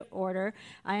order.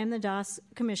 I am the DOS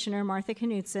Commissioner, Martha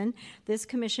Knudsen. This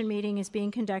commission meeting is being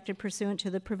conducted pursuant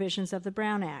to the provisions of the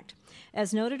Brown Act.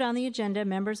 As noted on the agenda,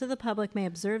 members of the public may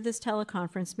observe this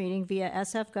teleconference meeting via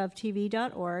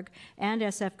sfgovtv.org and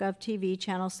sfgovtv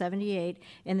channel 78,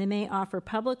 and they may offer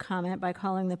public comment by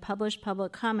calling the published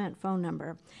public comment phone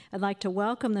number. I'd like to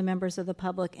welcome the members of the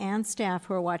public and staff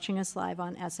who are watching us live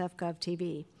on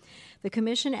sfgovtv. The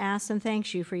Commission asks and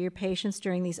thanks you for your patience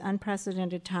during these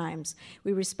unprecedented times.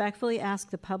 We respectfully ask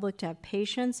the public to have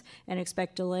patience and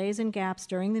expect delays and gaps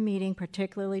during the meeting,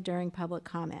 particularly during public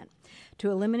comment.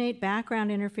 To eliminate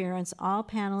background interference, all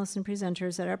panelists and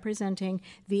presenters that are presenting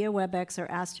via WebEx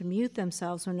are asked to mute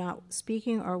themselves when not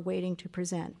speaking or waiting to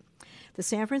present. The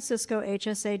San Francisco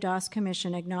HSA DOS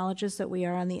Commission acknowledges that we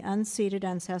are on the unceded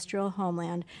ancestral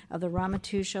homeland of the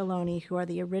Ramaytush Ohlone, who are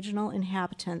the original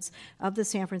inhabitants of the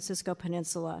San Francisco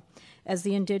Peninsula. As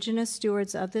the indigenous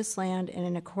stewards of this land and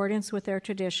in accordance with their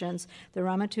traditions, the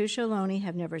Ramaytush Ohlone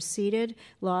have never ceded,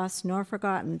 lost, nor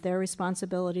forgotten their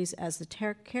responsibilities as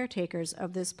the caretakers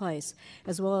of this place,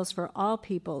 as well as for all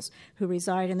peoples who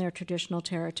reside in their traditional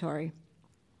territory.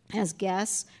 As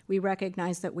guests, we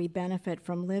recognize that we benefit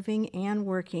from living and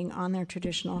working on their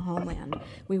traditional homeland.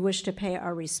 We wish to pay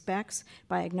our respects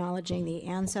by acknowledging the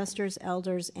ancestors,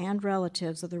 elders, and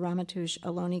relatives of the Ramaytush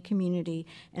Ohlone community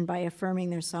and by affirming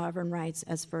their sovereign rights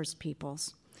as First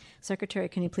Peoples. Secretary,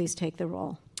 can you please take the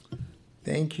roll?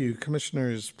 Thank you.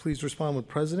 Commissioners, please respond with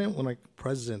President when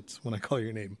I call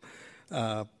your name.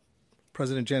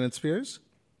 President Janet Spears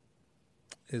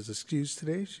is excused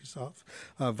today. She's off.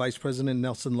 Vice President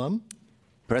Nelson Lum.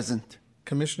 Present.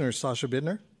 Commissioner Sasha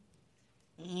Bittner.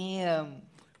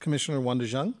 Commissioner Wanda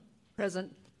Zhang.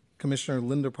 Present. Commissioner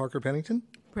Linda Parker Pennington.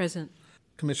 Present.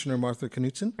 Commissioner Martha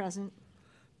Knudsen. Present.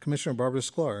 Commissioner Barbara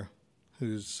Sklar,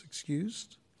 who's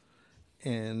excused.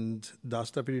 And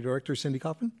DOS Deputy Director Cindy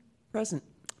Kaufman. Present.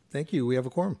 Thank you. We have a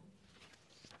quorum.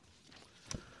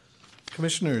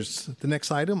 Commissioners, the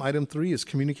next item 3, is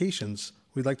communications.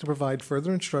 We'd like to provide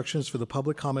further instructions for the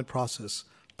public comment process.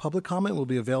 Public comment will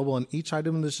be available on each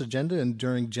item in this agenda and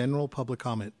during general public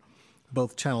comment.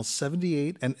 Both Channel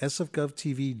 78 and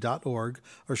sfgovtv.org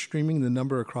are streaming the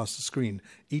number across the screen.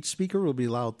 Each speaker will be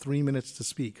allowed 3 minutes to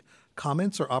speak.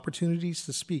 Comments or opportunities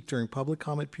to speak during public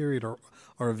comment period are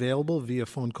available via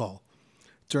phone call.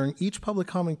 During each public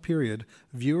comment period,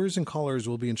 viewers and callers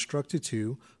will be instructed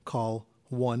to call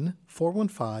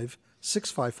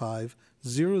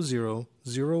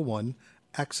 1-415-655-0001,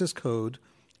 access code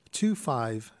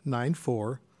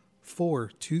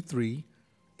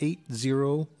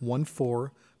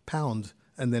 2594-423-8014, pound,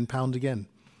 and then pound again.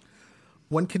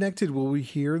 When connected, will we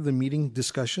hear the meeting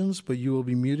discussions, but you will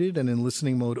be muted and in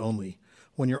listening mode only.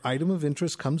 When your item of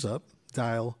interest comes up,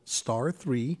 dial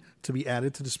 *3 to be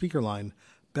added to the speaker line.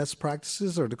 Best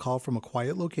practices are to call from a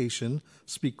quiet location,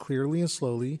 speak clearly and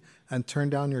slowly, and turn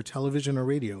down your television or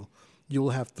radio. You will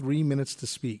have 3 minutes to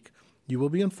speak. You will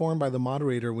be informed by the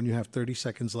moderator when you have 30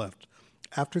 seconds left.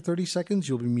 After 30 seconds,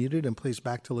 you'll be muted and placed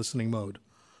back to listening mode.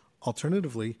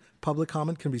 Alternatively, public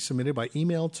comment can be submitted by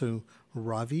email to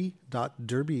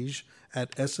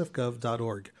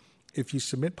ravi.durbij@sfgov.org. If you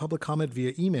submit public comment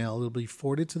via email, it will be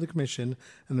forwarded to the Commission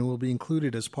and it will be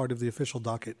included as part of the official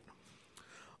docket.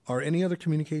 Are there any other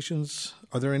communications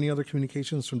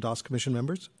from DOS Commission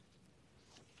members?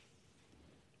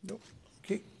 No.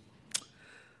 Okay.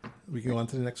 We can go on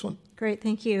to the next one. Great,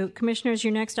 thank you. Commissioners,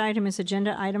 your next item is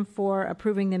Agenda Item 4,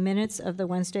 approving the minutes of the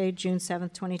Wednesday, June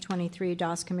 7th, 2023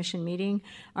 DOS Commission meeting.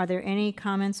 Are there any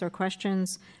comments or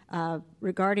questions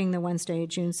regarding the Wednesday,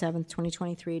 June 7th,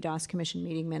 2023 DOS Commission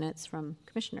meeting minutes from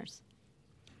commissioners?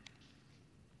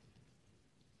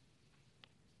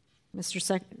 I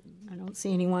don't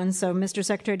see anyone. So, Mr.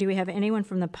 Secretary, do we have anyone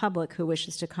from the public who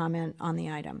wishes to comment on the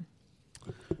item?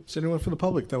 Is there anyone from the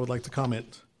public that would like to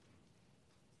comment?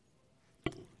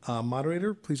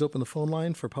 Moderator, please open the phone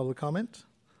line for public comment.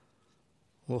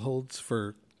 We'll hold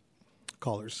for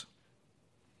callers.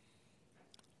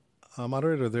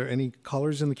 Moderator, are there any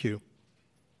callers in the queue?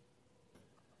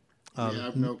 We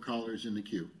have no callers in the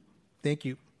queue. Thank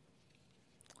you.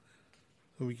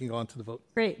 We can go on to the vote.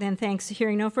 Great, then thanks.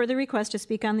 Hearing no further requests to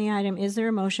speak on the item, is there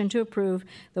a motion to approve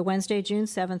the Wednesday, June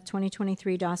 7th,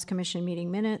 2023 DOS Commission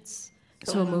meeting minutes?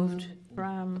 So moved.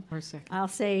 From, I'll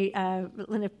say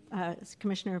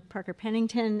Commissioner Parker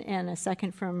Pennington, and a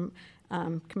second from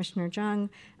Commissioner Zhang.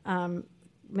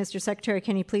 Mr. Secretary,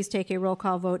 can you please take a roll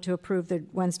call vote to approve the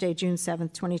Wednesday, June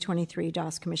 7th, 2023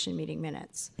 DOS Commission meeting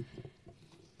minutes?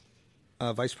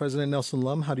 Vice President Nelson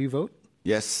Lum, how do you vote?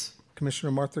 Yes.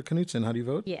 Commissioner Martha Knudsen, how do you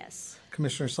vote? Yes.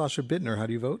 Commissioner Sasha Bittner, how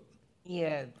do you vote?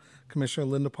 Yeah. Commissioner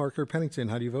Linda Parker Pennington,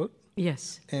 how do you vote?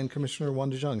 Yes. And Commissioner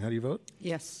Wanda Zhang, how do you vote?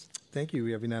 Yes. Thank you.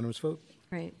 We have unanimous vote.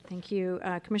 Great, thank you.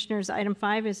 Commissioners, item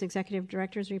 5 is Executive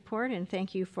Director's Report, and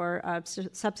thank you for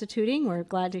substituting. We're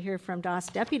glad to hear from DOS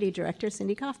Deputy Director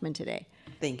Cindy Kaufman today.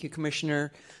 Thank you,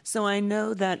 Commissioner. So I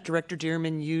know that Director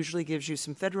Dearman usually gives you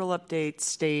some federal updates,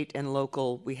 state and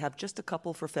local. We have just a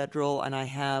couple for federal, and I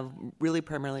have really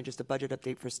primarily just a budget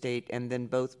update for state, and then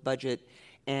both budget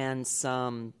and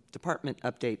some department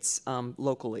updates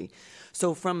locally.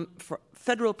 So from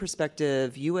federal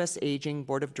perspective, U.S. Aging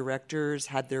Board of Directors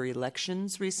had their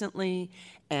elections recently,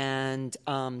 and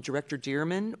Director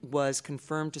Dearman was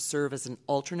confirmed to serve as an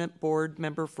alternate board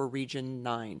member for Region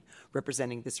 9,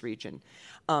 representing this region.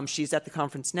 She's at the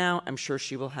conference now. I'm sure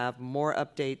she will have more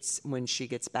updates when she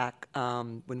gets back,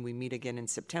 when we meet again in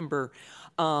September.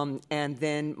 And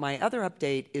then my other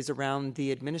update is around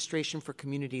the Administration for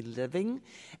Community Living,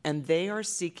 and they are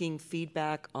seeking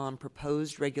feedback on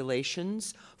proposed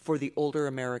regulations for the Older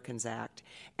Americans Act.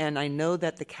 And I know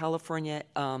that the California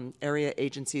Area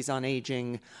Agencies on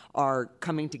Aging are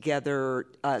coming together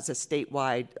as a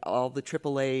statewide, all the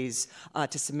AAAs,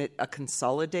 to submit a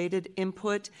consolidated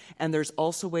input. And there's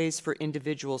also ways for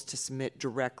individuals to submit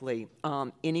directly.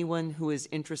 Anyone who is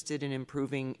interested in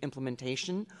improving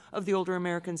implementation of the Older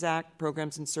Americans Act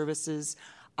programs and services,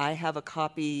 I have a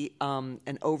copy, an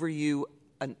overview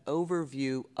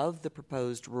of the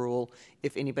proposed rule.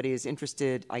 If anybody is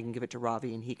interested, I can give it to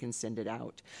Ravi and he can send it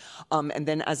out. And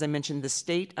then, as I mentioned, the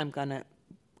state, I'm going to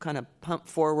kind of pump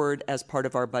forward as part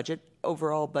of our budget,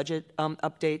 overall budget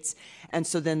updates. And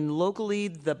so then locally,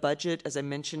 the budget, as I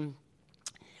mentioned,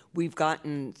 we've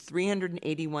gotten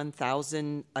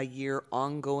 $381,000 a year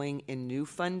ongoing in new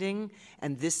funding,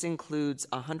 and this includes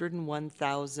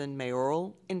 $101,000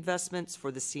 mayoral investments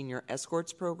for the senior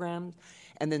escorts program,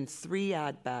 and then 3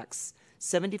 add-backs,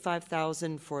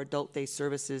 $75,000 for adult day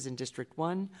services in District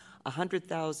 1,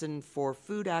 $100,000 for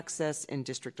food access in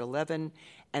District 11,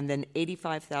 and then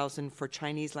 $85,000 for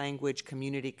Chinese language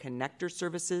community connector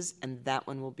services, and that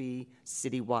one will be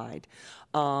citywide.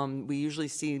 We usually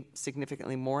see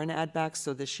significantly more in add-backs,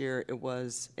 so this year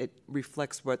it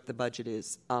reflects what the budget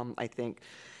is, I think.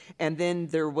 And then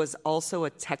there was also a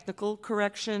technical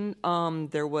correction.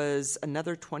 There was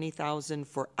another $20,000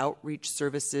 for outreach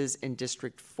services in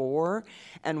District 4.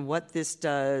 And what this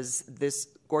does,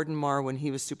 Gordon Marr, when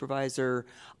he was supervisor,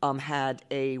 had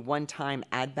a one-time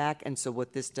add-back. And so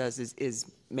what this does is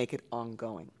make it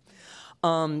ongoing.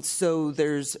 So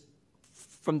there's,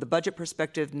 from the budget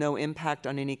perspective, no impact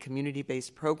on any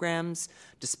community-based programs,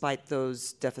 despite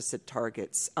those deficit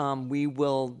targets. We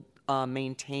will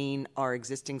maintain our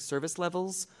existing service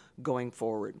levels going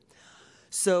forward.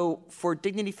 So for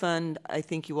Dignity Fund, I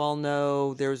think you all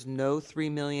know there's no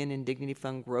 $3 million in Dignity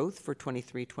Fund growth for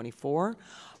 23-24.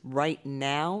 Right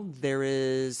now, there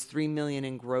is $3 million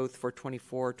in growth for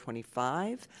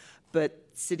 24-25, but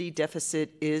city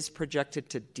deficit is projected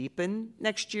to deepen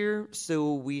next year,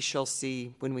 so we shall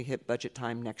see when we hit budget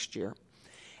time next year.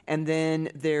 And then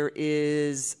there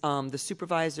is the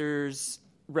supervisors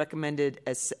recommended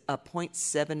as a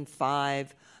 0.75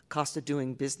 cost of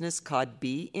doing business,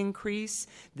 COD-B increase.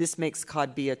 This makes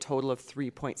COD-B a total of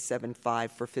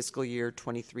 3.75 for fiscal year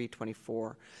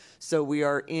 23-24. So we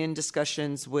are in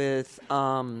discussions with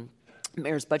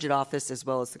Mayor's Budget Office as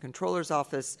well as the Controller's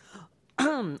Office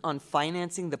on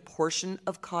financing the portion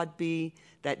of COD-B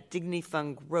that Dignity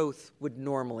Fund growth would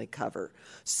normally cover.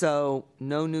 So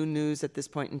no new news at this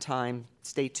point in time.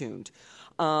 Stay tuned.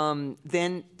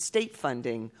 Then state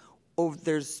funding.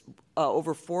 There's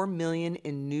over $4 million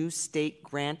in new state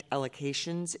grant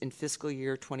allocations in fiscal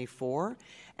year 24,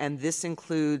 and this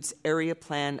includes area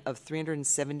plan of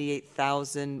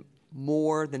 $378,000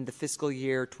 more than the fiscal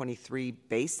year 23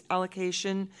 base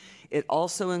allocation. It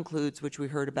also includes, which we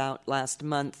heard about last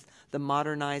month, the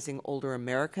Modernizing Older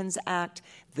Americans Act,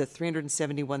 the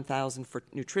 $371,000 for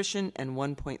nutrition and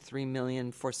 $1.3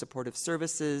 million for supportive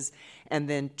services, and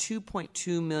then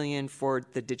 $2.2 million for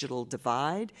the digital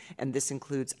divide, and this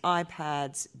includes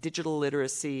iPads, digital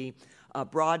literacy,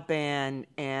 broadband,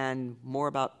 and more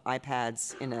about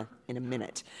iPads in a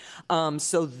minute.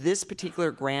 So this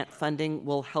particular grant funding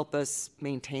will help us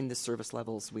maintain the service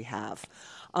levels we have.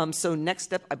 So next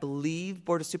step, I believe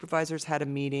Board of Supervisors had a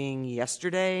meeting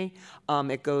yesterday.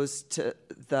 It goes to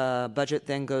the budget,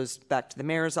 then goes back to the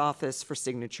mayor's office for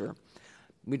signature.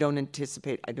 We don't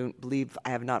anticipate, I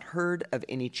have not heard of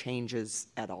any changes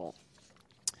at all.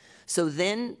 So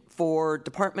then for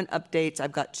department updates,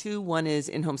 I've got 2. One is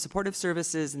in-home supportive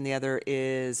services and the other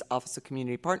is Office of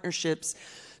Community Partnerships.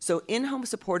 So in-home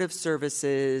supportive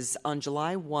services, on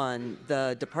July 1,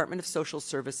 the Department of Social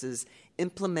Services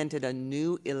implemented a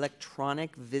new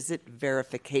electronic visit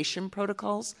verification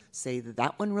protocols. Say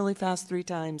that one really fast 3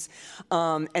 times.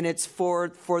 And it's for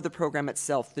the program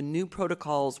itself. The new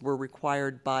protocols were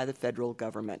required by the federal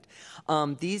government.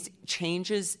 These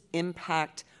changes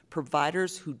impact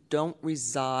providers who don't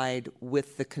reside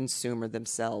with the consumer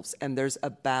themselves. And there's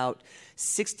about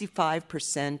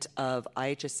 65% of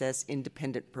IHSS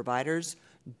independent providers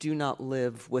do not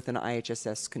live with an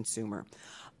IHSS consumer.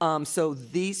 So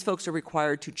these folks are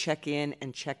required to check in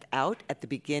and check out at the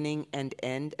beginning and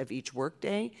end of each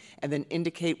workday, and then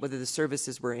indicate whether the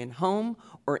services were in home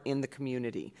or in the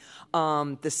community.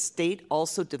 The state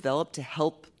also developed, to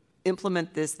help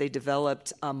implement this, they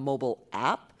developed a mobile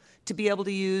app to be able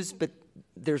to use, but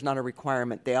there's not a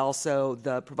requirement. They also,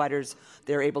 the providers,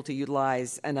 they're able to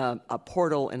utilize a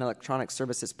portal, an electronic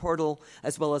services portal,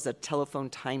 as well as a telephone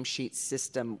timesheet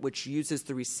system, which uses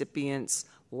the recipient's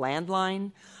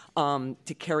landline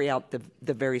to carry out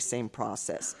the very same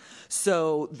process.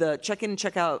 So the check-in,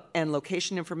 check-out, and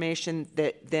location information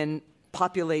that then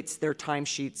populates their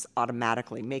timesheets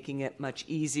automatically, making it much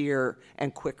easier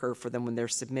and quicker for them when they're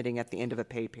submitting at the end of a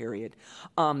pay period.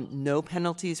 No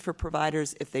penalties for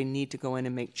providers if they need to go in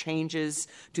and make changes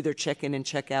to their check-in and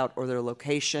check-out or their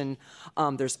location.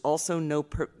 There's also no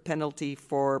penalty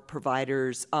for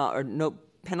providers, or no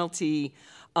penalty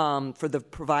for the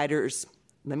providers.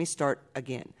 Let me start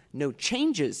again. No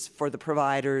changes for the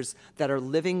providers that are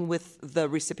living with the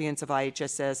recipients of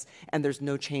IHSS, and there's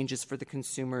no changes for the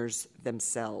consumers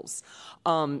themselves.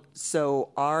 So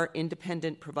our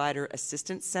Independent Provider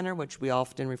Assistance Center, which we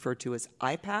often refer to as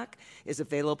IPAC, is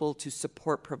available to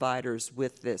support providers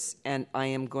with this. And I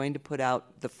am going to put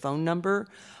out the phone number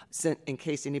in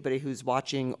case anybody who's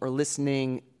watching or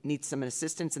listening needs some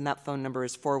assistance, and that phone number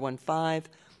is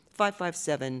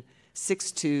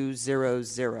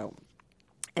 415-557-6200.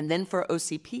 And then for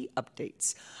OCP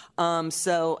updates.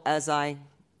 So as I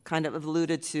kind of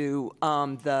alluded to,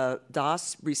 the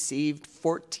DOS received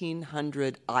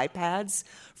 1,400 iPads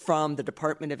from the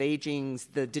Department of Aging's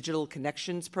the Digital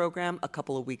Connections Program a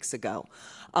couple of weeks ago.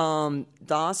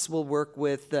 DOS will work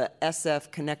with the SF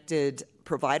Connected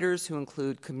providers, who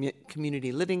include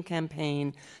Community Living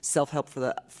Campaign, Self-Help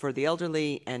for the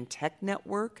Elderly, and Tech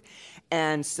Network.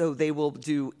 And so they will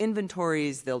do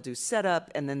inventories, they'll do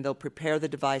setup, and then they'll prepare the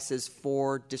devices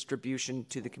for distribution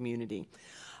to the community.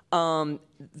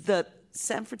 The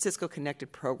San Francisco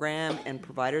Connected program and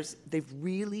providers, they've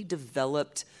really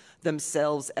developed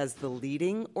themselves as the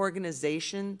leading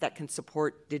organization that can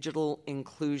support digital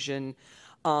inclusion.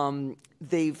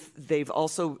 They've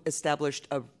also established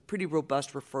a pretty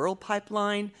robust referral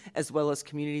pipeline, as well as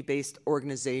community-based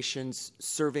organizations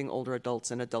serving older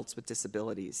adults and adults with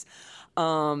disabilities.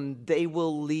 They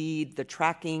will lead the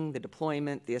tracking, the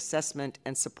deployment, the assessment,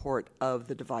 and support of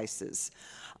the devices.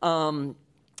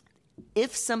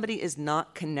 If somebody is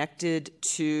not connected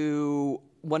to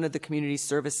one of the community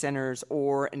service centers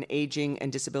or an aging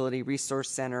and disability resource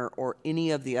center or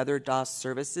any of the other DOS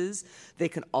services, they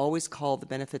can always call the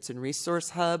Benefits and Resource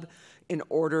Hub in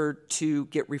order to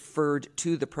get referred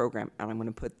to the program. And I'm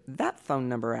going to put that phone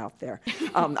number out there.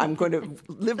 I'm going to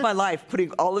live my life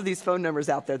putting all of these phone numbers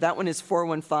out there. That one is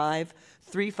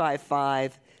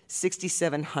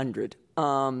 415-355-6700.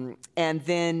 And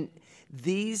then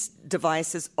these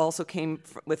devices also came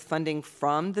with funding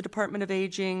from the Department of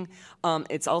Aging.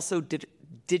 It's also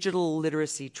digital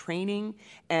literacy training,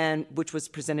 and which was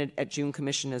presented at June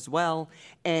Commission as well.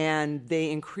 And they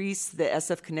increased the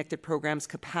SF Connected program's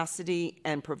capacity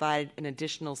and provided an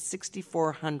additional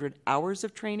 6,400 hours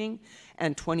of training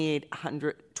and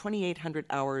 2,800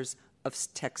 hours of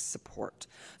tech support.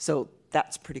 So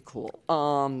that's pretty cool.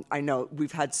 I know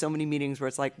we've had so many meetings where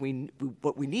it's like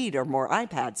what we need are more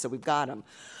iPads, so we've got them.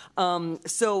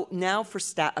 So now for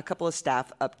a couple of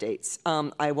staff updates.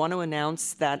 I want to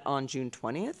announce that on June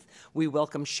 20th, we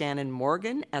welcome Shannon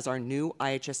Morgan as our new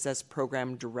IHSS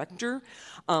program director.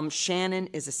 Shannon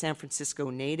is a San Francisco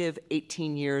native,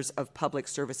 18 years of public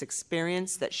service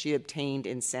experience that she obtained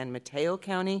in San Mateo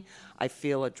County. I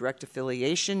feel a direct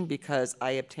affiliation because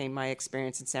I obtained my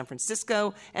experience in San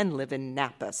Francisco and live in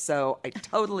Napa, so I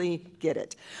totally get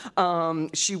it.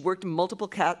 She worked in multiple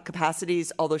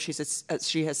capacities, although she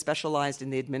has specialized in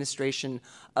the administration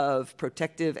of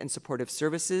protective and supportive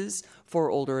services for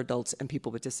older adults and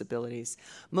people with disabilities.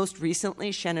 Most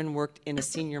recently, Shannon worked in a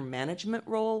senior management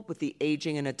role with the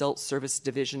Aging and Adult Service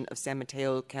Division of San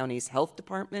Mateo County's Health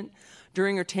Department.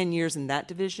 During her 10 years in that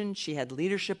division, she had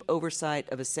leadership oversight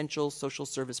of essential social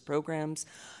service programs.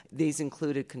 These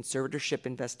included conservatorship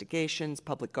investigations,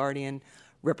 public guardian, librarian,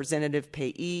 representative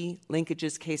payee,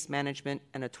 linkages, case management,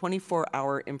 and a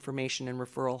 24-hour information and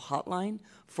referral hotline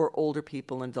for older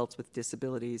people and adults with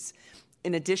disabilities.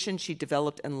 In addition, she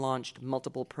developed and launched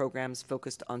multiple programs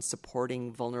focused on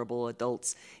supporting vulnerable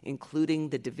adults, including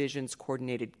the Division's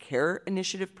Coordinated Care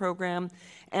Initiative program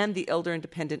and the Elder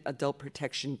Independent Adult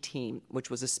Protection Team, which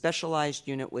was a specialized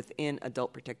unit within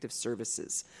Adult Protective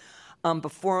Services.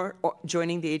 Before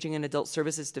joining the Aging and Adult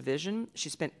Services Division, she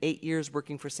spent 8 years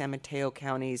working for San Mateo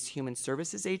County's Human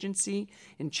Services Agency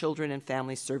in Children and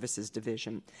Family Services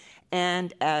Division,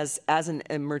 and as an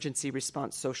emergency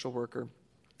response social worker,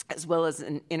 as well as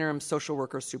an interim social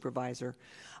worker supervisor.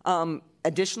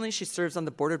 Additionally, she serves on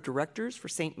the board of directors for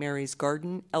St. Mary's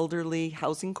Garden Elderly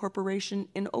Housing Corporation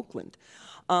in Oakland.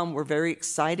 We're very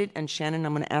excited, and Shannon,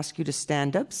 I'm going to ask you to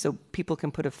stand up so people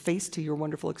can put a face to your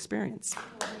wonderful experience.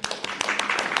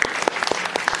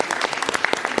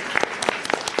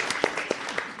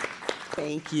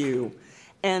 Thank you.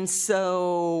 And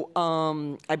so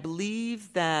I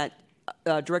believe that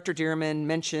Director Dearman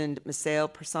mentioned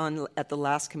Maseo Person at the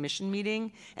last commission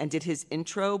meeting and did his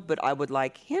intro, but I would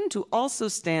like him to also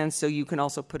stand so you can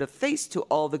also put a face to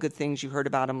all the good things you heard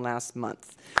about him last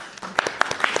month.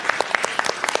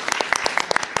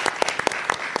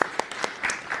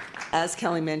 As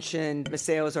Kelly mentioned,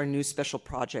 Maseo is our new special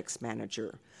projects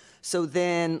manager. So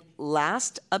then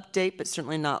last update, but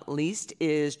certainly not least,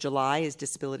 is July is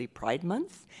Disability Pride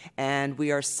Month. And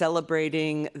we are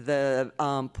celebrating the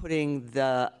putting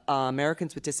the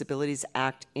Americans with Disabilities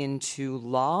Act into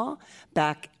law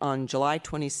back on July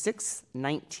 26,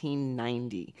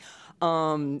 1990.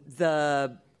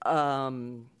 The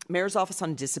Mayor's Office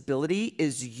on Disability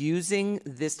is using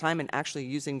this time and actually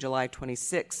using July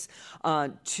 26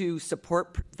 to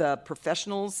support the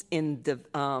professionals in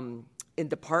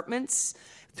departments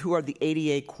who are the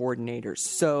ADA coordinators.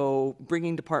 So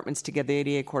bringing departments together, the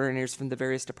ADA coordinators from the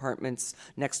various departments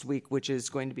next week, which is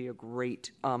going to be a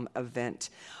great event.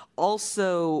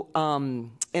 Also,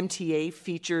 MTA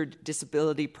featured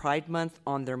Disability Pride Month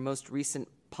on their most recent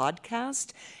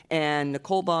podcast, and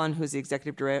Nicole Bond, who's the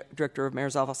executive director of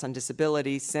Mayor's Office on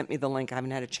Disability, sent me the link. I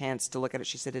haven't had a chance to look at it.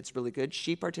 She said it's really good.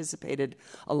 She participated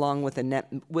along with Annette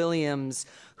Williams,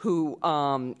 who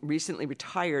recently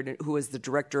retired, who is the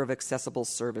director of Accessible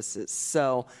Services.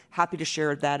 So happy to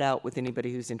share that out with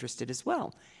anybody who's interested as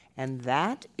well. And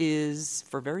that is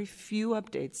for very few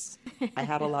updates. I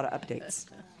had a lot of updates.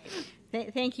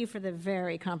 Thank you for the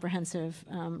very comprehensive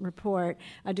report.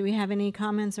 Do we have any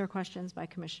comments or questions by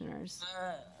commissioners?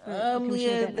 I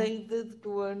think this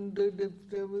wondered if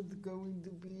there was going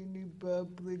to be any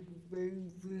public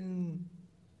facing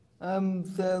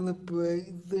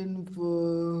celebration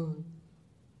for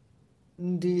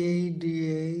the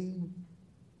ADA.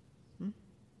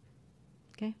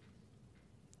 Okay.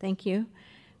 Thank you.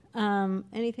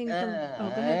 Anything from...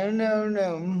 go ahead.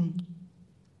 No.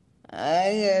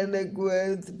 I had a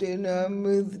question.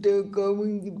 Is there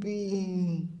going to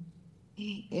be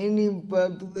any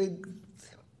public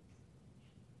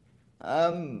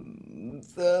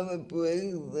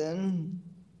celebration?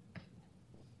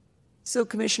 So,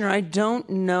 Commissioner, I don't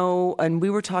know, and we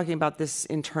were talking about this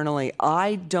internally.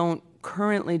 I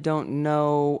currently don't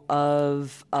know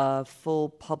of a full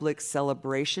public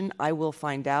celebration. I will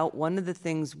find out. One of the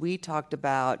things we talked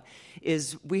about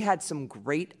is we had some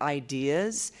great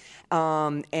ideas,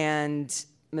 and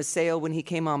Maseo, when he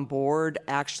came on board,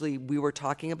 actually, we were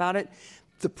talking about it.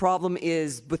 The problem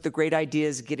is with the great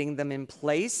ideas, getting them in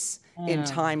place in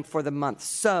time for the month.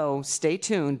 So stay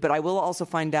tuned, but I will also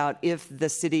find out if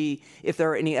there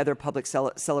are any other public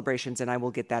celebrations, and I will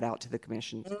get that out to the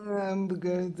commission.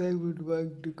 Because I would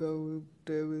like to go if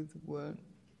there is one.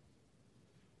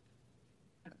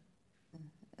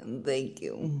 And thank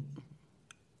you.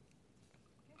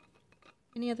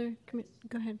 Any other? Go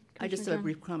ahead. I just have a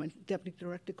brief comment. Deputy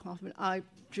Director Kaufman, I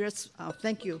just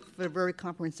thank you for a very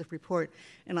comprehensive report.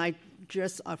 And I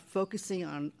just are focusing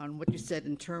on what you said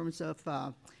in terms of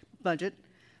budget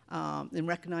and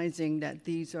recognizing that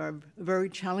these are very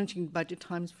challenging budget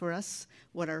times for us.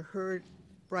 What I heard,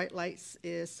 bright lights,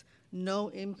 is no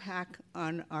impact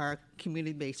on our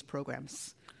community-based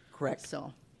programs. Correct.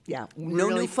 So, yeah, no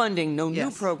new funding, no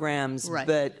new programs, right.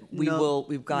 But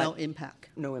we've got no impact.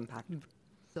 No impact.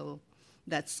 So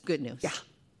that's good news. Yeah.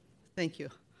 Thank you.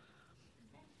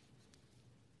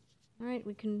 All right,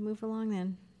 we can move along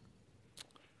then.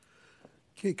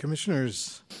 Okay,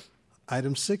 Commissioners.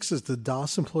 Item 6 is the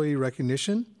DOS employee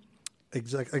recognition.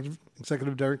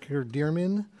 Executive Director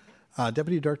Dearman,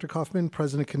 Deputy Director Kaufman,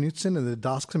 President Knutson, and the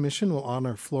DOS Commission will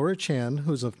honor Flora Chan,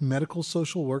 who is a medical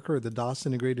social worker at the DOS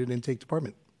Integrated Intake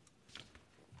Department.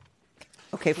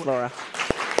 Okay, Flora.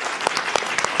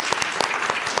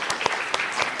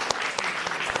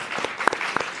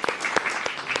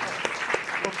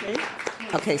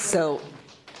 Okay, so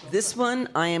this one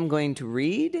I am going to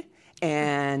read,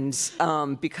 and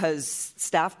because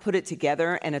staff put it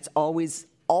together, and it's always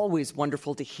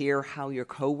wonderful to hear how your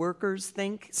coworkers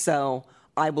think, so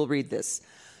I will read this.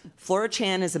 Flora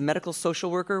Chan is a medical social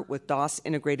worker with DOS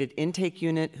Integrated Intake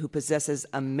Unit who possesses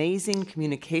amazing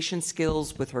communication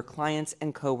skills with her clients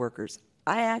and coworkers.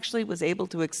 I actually was able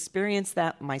to experience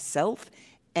that myself,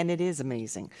 and it is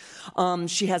amazing.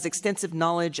 She has extensive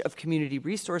knowledge of community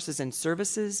resources and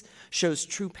services, shows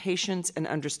true patience and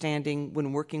understanding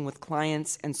when working with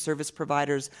clients and service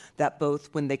providers, that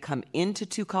both when they come into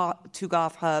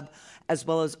TUGOF Hub as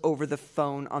well as over the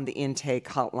phone on the intake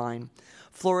hotline.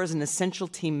 Flora is an essential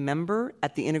team member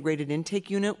at the Integrated Intake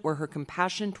Unit where her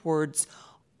compassion towards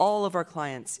all of our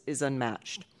clients is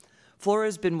unmatched. Flora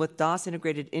has been with DOS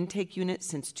Integrated Intake Unit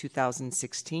since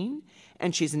 2016,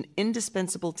 and she's an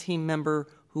indispensable team member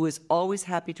who is always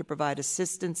happy to provide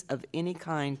assistance of any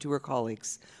kind to her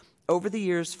colleagues. Over the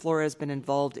years, Flora has been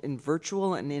involved in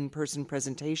virtual and in-person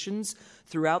presentations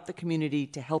throughout the community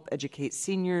to help educate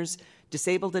seniors,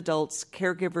 disabled adults,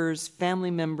 caregivers,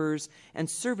 family members, and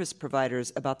service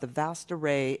providers about the vast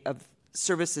array of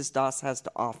services DOS has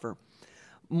to offer.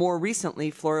 More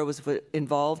recently, Flora was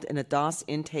involved in a DOS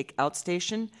intake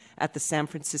outstation at the San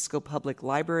Francisco Public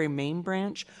Library main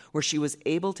branch, where she was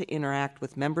able to interact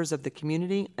with members of the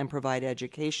community and provide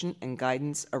education and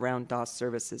guidance around DOS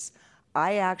services.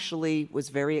 I actually was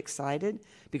very excited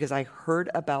because I heard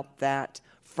about that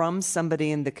from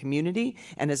somebody in the community,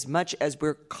 and as much as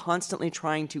we're constantly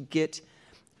trying to get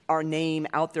our name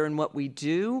out there in what we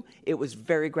do, it was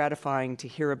very gratifying to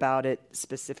hear about it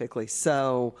specifically.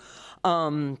 So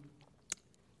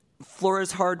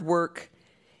Flora's hard work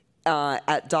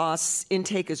at DOS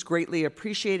Intake is greatly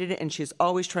appreciated, and she's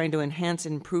always trying to enhance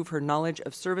and improve her knowledge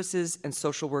of services and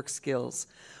social work skills.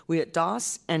 We at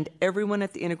DOS and everyone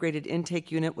at the Integrated Intake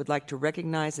Unit would like to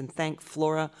recognize and thank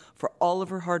Flora for all of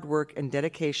her hard work and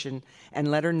dedication,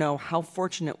 and let her know how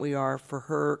fortunate we are for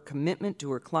her commitment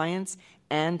to her clients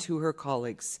and to her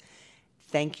colleagues.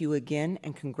 Thank you again,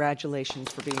 and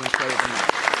congratulations for being employed in that.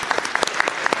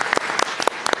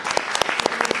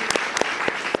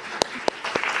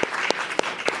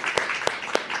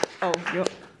 Oh, you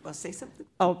Want to say something?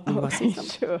 Oh, You want to say okay,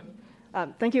 something? sure.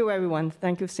 Thank you, everyone.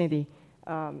 Thank you, Cindy.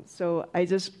 So I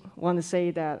just want to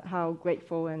say that how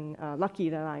grateful and lucky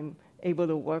that I'm able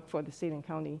to work for the state and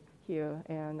county here.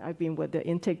 And I've been with the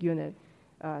intake unit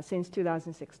since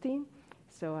 2016.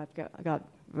 So I got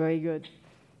very good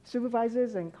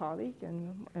supervisors and colleagues,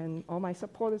 and all my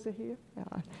supporters are here.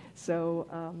 So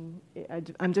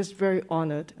I'm just very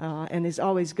honored, and it's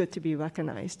always good to be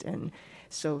recognized. And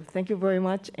so thank you very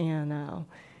much. And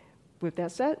with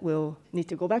that said, we'll need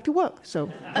to go back to work. So,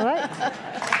 all right.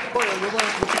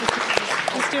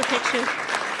 Let's do a picture.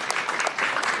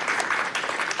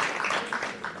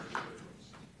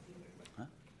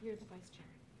 You're the vice chair.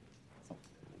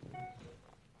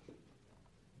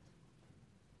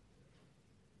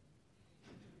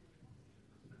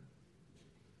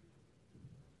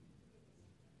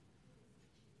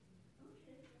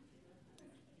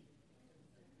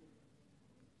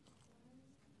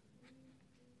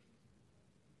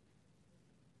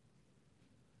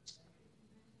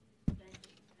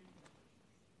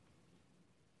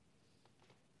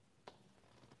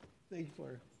 Thank you,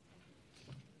 Flora.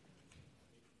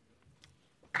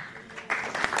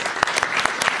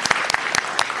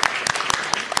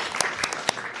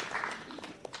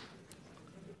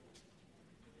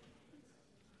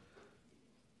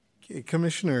 Okay,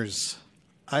 Commissioners,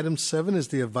 item 7 is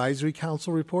the Advisory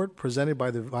Council report presented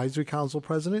by the Advisory Council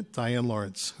President, Diane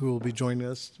Lawrence, who will be joining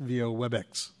us via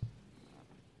WebEx.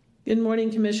 Good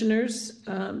morning, Commissioners.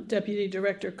 Deputy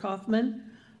Director Kaufman.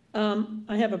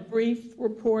 I have a brief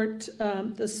report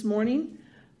this morning.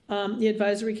 The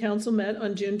Advisory Council met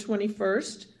on June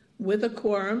 21st with a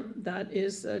quorum. That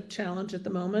is a challenge at the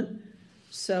moment.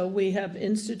 So we have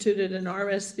instituted an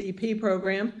RSVP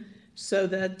program so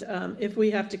that if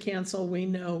we have to cancel, we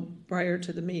know prior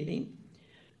to the meeting.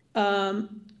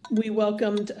 We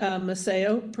welcomed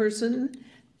Maceo Person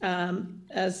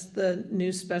as the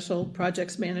new Special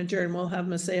Projects Manager, and we'll have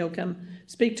Maceo come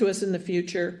speak to us in the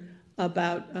future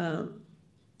about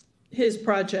his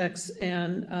projects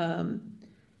and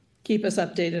keep us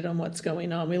updated on what's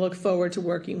going on. We look forward to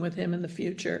working with him in the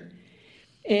future.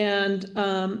 And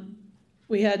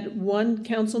we had one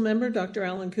council member, Dr.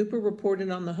 Alan Cooper,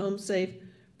 reported on the Home Safe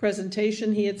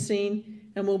presentation he had seen,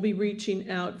 and we'll be reaching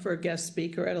out for a guest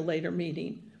speaker at a later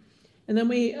meeting. And then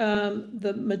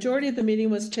the majority of the meeting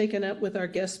was taken up with our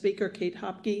guest speaker, Kate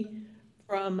Hopke,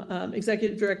 from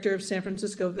Executive Director of San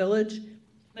Francisco Village.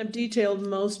 I've detailed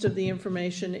most of the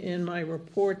information in my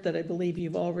report that I believe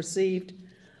you've all received.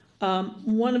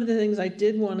 One of the things I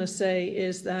did want to say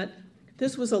is that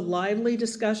this was a lively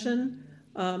discussion.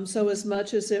 So as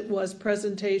much as it was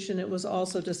presentation, it was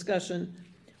also discussion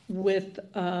with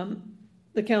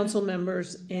the council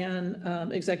members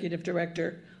and Executive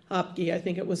Director Hopke. I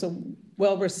think it was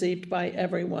well received by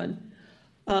everyone.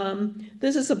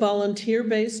 This is a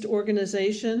volunteer-based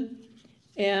organization,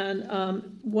 and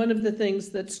one of the things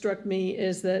that struck me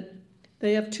is that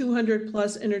they have 200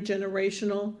 plus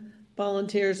intergenerational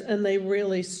volunteers, and they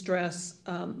really stress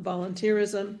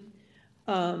volunteerism,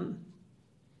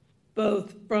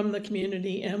 both from the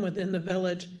community and within the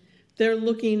village. They're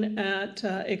looking at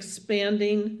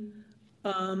expanding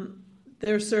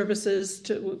their services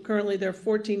to, currently there are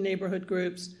 14 neighborhood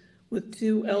groups with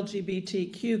 2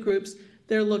 LGBTQ groups.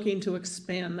 They're looking to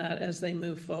expand that as they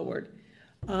move forward.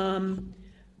 And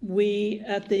there's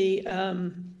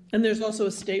also a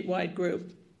statewide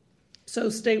group. So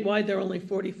statewide, there are only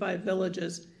 45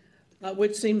 villages,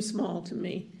 which seems small to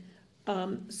me.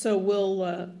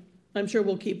 So I'm sure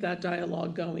we'll keep that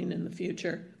dialogue going in the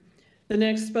future. The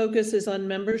next focus is on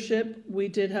membership. We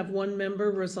did have one member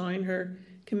resign her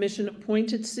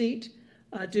commission-appointed seat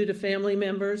due to family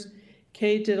members.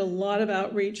 Kay did a lot of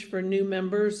outreach for new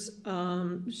members.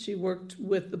 She worked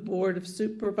with the Board of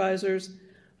Supervisors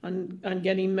on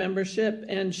getting membership,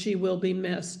 and she will be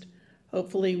missed.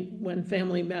 Hopefully, when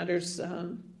family matters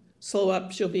slow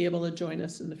up, she'll be able to join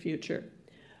us in the future.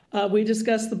 We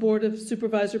discussed the Board of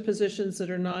Supervisor positions that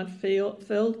are not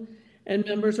filled, and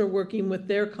members are working with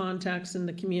their contacts in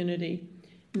the community.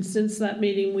 And since that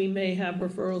meeting, we may have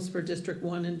referrals for District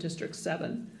 1 and District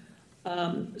 7.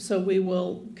 So we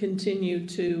will continue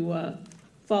to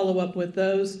follow up with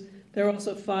those. There are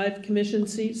also 5 commission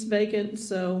seats vacant,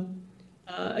 so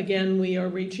again, we are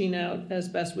reaching out as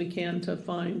best we can to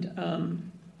find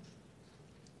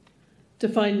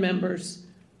members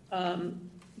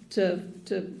to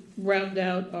round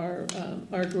out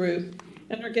our group.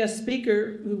 And our guest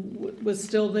speaker, who was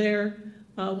still there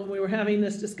when we were having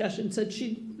this discussion, said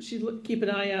she'd keep an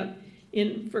eye out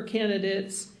for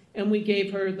candidates, and we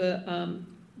gave her the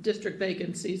district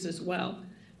vacancies as well.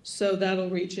 So that'll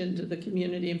reach into the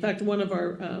community. In fact, one of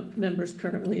our members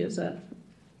currently is a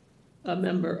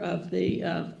member of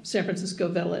the San Francisco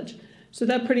Village. So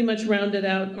that pretty much rounded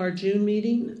out our June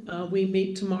meeting. We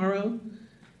meet tomorrow.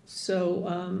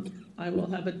 So I will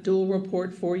have a dual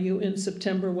report for you in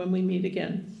September when we meet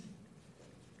again.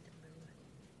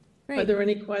 Great. Are there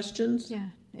any questions? Yeah.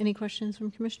 Any questions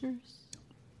from commissioners?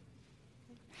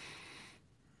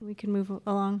 We can move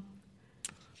along.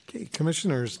 Okay,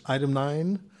 commissioners, item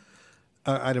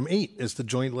 8 is the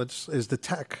joint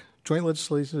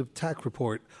legislative TAC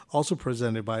report, also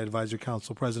presented by Advisory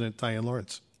Council President Diane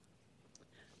Lawrence.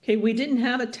 Okay, we didn't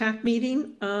have a TAC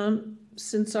meeting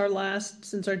since our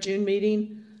June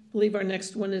meeting. I believe our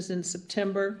next one is in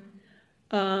September.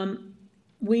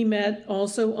 We met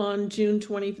also on June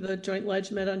 20th, the joint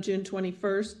ledge met on June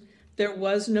 21st. There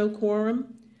was no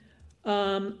quorum.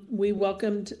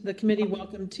 The committee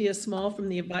welcomed Tia Small from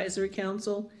the Advisory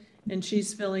Council, and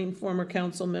she's filling former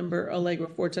council member Allegra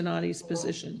Fortunati's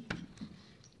position.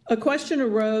 A question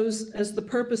arose as the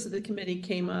purpose of the committee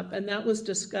came up, and that was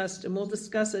discussed, and we'll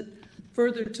discuss it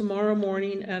further tomorrow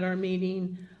morning at our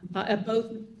meeting, at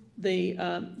both the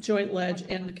joint ledge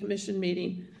and the commission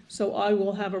meeting. So I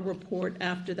will have a report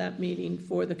after that meeting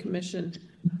for the commission.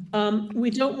 We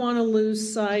don't want to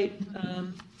lose sight.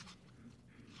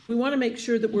 We want to make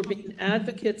sure that we're being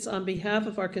advocates on behalf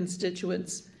of our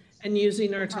constituents and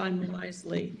using our time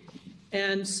wisely.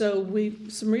 And so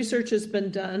some research has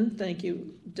been done. Thank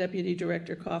you, Deputy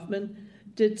Director Kaufman.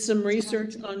 Did some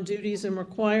research on duties and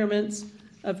requirements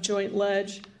of joint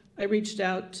ledge. I reached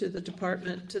out to the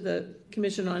department, to the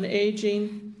Commission on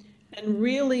Aging, and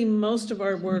really most of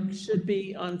our work should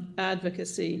be on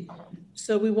advocacy.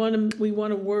 So we want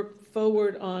to work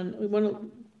forward on,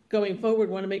 going forward,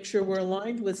 want to make sure we're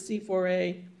aligned with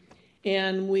C4A,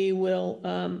 and we will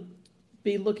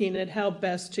be looking at how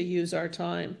best to use our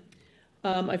time.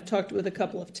 I've talked with a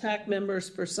couple of TAC members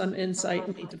for some insight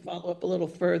and need to follow up a little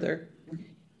further.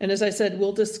 And as I said,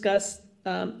 we'll discuss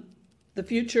the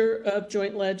future of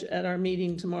joint ledge at our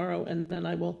meeting tomorrow, and then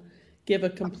I will give a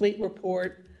complete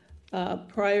report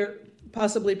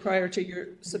possibly prior to your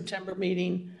September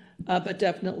meeting, but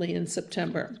definitely in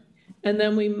September. And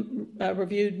then we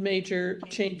reviewed major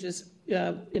changes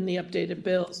in the updated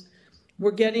bills.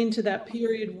 We're getting to that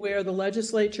period where the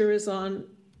legislature is on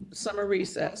summer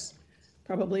recess.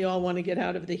 probably all want to get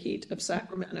out of the heat of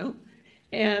Sacramento.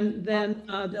 And then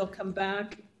they'll come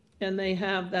back and they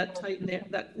have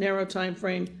that narrow time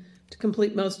frame to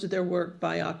complete most of their work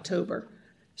by October.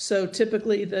 So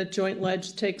typically the joint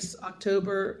ledge takes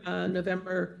October,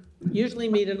 November, usually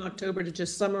meet in October to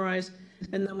just summarize,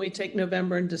 and then we take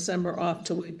November and December off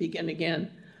till we begin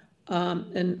again.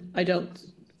 And I don't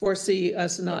foresee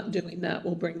us not doing that.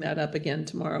 We'll bring that up again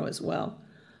tomorrow as well.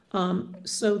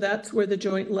 So that's where the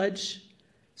joint ledge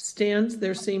stands.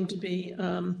 There seem to be,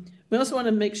 we also want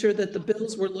to make sure that the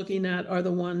bills we're looking at are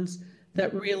the ones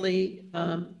that really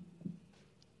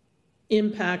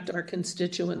impact our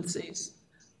constituencies.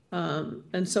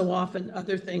 And so often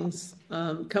other things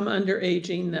come under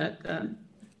aging that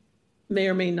may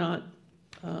or may not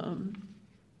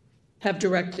have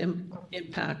direct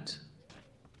impact.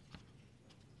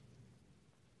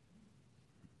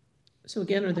 So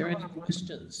again, are there any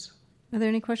questions? Are there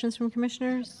any questions from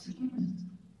commissioners?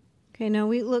 Okay, no,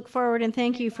 we look forward and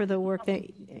thank you for the work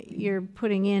that you're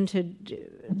putting in to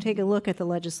take a look at the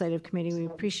legislative committee. We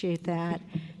appreciate that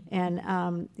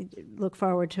and look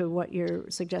forward to what your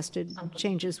suggested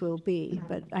changes will be.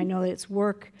 But I know that it's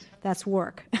work, that's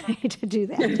work to do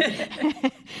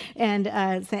that.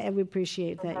 And we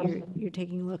appreciate that you're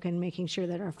taking a look and making sure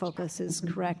that our focus is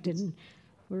correct and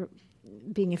we're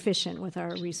being efficient with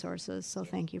our resources. So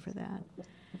thank you for that.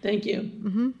 Thank you.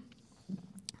 Mm-hmm.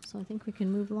 So I think we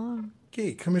can move along.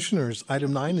 Okay, commissioners,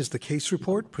 item 9 is the case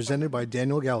report presented by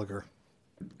Daniel Gallagher,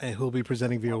 and he'll be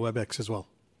presenting via WebEx as well.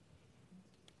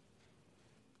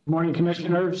 Good morning,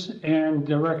 commissioners and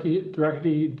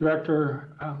Director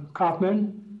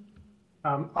Kaufman.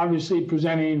 Obviously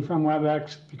presenting from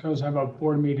WebEx because I have a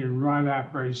board meeting in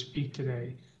Rhinebeck where I speak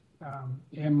today.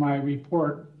 And my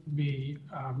report will be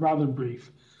rather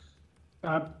brief.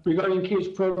 Regarding case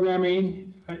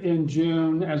programming in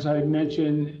June, as I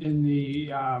mentioned in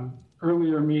the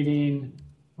earlier meeting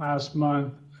last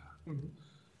month,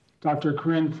 Dr.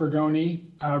 Corinne Fergoni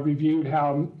reviewed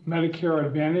how Medicare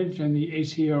Advantage and the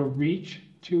ACO REACH,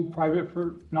 two private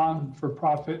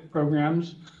non-for-profit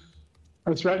programs,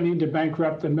 are threatening to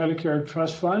bankrupt the Medicare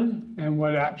Trust Fund and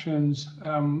what actions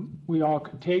we all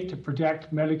could take to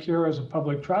protect Medicare as a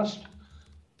public trust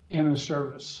and a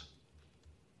service.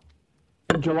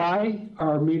 In July,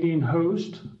 our meeting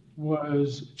host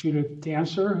was Judith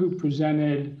Dancer, who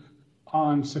presented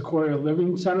on Sequoia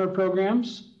Living Center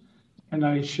programs. And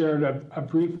I shared a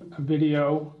brief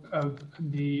video of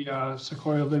the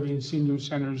Sequoia Living Senior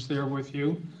Centers there with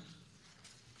you.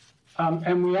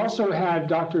 And we also had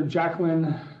Dr.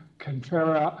 Jacqueline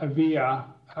Contreras-Avila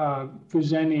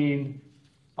presenting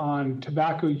on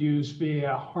tobacco use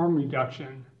via harm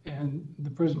reduction. And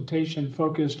the presentation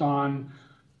focused on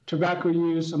tobacco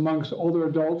use amongst older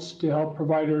adults to help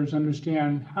providers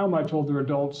understand how much older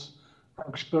adults are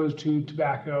exposed to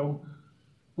tobacco,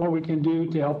 what we can do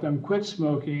to help them quit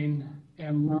smoking,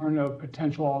 and learn of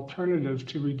potential alternatives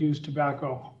to reduce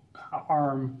tobacco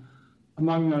harm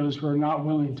among those who are not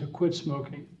willing to quit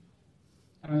smoking.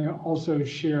 And I also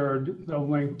shared the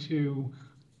link to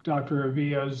Dr.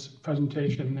 Avila's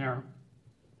presentation there.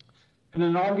 And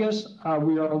in August,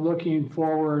 we are looking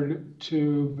forward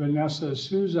to Vanessa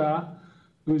Souza,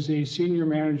 who's a senior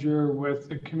manager with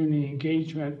the Community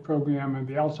Engagement Program of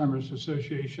the Alzheimer's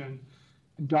Association.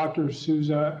 Dr.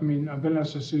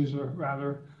 Vanessa Souza,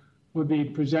 rather, will be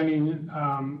presenting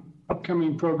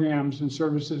upcoming programs and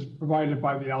services provided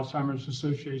by the Alzheimer's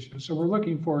Association. So we're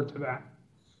looking forward to that.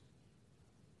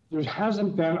 There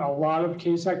hasn't been a lot of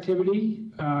case activity.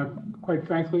 Quite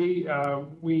frankly,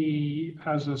 we,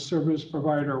 as a service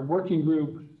provider working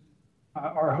group,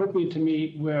 are hoping to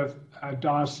meet with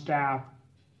DAWS staff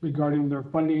regarding their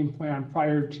funding plan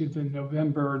prior to the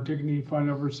November Dignity Fund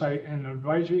Oversight and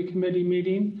Advisory Committee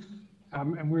meeting.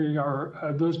 And we are,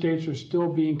 those dates are still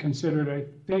being considered. I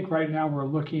think right now we're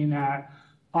looking at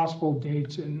possible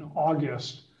dates in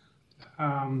August.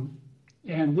 And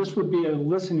this would be a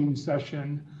listening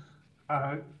session,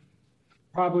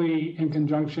 probably in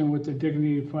conjunction with the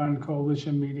Dignity Fund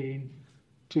Coalition meeting,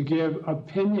 to give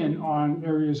opinion on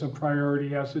areas of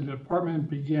priority as the department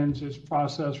begins its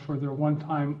process for their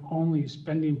one-time only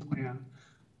spending plan.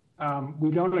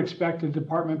 We don't expect a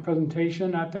department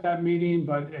presentation at that meeting,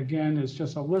 but again, it's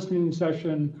just a listening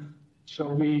session so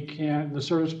we can, the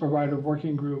service provider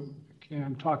working group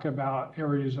can talk about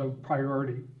areas of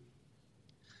priority.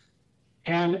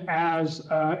 And as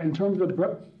in terms of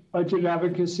budget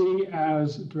advocacy,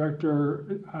 as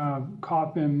Director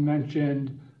Kaufman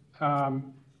mentioned,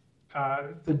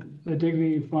 the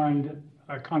Dignity Fund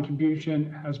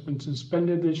contribution has been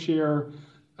suspended this year.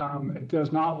 It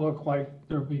does not look like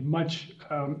there'll be much,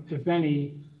 if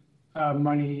any,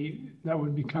 money that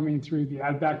would be coming through the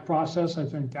add back process. I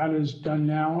think that is done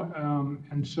now.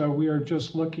 And so we are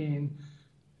just looking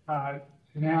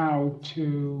now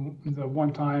to the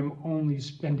one-time only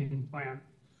spending plan.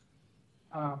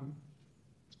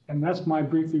 And that's my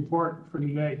brief report for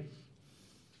today.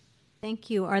 Thank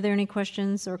you. Are there any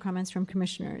questions or comments from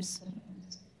commissioners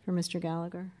for Mr.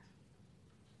 Gallagher?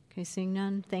 Okay, seeing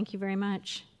none. Thank you very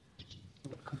much.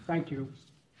 Thank you.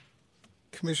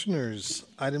 Commissioners,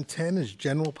 item 10 is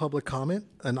general public comment,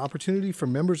 an opportunity for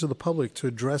members of the public to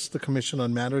address the commission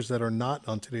on matters that are not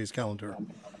on today's calendar.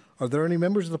 Are there any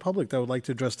members of the public that would like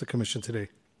to address the commission today?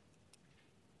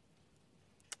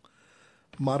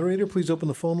 Moderator, please open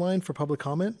the phone line for public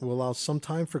comment. We'll allow some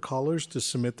time for callers to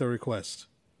submit their request.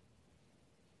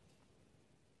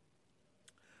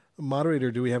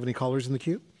 Moderator, do we have any callers in the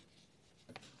queue?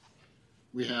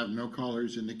 We have no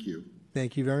callers in the queue.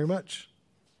 Thank you very much.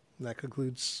 That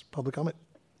concludes public comment.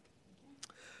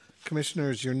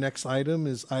 Commissioners, your next item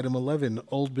is item 11,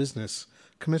 old business.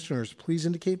 Commissioners, please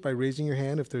indicate by raising your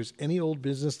hand if there's any old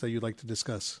business that you'd like to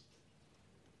discuss.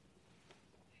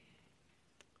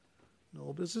 No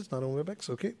old business, not on WebEx.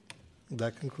 Okay,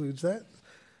 that concludes that.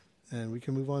 And we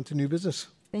can move on to new business.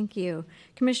 Thank you.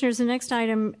 Commissioners, the next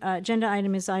item, agenda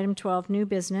item is item 12, new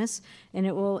business, and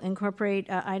it will incorporate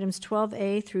items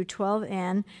 12A through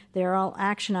 12N. They're all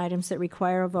action items that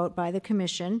require a vote by the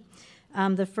commission.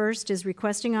 The first is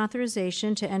requesting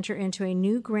authorization to enter into a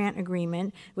new grant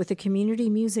agreement with the Community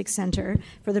Music Center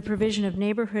for the provision of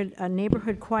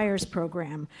neighborhood choirs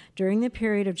program during the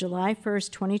period of July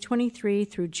 1st, 2023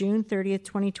 through June 30th,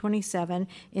 2027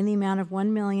 in the amount of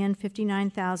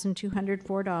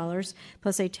 $1,059,204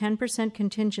 plus a 10%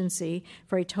 contingency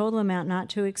for a total amount not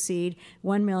to exceed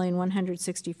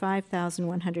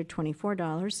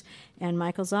 $1,165,124. And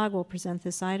Michael Zog will present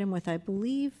this item with, I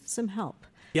believe, some help.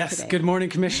 Yes, today. Good morning,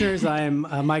 Commissioners. I am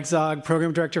Mike Zog,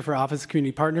 Program Director for Office of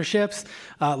Community Partnerships.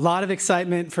 A lot of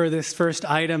excitement for this first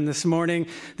item this morning.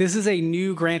 This is a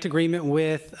new grant agreement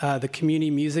with the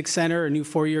Community Music Center, a new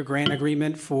 4-year grant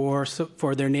agreement for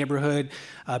their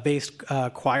neighborhood-based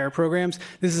choir programs.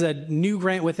 This is a new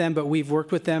grant with them, but we've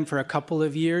worked with them for a couple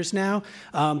of years now.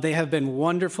 They have been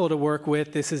wonderful to work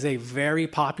with. This is a very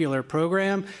popular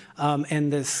program,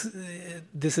 and this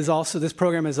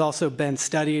program has also been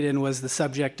studied and was the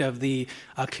subject of the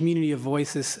Community of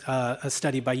Voices a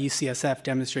study by UCSF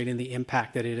demonstrating the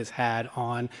impact that it has had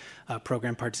on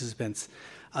program participants.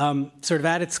 Sort of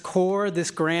at its core,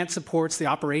 this grant supports the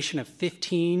operation of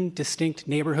 15 distinct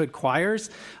neighborhood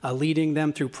choirs, leading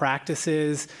them through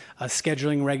practices,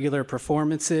 scheduling regular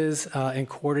performances, and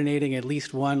coordinating at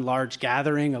least one large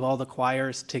gathering of all the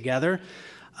choirs together.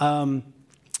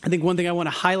 I think one thing I want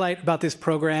to highlight about this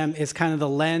program is kind of the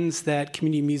lens that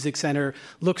Community Music Center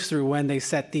looks through when they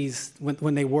set these,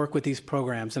 when they work with these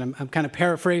programs. And I'm kind of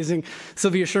paraphrasing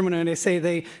Sylvia Sherman when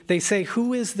they say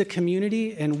who is the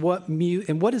community and what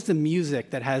is the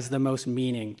music that has the most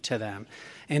meaning to them.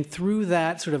 And through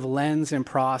that sort of lens and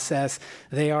process,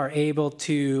 they are able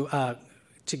to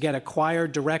get a choir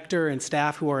director and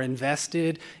staff who are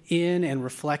invested in and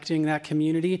reflecting that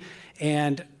community,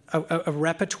 and a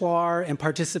repertoire and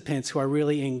participants who are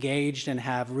really engaged and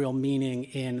have real meaning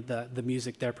in the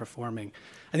music they're performing.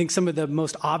 I think some of the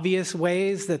most obvious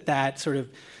ways that sort of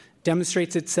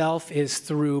demonstrates itself is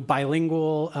through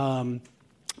bilingual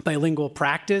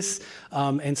practice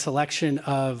and selection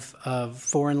of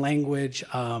foreign language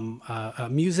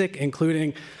music,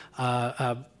 including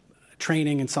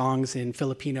training in songs in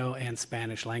Filipino and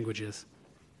Spanish languages.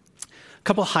 A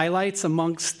couple highlights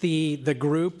amongst the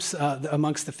groups,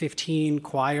 amongst the 15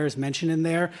 choirs mentioned in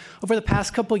there. Over the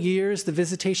past couple years, the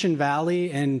Visitation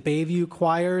Valley and Bayview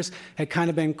choirs had kind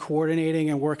of been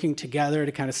coordinating and working together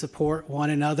to kind of support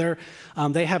one another.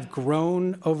 They have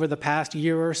grown over the past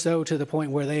year or so to the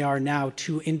point where they are now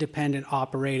 2 independent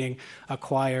operating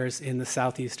choirs in the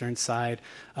southeastern side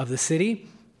of the city.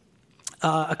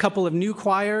 A couple of new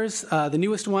choirs. The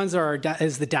newest ones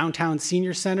is the Downtown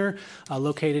Senior Center,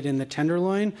 located in the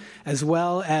Tenderloin, as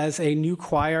well as a new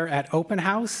choir at Open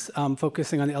House,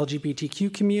 focusing on the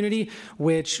LGBTQ community,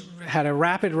 which had a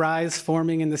rapid rise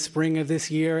forming in the spring of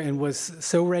this year and was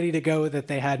so ready to go that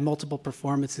they had multiple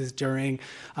performances during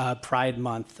Pride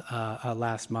Month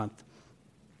last month.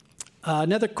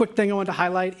 Another quick thing I want to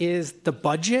highlight is the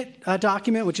budget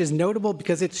document, which is notable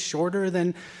because it's shorter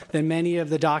than many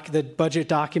of the budget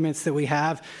documents that we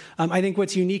have. I think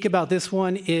what's unique about this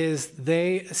one is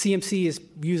CMC is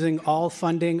using all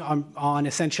funding on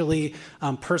essentially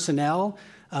personnel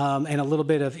and a little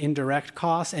bit of indirect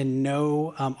costs and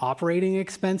no operating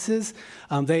expenses.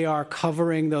 They are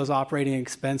covering those operating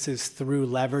expenses through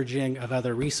leveraging of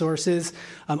other resources.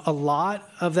 A lot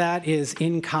of that is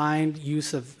in-kind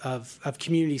use of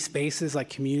community spaces like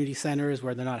community centers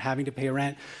where they're not having to pay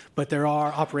rent, but there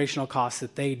are operational costs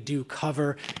that they do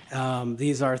cover.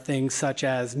 These are things such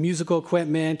as musical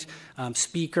equipment,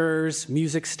 speakers,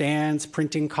 music stands,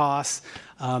 printing costs,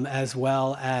 as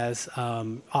well as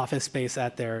office space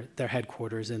at their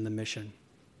headquarters in the Mission.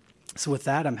 So with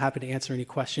that, I'm happy to answer any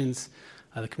questions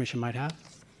the Commission might have.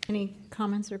 Any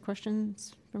comments or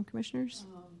questions from commissioners?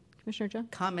 Commissioner Joe?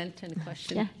 Comment and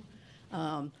question. Yeah.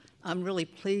 I'm really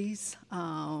pleased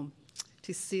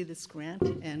to see this grant,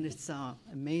 and it's an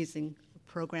amazing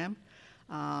program.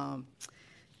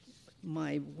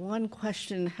 My one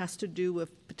question has to do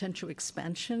with potential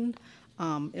expansion.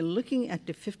 In looking at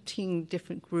the 15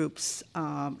 different groups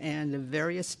and the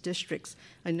various districts,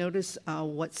 I noticed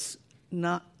what's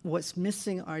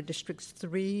missing are districts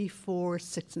 3, 4,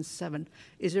 6, and 7.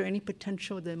 Is there any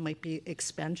potential there might be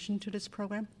expansion to this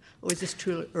program, or is this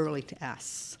too early to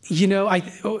ask? You know,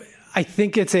 I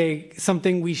think it's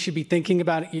something we should be thinking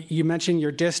about. You mentioned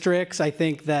your districts. I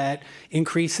think that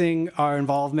increasing our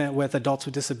involvement with adults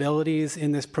with disabilities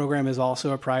in this program is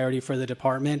also a priority for the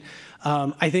department.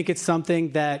 I think it's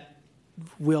something that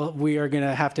we are going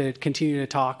to have to continue to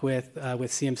talk with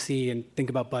CMC and think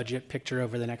about budget picture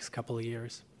over the next couple of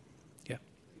years. Yeah.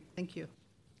 Thank you.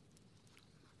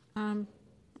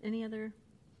 Any other,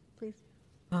 please?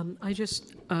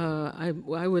 I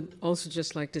would also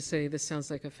just like to say this sounds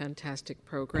like a fantastic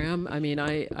program. I mean,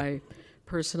 I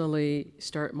personally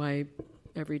start my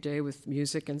every day with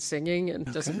music and singing, and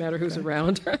it doesn't matter who's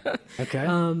around. Okay.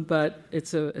 But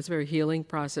it's a very healing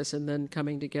process, and then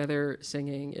coming together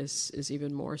singing is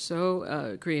even more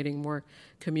so, creating more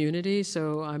community.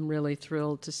 So I'm really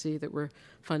thrilled to see that we're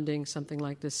funding something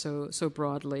like this so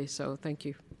broadly. So thank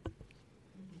you.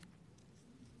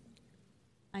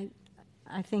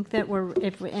 I think that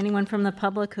if anyone from the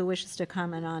public who wishes to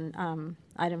comment on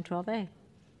item 12A.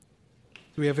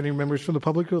 Do we have any members from the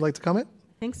public who would like to comment?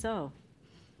 I think so.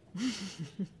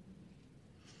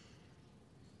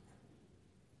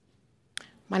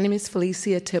 My name is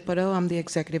Felicia Thibodeau. I'm the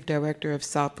Executive Director of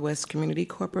Southwest Community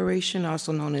Corporation,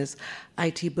 also known as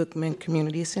IT Bookman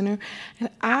Community Center. And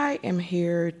I am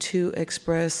here to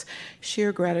express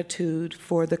sheer gratitude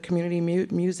for the Community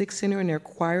Music Center and their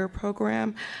choir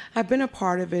program. I've been a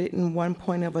part of it in one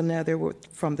point or another,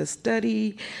 from the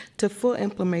study to full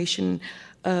implementation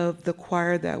of the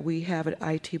choir that we have at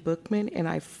IT Bookman, and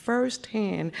I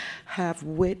firsthand have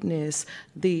witnessed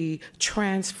the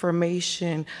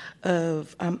transformation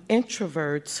of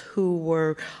introverts who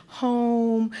were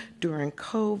home during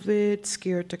COVID,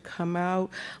 scared to come out,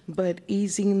 but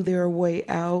easing their way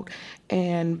out,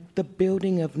 and the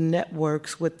building of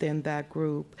networks within that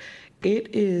group.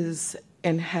 It is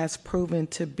and has proven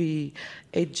to be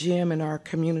a gem in our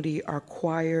community, our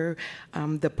choir,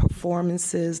 the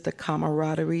performances, the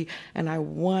camaraderie, and I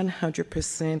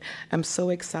 100% am so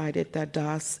excited that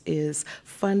DOS is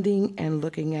funding and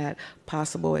looking at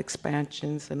possible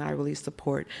expansions, and I really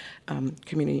support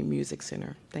Community Music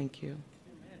Center. Thank you.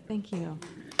 Thank you.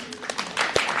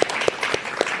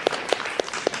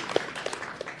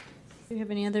 Do you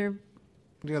have any other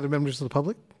members of the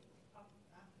public?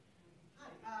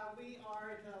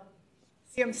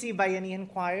 CMC Bayanihan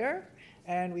Choir,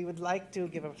 and we would like to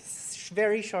give a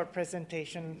very short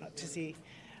presentation to see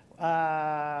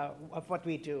of what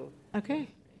we do. Okay.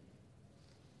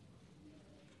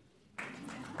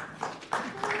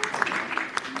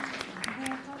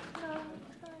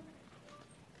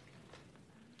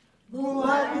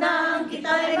 Buhat nang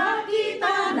kita'y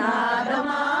makita,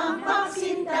 nadama ang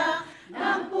pagsinta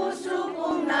ng puso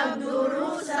kong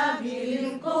nagdurusa,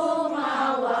 giling ko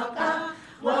maawa ka.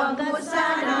 Huwag mo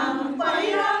sanang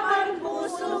pahirapan,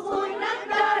 puso ko'y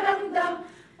nagdaramdam,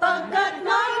 pagkat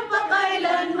may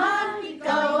pakailanman,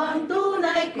 ikaw ang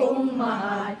tunay kong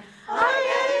mahal.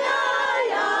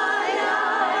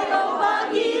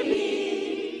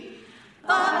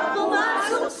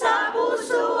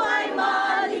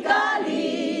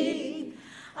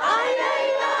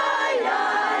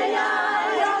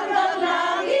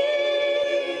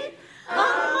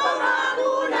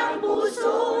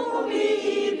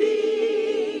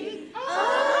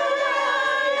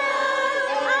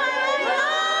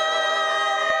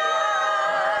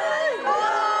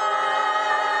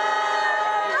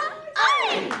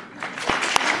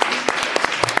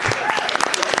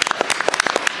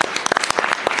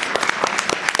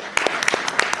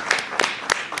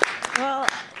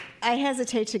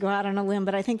 hesitate to go out on a limb,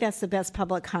 but I think that's the best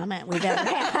public comment we've ever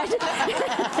had.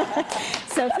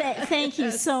 So thank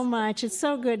you so much. It's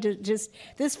so good to just,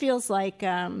 this feels like,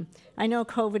 I know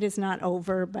COVID is not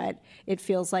over, but it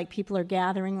feels like people are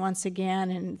gathering once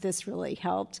again, and this really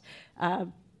helped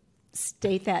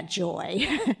state that joy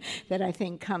that I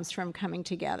think comes from coming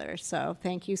together. So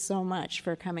thank you so much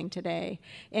for coming today.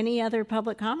 Any other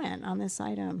public comment on this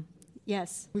item?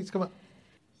 Yes. Please come up.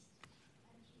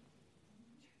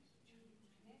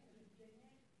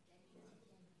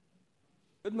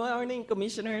 Good morning,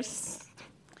 commissioners.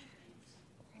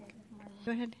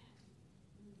 Go ahead.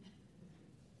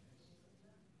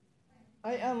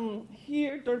 I am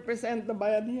here to represent the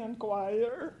Bayanihan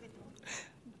Choir.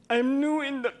 I'm new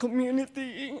in the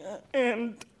community,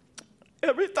 and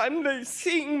every time they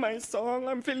sing my song,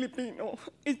 I'm Filipino,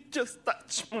 it just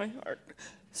touched my heart.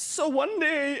 So one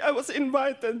day I was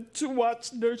invited to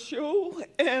watch their show,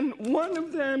 and one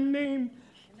of them named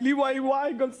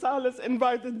Liwayway Gonzalez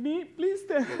invited me. Please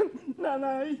stand,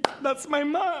 Nanay. That's my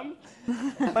mom,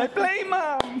 my play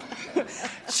mom.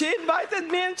 She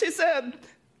invited me and she said,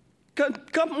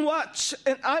 come watch.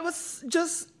 And I was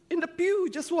just in the pew,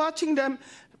 just watching them.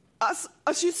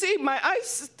 As you see, my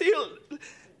eyes still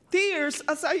tears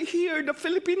as I hear the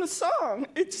Filipino song.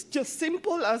 It's just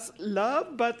simple as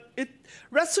love, but it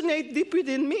resonates deep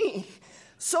within me.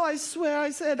 So I swear,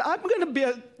 I said, I'm going to be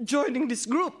joining this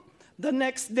group. The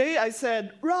next day, I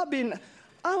said, Robin,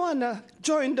 I want to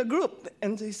join the group.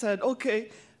 And he said, okay,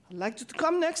 I'd like you to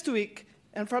come next week.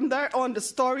 And from there on,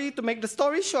 to make the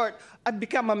story short, I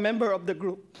became a member of the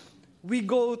group. We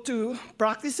go to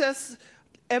practices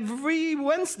every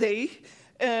Wednesday,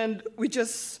 and we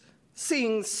just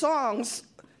sing songs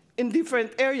in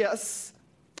different areas.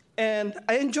 And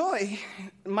I enjoy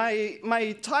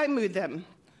my time with them.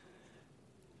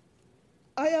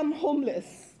 I am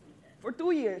homeless for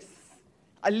 2 years.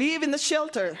 I live in a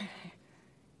shelter.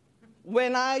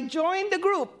 When I joined the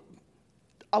group,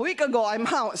 a week ago, I'm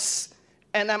housed.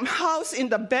 And I'm housed in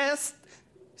the best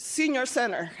senior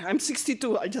center. I'm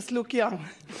 62, I just look young.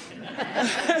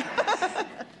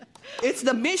 It's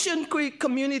the Mission Creek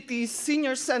Community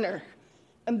Senior Center.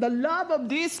 And the love of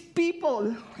these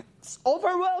people is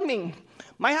overwhelming.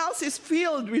 My house is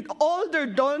filled with all their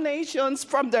donations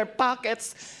from their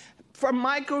pockets, from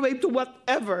microwave to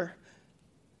whatever.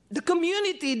 The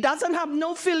community doesn't have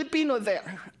no Filipino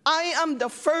there. I am the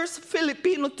first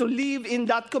Filipino to live in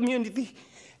that community.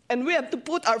 And we have to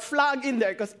put our flag in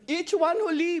there because each one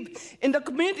who lives in the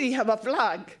community have a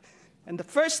flag. And the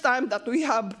first time that we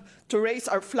have to raise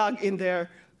our flag in their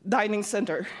dining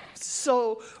center.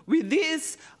 So with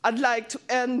this, I'd like to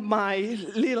end my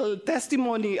little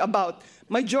testimony about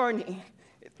my journey.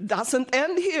 It doesn't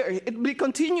end here. It will be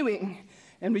continuing.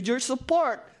 And with your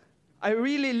support, I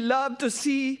really love to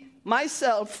see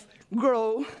myself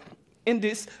grow in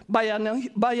this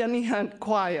Bayanihan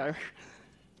Choir.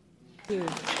 Thank you.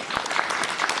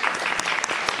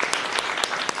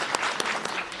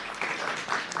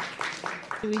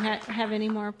 Do we have any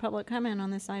more public comment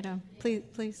on this item?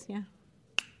 Please, yeah.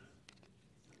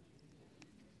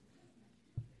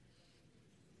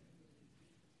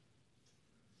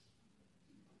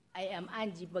 I am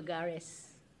Angie Bagares,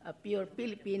 a pure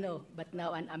Filipino, but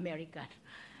now an American,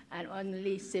 and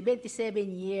only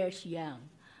 77 years young.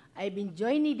 I've been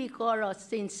joining the chorus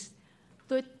since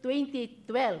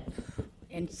 2012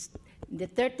 in the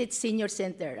 30th Senior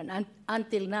Center, and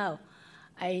until now,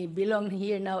 I belong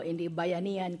here now in the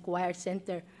Bayanihan Choir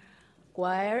Center,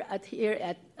 here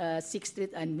at 6th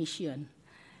Street and Mission.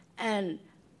 And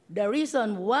the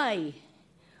reason why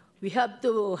we have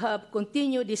to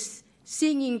continue this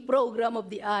singing program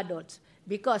of the adults,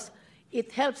 because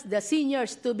it helps the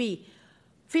seniors to be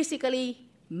physically,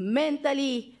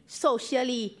 mentally,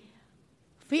 socially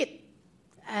fit.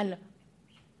 And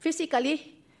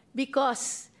physically,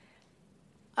 because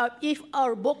if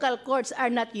our vocal cords are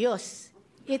not used,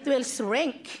 it will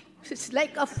shrink. It's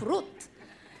like a fruit.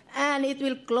 And it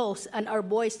will close, and our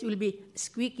voice will be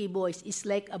squeaky voice. It's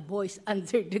like a voice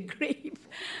under the grave.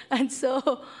 And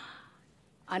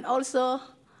also,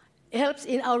 it helps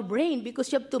in our brain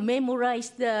because you have to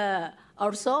memorize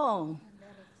our song.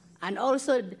 And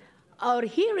also, our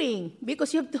hearing,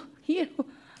 because you have to hear,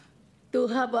 to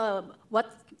have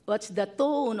what's the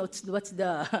tone, what's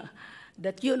the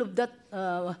tune of that,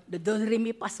 the do, re,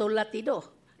 mi, fa, sol, la, ti, do.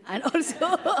 And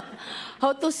also,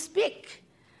 how to speak.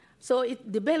 So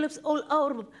it develops all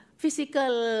our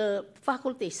physical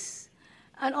faculties.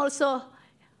 And also,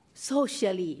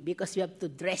 socially, because you have to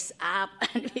dress up,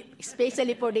 and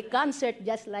especially for the concert,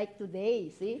 just like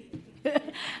today, see?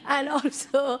 And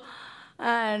also,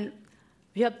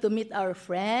 We have to meet our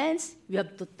friends, we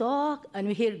have to talk, and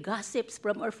we hear gossips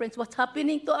from our friends, what's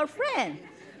happening to our friend.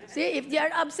 See, if they are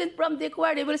absent from the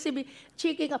choir, they will be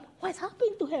checking up, what's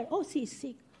happened to her? Oh, she's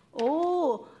sick.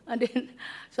 Oh, and then,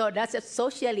 so that's it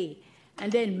socially.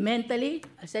 And then mentally,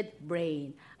 I said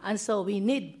brain. And so we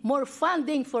need more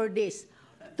funding for this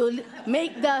to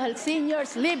make the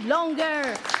seniors live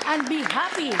longer and be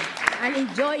happy and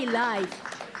enjoy life.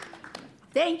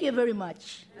 Thank you very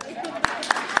much.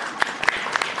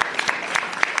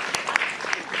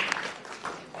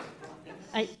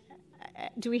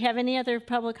 Do we have any other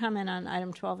public comment on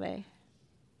item 12A?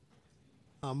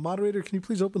 Moderator, can you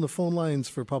please open the phone lines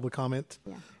for public comment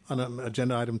on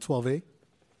agenda item 12A?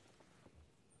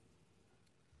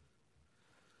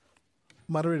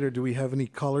 Moderator, do we have any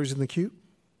callers in the queue?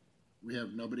 We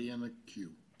have nobody in the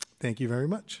queue. Thank you very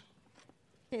much.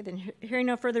 Okay, then hearing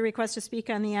no further requests to speak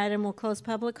on the item, we'll close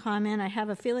public comment. I have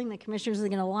a feeling the commissioners are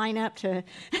going to line up to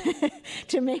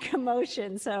to make a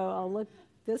motion, so I'll look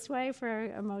this way for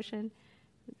a motion.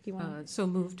 Do you want So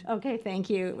moved. Okay, thank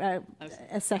you.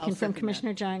 A second from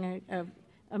Commissioner that. Jung,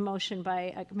 a motion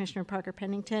by Commissioner Parker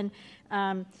Pennington.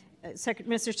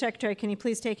 Mr. Secretary, can you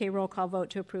please take a roll call vote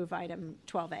to approve item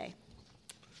 12A?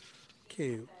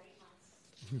 Okay.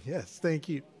 Yes, thank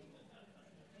you.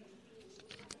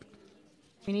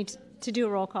 We need to do a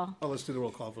roll call. Oh, let's do the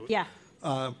roll call vote. Yeah.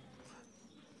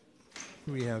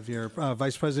 We have your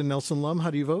Vice President Nelson Lum. How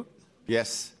do you vote?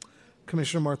 Yes.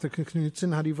 Commissioner Martha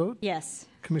Knudsen, how do you vote? Yes.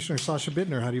 Commissioner Sasha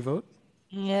Bittner, how do you vote?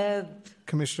 Yes.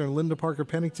 Commissioner Linda Parker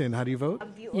Pennington, how do you vote?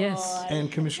 Yes. And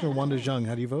Commissioner Wanda Jung,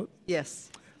 how do you vote?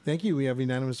 Yes. Thank you. We have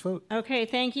unanimous vote. Okay,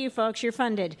 thank you, folks. You're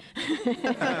funded.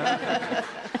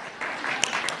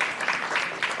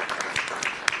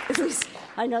 At least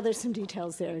I know there's some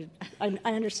details there. I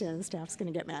understand the staff's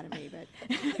going to get mad at me, but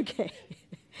okay.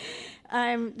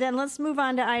 Then let's move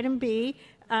on to item B,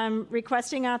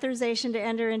 requesting authorization to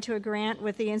enter into a grant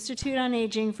with the Institute on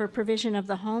Aging for provision of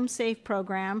the Home Safe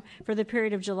program for the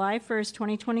period of July 1st,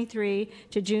 2023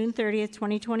 to June 30th,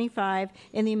 2025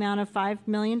 in the amount of $5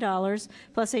 million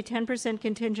plus a 10%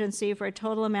 contingency for a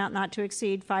total amount not to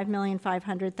exceed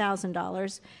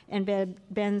 $5,500,000. And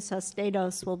Ben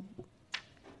Sastedos will,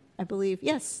 I believe,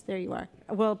 yes, there you are,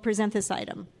 will present this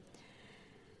item.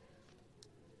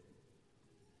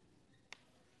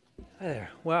 Hi there.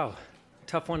 Wow,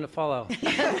 tough one to follow.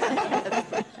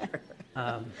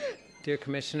 Dear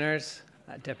Commissioners,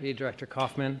 Deputy Director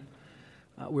Kaufman,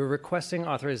 we're requesting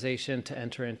authorization to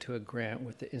enter into a grant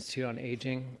with the Institute on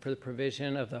Aging for the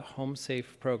provision of the Home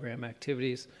Safe program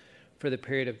activities for the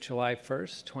period of July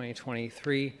 1st,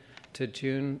 2023 to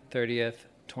June 30th,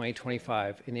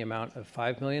 2025 in the amount of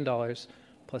 $5 million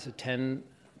plus a 10%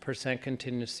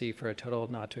 contingency for a total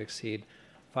not to exceed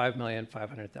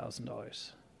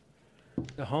 $5,500,000.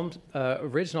 The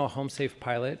original Home Safe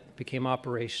pilot became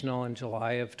operational in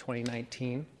July of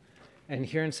 2019, and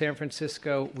here in San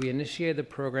Francisco, we initiated the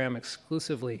program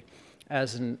exclusively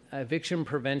as an eviction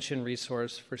prevention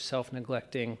resource for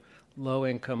self-neglecting,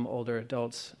 low-income older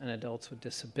adults and adults with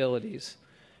disabilities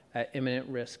at imminent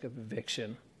risk of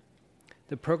eviction.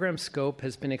 The program scope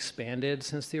has been expanded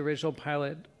since the original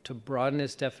pilot to broaden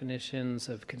its definitions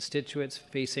of constituents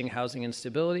facing housing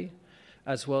instability,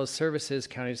 as well as services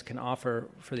counties can offer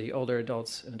for the older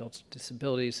adults and adults with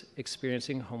disabilities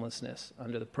experiencing homelessness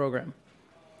under the program.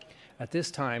 At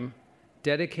this time,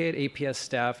 dedicated APS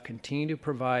staff continue to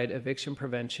provide eviction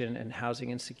prevention and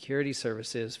housing insecurity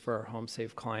services for our Home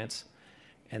Safe clients,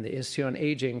 and the Institute on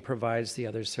Aging provides the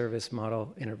other service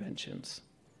model interventions.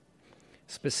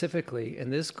 Specifically, in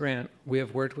this grant, we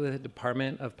have worked with the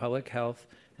Department of Public Health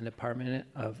and Department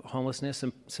of Homelessness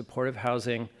and Supportive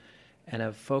Housing and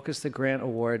have focused the grant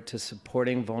award to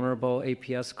supporting vulnerable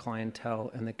APS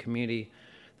clientele in the community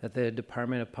that the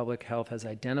Department of Public Health has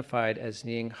identified as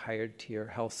needing higher tier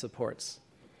health supports.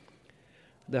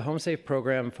 The Home Safe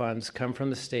program funds come from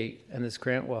the state, and this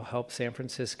grant will help San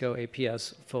Francisco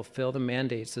APS fulfill the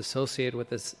mandates associated with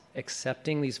this,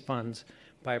 accepting these funds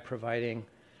by providing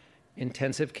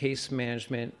intensive case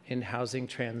management in housing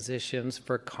transitions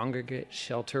for congregate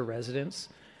shelter residents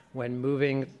when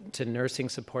moving to nursing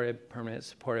supported permanent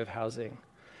supportive housing.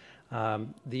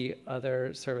 The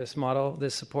other service model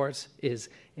this supports is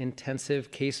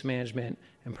intensive case management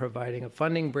and providing a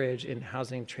funding bridge in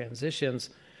housing transitions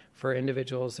for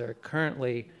individuals that are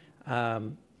currently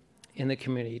in the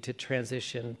community to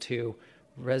transition to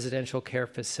residential care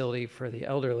facility for the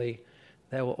elderly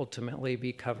that will ultimately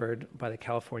be covered by the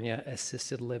California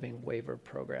Assisted Living Waiver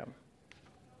Program.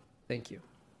 Thank you.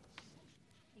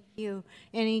 Thank you.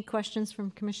 Any questions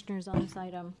from commissioners on this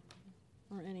item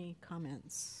or any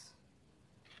comments?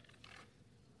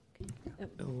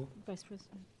 Vice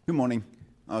President. Good morning.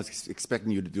 I was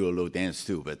expecting you to do a little dance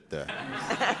too, but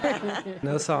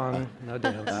no song, no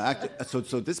dance.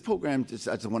 So this program, I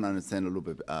just want to understand a little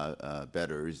bit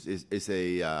better. It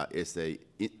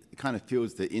kind of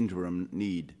fills the interim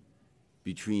need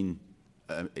between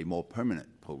a more permanent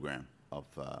program of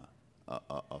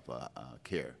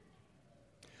care.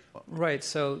 Right.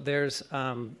 So there's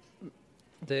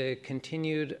the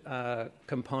continued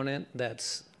component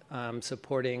that's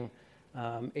supporting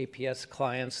APS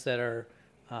clients that are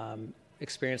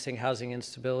experiencing housing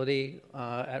instability,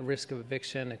 at risk of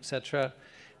eviction, et cetera.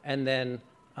 And then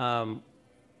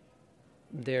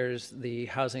there's the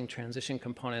housing transition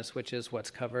components, which is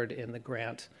what's covered in the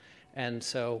grant. And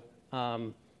so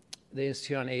the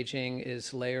Institute on Aging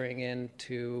is layering in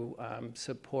to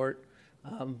support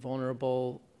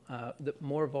vulnerable, the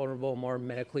more vulnerable, more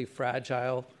medically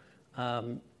fragile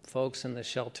folks in the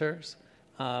shelters.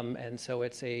 And so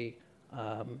it's a,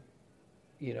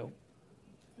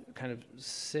 kind of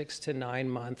 6 to 9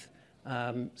 month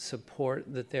support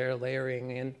that they're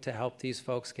layering in to help these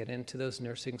folks get into those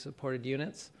nursing supported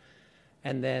units.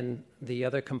 And then the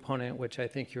other component, which I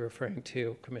think you're referring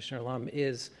to, Commissioner Lum,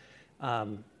 is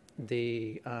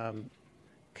the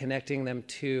connecting them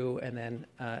to and then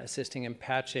assisting in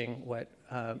patching what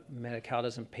Medi-Cal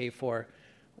doesn't pay for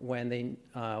when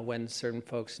certain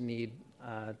folks need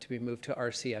to be moved to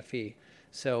RCFE.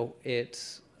 So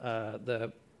it's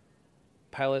the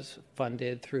pilot's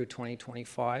funded through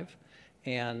 2025,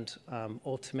 and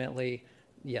ultimately,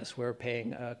 yes, we're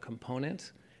paying a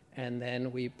component, and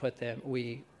then we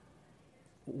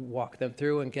walk them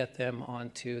through and get them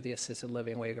onto the assisted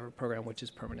living waiver program, which is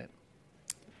permanent.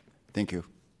 Thank you.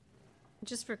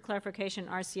 Just for clarification,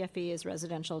 RCFE is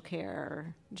residential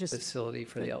care, just facility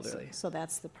for the elderly. So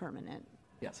that's the permanent.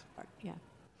 Yes. Part. Yeah.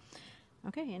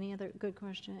 Okay. Any other good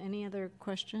question? Any other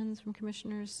questions from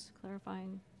commissioners?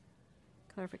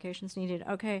 Clarifications needed.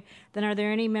 Okay. Then are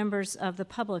there any members of the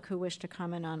public who wish to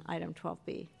comment on item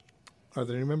 12B? Are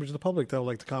there any members of the public that would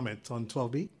like to comment on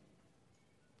 12B?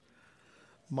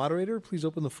 Moderator, please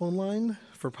open the phone line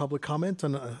for public comment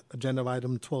on agenda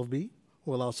item 12B.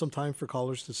 We'll allow some time for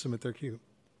callers to submit their queue.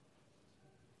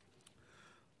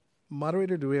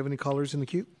 Moderator, do we have any callers in the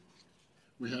queue?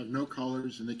 We have no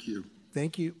callers in the queue.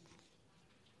 Thank you.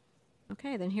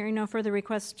 Okay, then hearing no further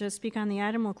requests to speak on the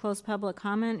item, we'll close public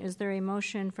comment. Is there a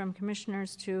motion from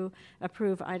commissioners to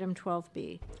approve item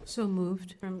 12B? So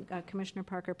moved. From Commissioner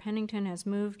Parker Pennington has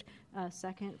moved.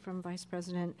 Second from Vice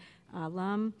President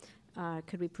Lum.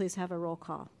 Could we please have a roll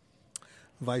call?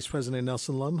 Vice President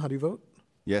Nelson Lum, how do you vote?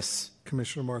 Yes.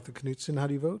 Commissioner Martha Knudsen, how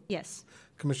do you vote? Yes.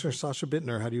 Commissioner Sasha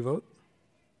Bittner, how do you vote?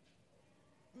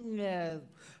 Yes.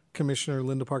 Commissioner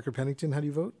Linda Parker Pennington, how do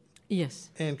you vote?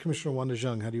 Yes. And Commissioner Wanda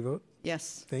Zhang, how do you vote?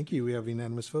 Yes. Thank you. We have a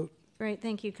unanimous vote. Great.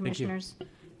 Thank you, commissioners.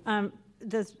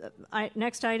 The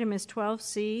next item is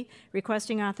 12C,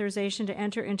 requesting authorization to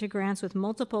enter into grants with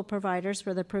multiple providers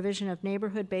for the provision of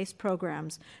neighborhood-based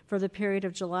programs for the period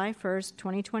of July 1st,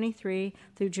 2023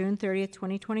 through June 30th,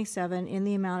 2027 in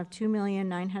the amount of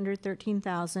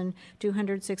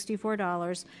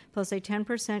 $2,913,264 plus a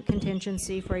 10%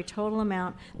 contingency for a total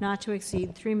amount not to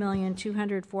exceed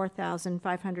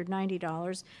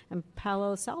 $3,204,590. And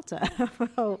Paolo Salta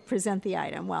will present the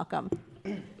item. Welcome.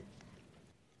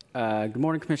 Good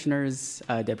morning, Commissioners,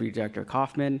 Deputy Director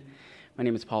Kaufman. My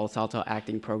name is Paulo Salto,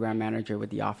 Acting Program Manager with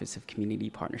the Office of Community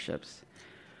Partnerships.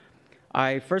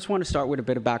 I first want to start with a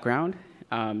bit of background.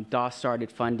 DOS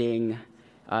started funding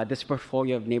this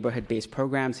portfolio of neighborhood-based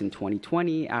programs in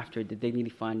 2020 after the Dignity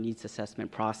Fund needs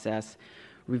assessment process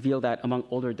revealed that among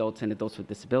older adults and adults with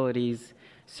disabilities,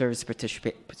 service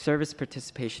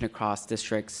participation across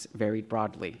districts varied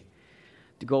broadly.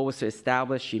 The goal was to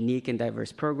establish unique and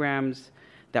diverse programs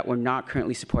that were not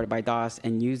currently supported by DOS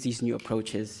and use these new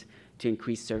approaches to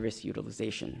increase service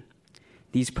utilization.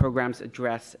 These programs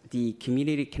address the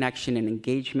community connection and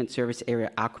engagement service area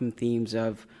outcome themes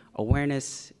of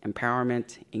awareness,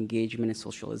 empowerment, engagement, and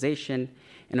socialization,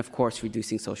 and of course,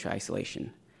 reducing social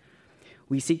isolation.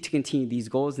 We seek to continue these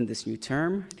goals in this new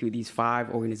term through these 5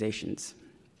 organizations.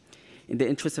 In the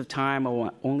interest of time, I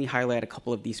will only highlight a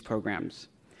couple of these programs.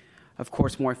 Of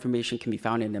course, more information can be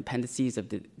found in the appendices of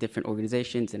the different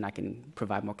organizations, and I can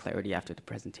provide more clarity after the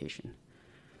presentation.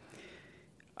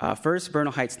 First,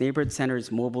 Bernal Heights Neighborhood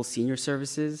Center's mobile senior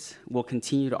services will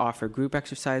continue to offer group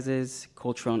exercises,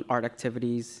 cultural and art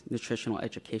activities, nutritional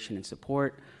education and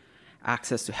support,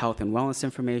 access to health and wellness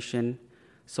information,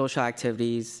 social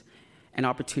activities, and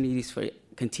opportunities for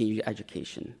continued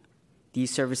education.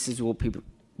 These services will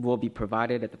be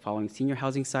provided at the following senior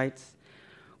housing sites: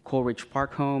 Coleridge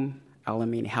Park Home,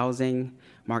 Alamein Housing,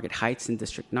 Market Heights in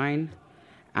District 9,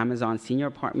 Amazon Senior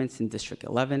Apartments in District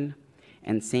 11,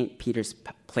 and St. Peter's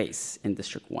Place in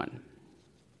District 1.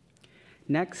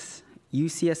 Next,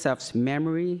 UCSF's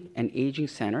Memory and Aging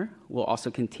Center will also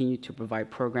continue to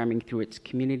provide programming through its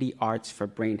Community Arts for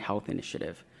Brain Health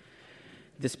initiative.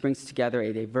 This brings together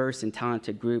a diverse and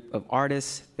talented group of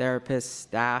artists, therapists,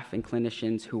 staff, and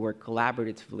clinicians who work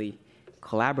collaboratively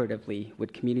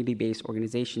with community-based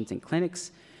organizations and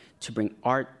clinics to bring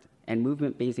art and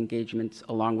movement-based engagements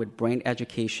along with brain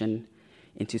education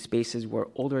into spaces where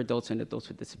older adults and adults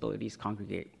with disabilities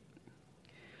congregate.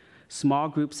 Small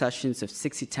group sessions of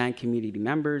 6 to 10 community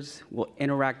members will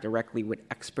interact directly with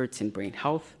experts in brain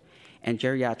health and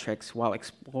geriatrics while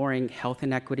exploring health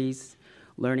inequities,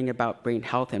 learning about brain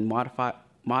health and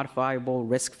modifiable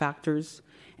risk factors,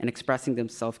 and expressing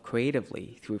themselves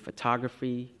creatively through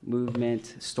photography,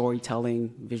 movement,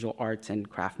 storytelling, visual arts, and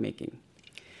craft making.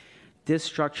 This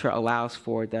structure allows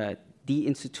for the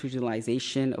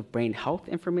deinstitutionalization of brain health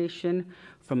information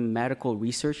from a medical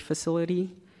research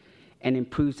facility and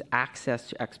improves access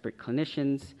to expert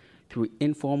clinicians through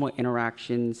informal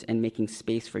interactions and making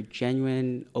space for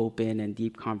genuine, open, and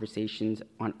deep conversations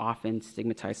on often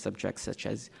stigmatized subjects such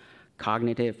as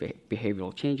cognitive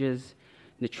behavioral changes,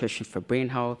 nutrition for brain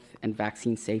health, and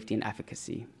vaccine safety and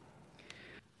efficacy.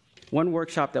 One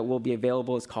workshop that will be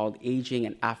available is called Aging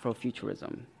and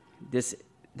Afrofuturism. This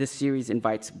series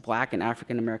invites Black and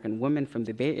African American women from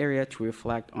the Bay Area to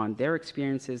reflect on their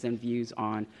experiences and views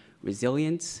on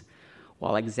resilience,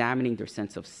 while examining their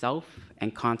sense of self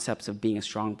and concepts of being a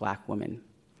strong Black woman.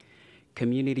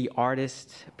 Community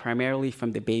artists, primarily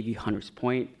from the Bayview Hunters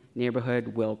Point neighborhood,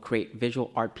 will create visual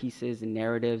art pieces and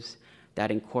narratives that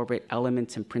incorporate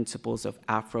elements and principles of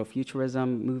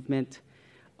Afrofuturism movement,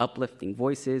 uplifting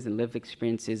voices and lived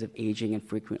experiences of aging and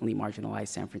frequently marginalized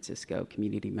San Francisco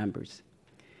community members.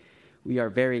 We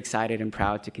are very excited and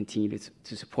proud to continue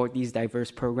to support these diverse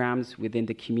programs within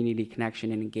the Community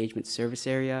Connection and Engagement Service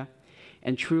area,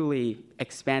 and truly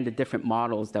expand the different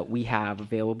models that we have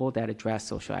available that address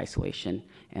social isolation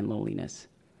and loneliness.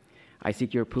 I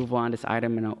seek your approval on this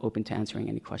item, and I'm open to answering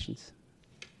any questions.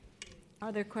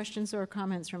 Are there questions or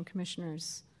comments from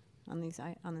commissioners on this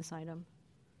item?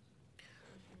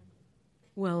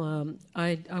 Well,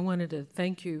 I wanted to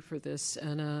thank you for this,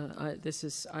 and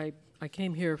I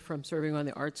came here from serving on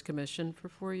the Arts Commission for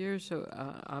 4 years, so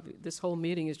this whole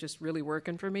meeting is just really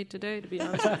working for me today, to be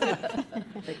honest with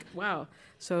you. Like, wow.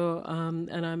 So,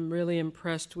 and I'm really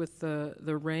impressed with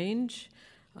the range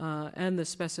and the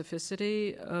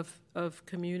specificity of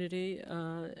community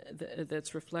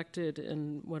that's reflected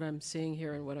in what I'm seeing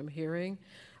here and what I'm hearing.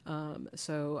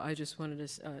 So I just wanted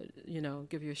to,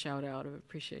 give you a shout out of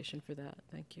appreciation for that.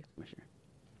 Thank you.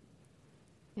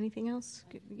 Anything else?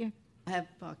 Yeah. I have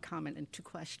a comment and 2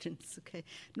 questions. Okay,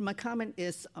 my comment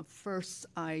is first,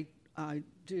 I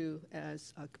do,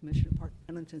 as Commissioner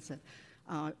Park-Pennington said,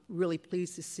 really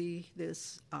pleased to see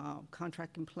this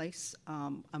contract in place.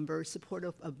 I'm very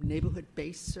supportive of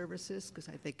neighborhood-based services because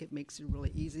I think it makes it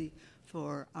really easy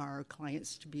for our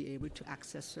clients to be able to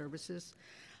access services.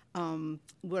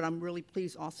 What I'm really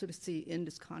pleased also to see in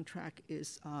this contract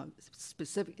is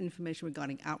specific information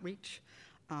regarding outreach.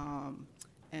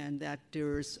 And that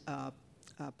there's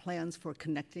plans for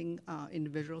connecting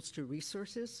individuals to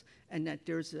resources, and that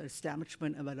there's an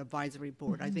establishment of an advisory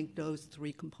board. Mm-hmm. I think those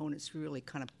 3 components really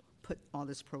kind of put all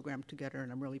this program together,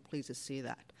 and I'm really pleased to see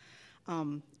that.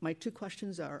 My 2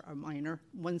 questions are minor.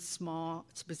 One small,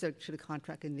 specific to the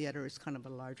contract, and the other is kind of a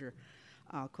larger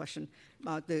question.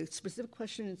 The specific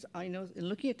question is, I know in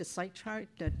looking at the site chart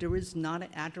that there is not an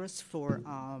address for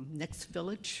Next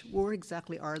Village. Where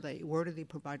exactly are they? Where do they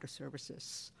provide their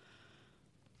services?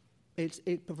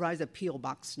 It provides a P.O.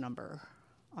 box number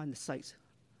on the site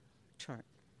chart.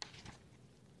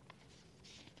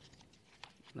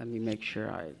 Let me make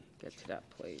sure I get to that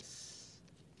place.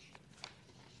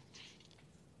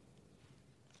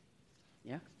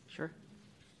 Yeah, sure.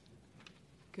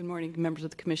 Good morning, members of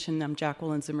the commission. I'm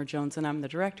Jacqueline Zimmer-Jones, and I'm the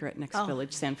director at Next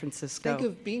Village San Francisco. Thank you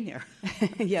for being here.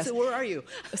 Yes. So where are you?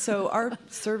 So our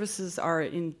services are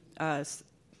in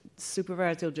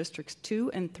supervisorial districts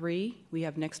 2 and 3. We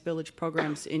have Next Village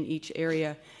programs in each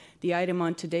area. The item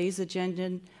on today's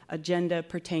agenda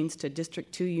pertains to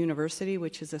District 2 University,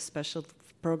 which is a special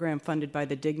program funded by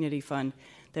the Dignity Fund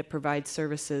that provides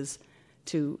services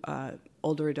to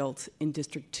older adults in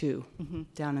District 2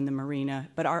 down in the marina.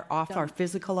 But our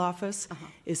physical office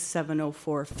is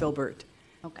 704 Filbert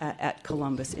at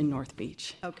Columbus in North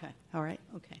Beach. Okay. All right.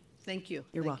 Okay. Thank you.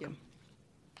 You're welcome.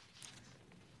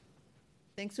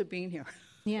 Thanks for being here.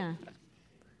 Yeah.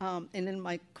 And then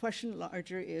my question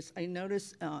larger is, I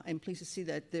noticed, I'm pleased to see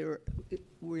that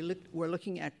we're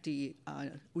looking at the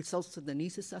results of the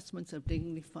needs assessments of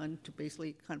Dignity Fund to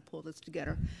basically kind of pull this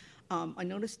together. I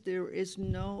noticed there is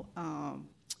no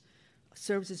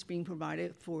services being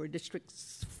provided for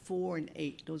districts 4 and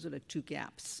 8. Those are the two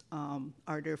gaps.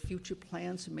 Are there future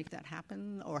plans to make that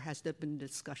happen, or has there been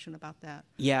discussion about that?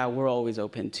 Yeah, we're always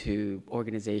open to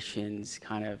organizations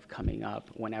kind of coming up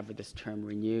whenever this term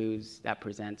renews that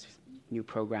presents new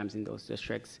programs in those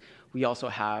districts. We also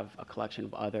have a collection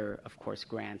of other, of course,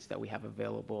 grants that we have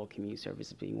available, community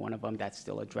services being one of them, that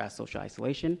still address social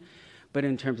isolation. But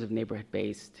in terms of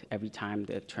neighborhood-based, every time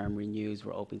the term renews,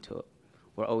 we're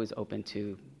always open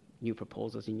to new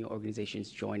proposals and new organizations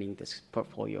joining this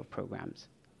portfolio of programs,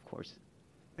 of course.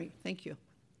 Great, thank you.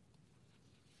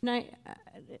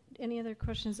 Any other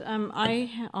questions?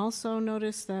 I also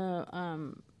noticed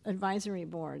the advisory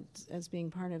boards as being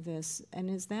part of this, and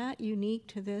is that unique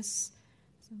to this,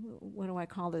 what do I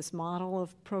call this, model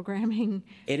of programming?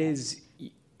 It is,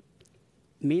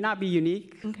 may not be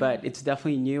unique, okay, but it's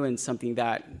definitely new and something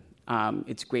that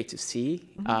it's great to see.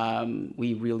 Mm-hmm.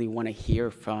 We really want to hear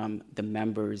from the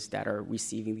members that are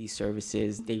receiving these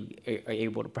services. They are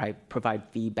able to provide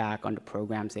feedback on the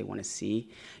programs they want to see.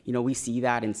 You know, we see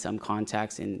that in some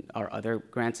contexts in our other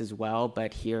grants as well,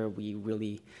 but here we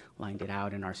really lined it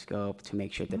out in our scope to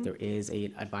make sure that there is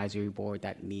an advisory board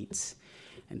that meets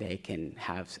and they can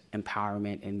have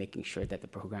empowerment in making sure that the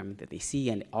programming that they see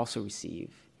and also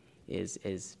receive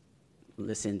is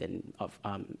listened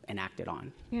and acted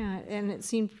on. Yeah, and it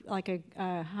seemed like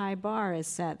a high bar is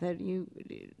set, that you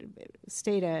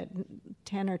stayed at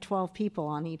 10 or 12 people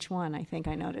on each one, I think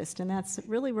I noticed, and that's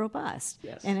really robust.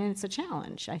 Yes. And it's a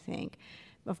challenge, I think.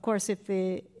 Of course, if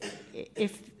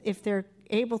they're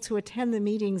able to attend the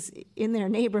meetings in their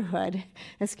neighborhood,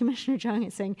 as Commissioner Jung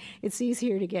is saying, it's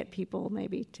easier to get people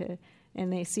maybe to,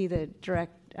 and they see the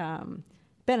direct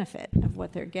benefit of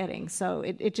what they're getting. So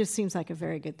it just seems like a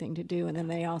very good thing to do. And then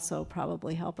they also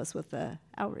probably help us with the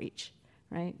outreach,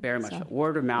 right? Very much. So,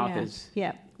 word of mouth is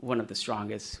one of the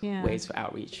strongest ways for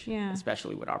outreach,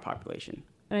 especially with our population.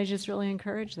 But I just really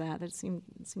encourage that. It seemed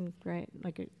great,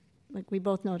 like we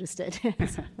both noticed it.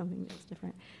 Something that's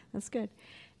different. That's good.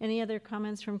 Any other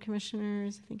comments from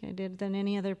commissioners? I think I did. Then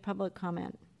any other public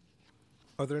comment?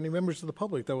 Are there any members of the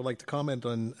public that would like to comment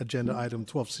on agenda item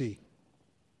 12C?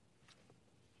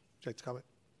 Would you like to comment?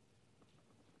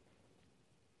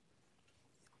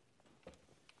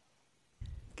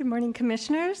 Good morning,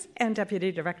 Commissioners and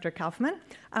Deputy Director Kaufman.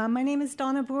 My name is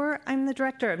Donna Boer. I'm the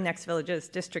Director of Next Village's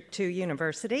District 2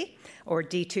 University, or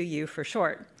D2U for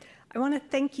short. I want to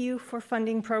thank you for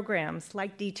funding programs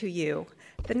like D2U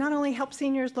that not only help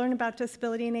seniors learn about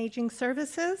disability and aging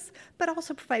services, but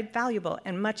also provide valuable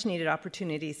and much-needed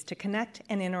opportunities to connect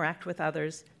and interact with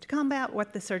others to combat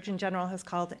what the Surgeon General has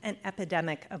called an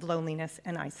epidemic of loneliness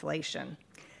and isolation.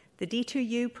 The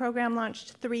D2U program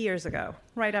launched 3 years ago,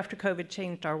 right after COVID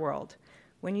changed our world.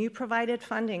 When you provided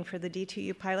funding for the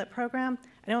D2U pilot program,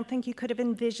 I don't think you could have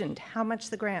envisioned how much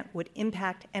the grant would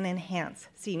impact and enhance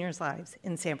seniors' lives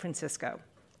in San Francisco.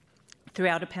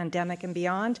 Throughout a pandemic and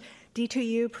beyond,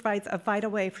 D2U provides a vital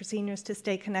way for seniors to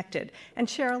stay connected and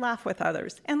share a laugh with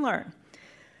others and learn.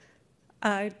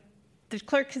 The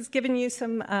clerk has given you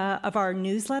some of our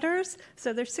newsletters.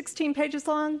 So they're 16 pages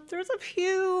long. There's a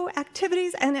few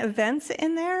activities and events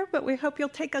in there, but we hope you'll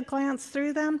take a glance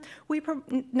through them.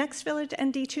 Next Village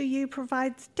and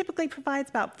D2U typically provides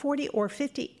about 40 or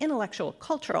 50 intellectual,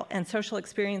 cultural, and social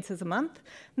experiences a month.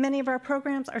 Many of our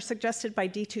programs are suggested by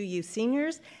D2U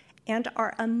seniors and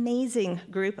our amazing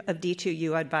group of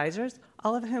D2U advisors,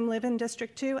 all of whom live in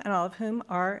District 2 and all of whom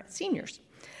are seniors.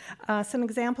 Some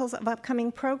examples of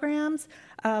upcoming programs,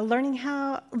 learning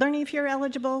if you're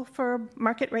eligible for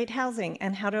market rate housing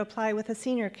and how to apply with a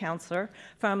senior counselor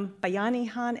from Bayani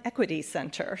Han Equity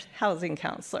Center, housing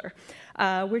counselor.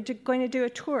 We're going to do a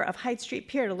tour of Hyde Street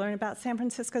Pier to learn about San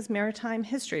Francisco's maritime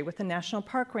history with the National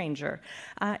Park Ranger.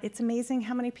 It's amazing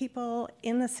how many people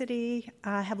in the city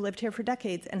have lived here for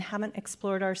decades and haven't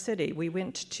explored our city. We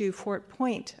went to Fort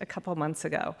Point a couple months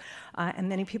ago, and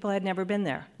many people had never been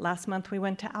there. Last month we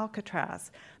went to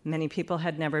Alcatraz. Many people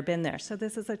had never been there. So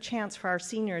this is a chance for our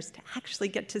seniors to actually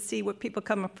get to see what people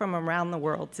come from around the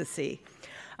world to see.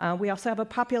 We also have a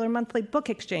popular monthly book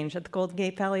exchange at the Golden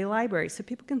Gate Valley Library, so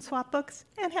people can swap books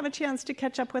and have a chance to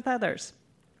catch up with others.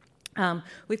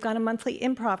 We've got a monthly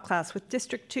improv class with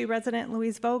District 2 resident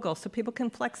Louise Vogel, so people can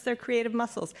flex their creative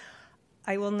muscles.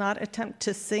 I will not attempt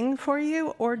to sing for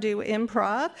you or do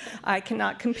improv. I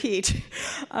cannot compete.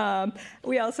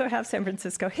 We also have San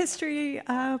Francisco history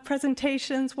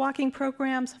presentations, walking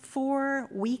programs, 4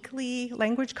 weekly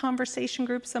language conversation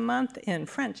groups a month in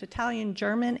French, Italian,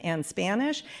 German, and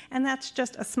Spanish. And that's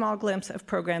just a small glimpse of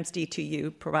programs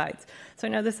D2U provides. So I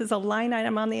know this is a line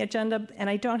item on the agenda, and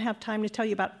I don't have time to tell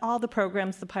you about all the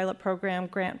programs the pilot program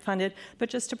grant funded, but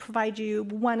just to provide you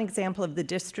one example of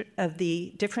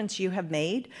the difference you have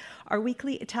made. Our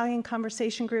weekly Italian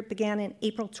conversation group began in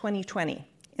April 2020.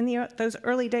 In those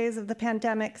early days of the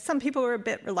pandemic, some people were a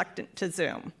bit reluctant to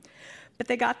Zoom, but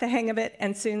they got the hang of it,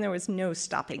 and soon there was no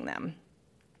stopping them.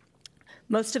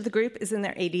 Most of the group is in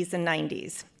their 80s and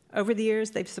 90s. Over the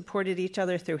years, they've supported each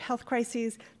other through health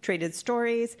crises, traded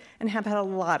stories, and have had a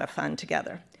lot of fun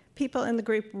together. People in the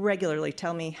group regularly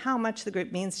tell me how much the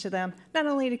group means to them, not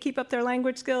only to keep up their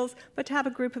language skills, but to have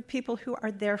a group of people who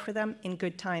are there for them in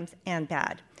good times and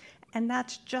bad. And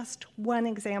that's just one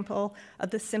example of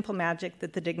the simple magic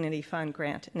that the Dignity Fund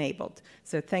grant enabled.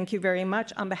 So thank you very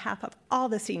much on behalf of all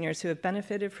the seniors who have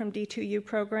benefited from D2U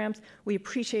programs. We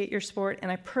appreciate your support, and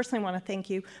I personally want to thank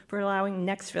you for allowing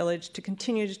Next Village to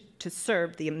continue to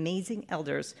serve the amazing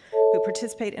elders who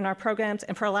participate in our programs,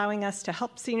 and for allowing us to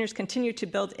help seniors continue to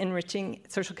build enriching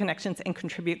social connections and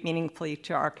contribute meaningfully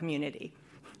to our community.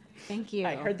 Thank you.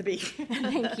 I heard the beep.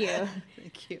 Thank you.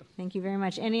 Thank you. Thank you very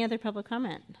much. Any other public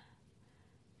comment?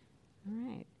 All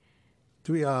right.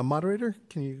 Do we, moderator,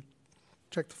 can you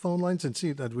check the phone lines and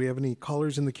see that we have any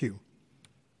callers in the queue?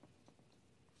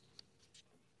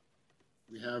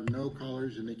 We have no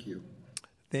callers in the queue.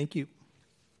 Thank you.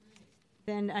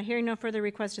 Then, hearing no further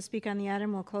requests to speak on the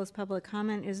item, we'll close public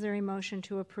comment. Is there a motion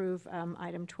to approve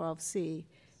item 12C?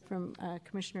 From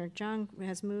Commissioner Jung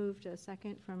has moved. A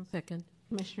second from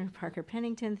Commissioner Parker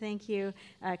Pennington. Thank you.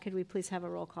 Could we please have a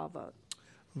roll call vote?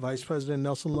 Vice President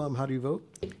Nelson Lum, how do you vote?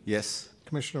 Yes.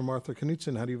 Commissioner Martha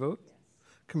Knudsen, how do you vote?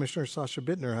 Commissioner Sasha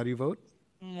Bittner, how do you vote?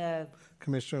 Yes.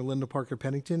 Commissioner Linda Parker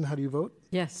Pennington, how do you vote?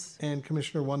 Yes. And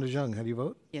Commissioner Wanda Jung, how do you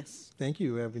vote? Yes. Thank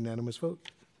you. We have unanimous vote.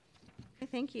 Okay,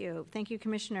 thank you. Thank you,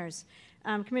 Commissioners.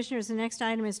 Commissioners, the next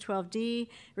item is 12D,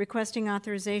 requesting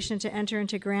authorization to enter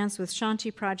into grants with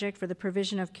Shanti Project for the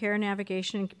provision of care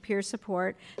navigation and peer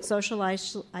support, social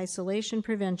isolation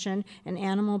prevention, and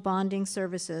animal bonding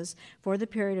services for the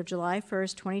period of July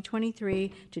 1st,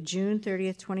 2023 to June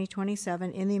 30th,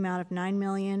 2027 in the amount of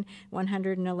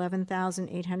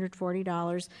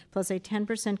 $9,111,840 plus a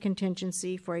 10%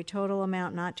 contingency for a total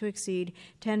amount not to exceed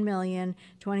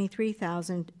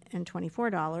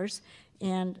 $10,023,024.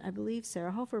 And I believe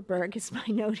Sarah Hoferberg is my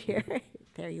note here.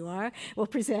 There you are. Will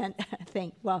present.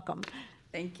 Welcome.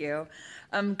 Thank you.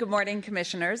 Good morning,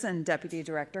 Commissioners and Deputy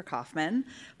Director Kaufman.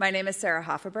 My name is Sarah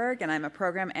Hoferberg, and I'm a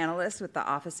Program Analyst with the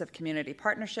Office of Community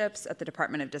Partnerships at the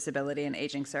Department of Disability and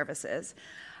Aging Services.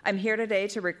 I'm here today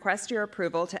to request your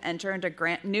approval to enter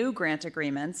into new grant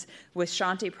agreements with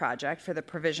Shanti Project for the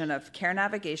provision of care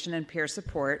navigation and peer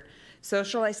support,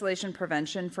 social isolation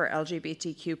prevention for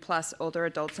LGBTQ+ older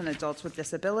adults and adults with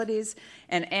disabilities,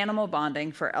 and animal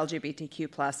bonding for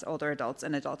LGBTQ+ older adults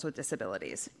and adults with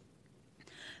disabilities.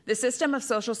 The system of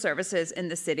social services in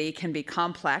the city can be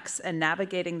complex, and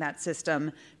navigating that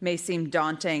system may seem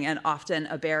daunting and often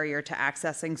a barrier to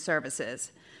accessing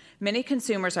services. Many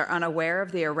consumers are unaware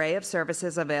of the array of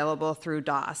services available through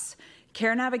DOS.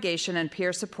 Care navigation and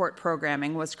peer support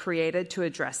programming was created to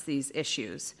address these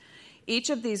issues.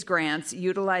 Each of these grants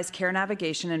utilize care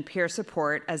navigation and peer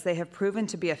support as they have proven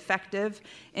to be effective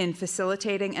in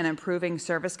facilitating and improving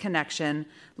service connection,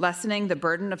 lessening the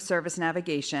burden of service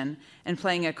navigation, and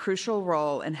playing a crucial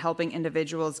role in helping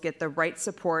individuals get the right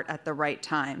support at the right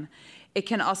time. It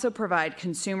can also provide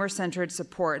consumer-centered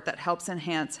support that helps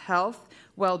enhance health,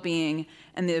 well-being,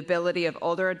 and the ability of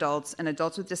older adults and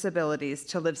adults with disabilities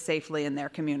to live safely in their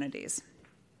communities.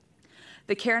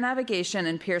 The Care Navigation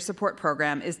and Peer Support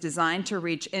Program is designed to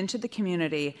reach into the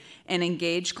community and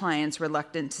engage clients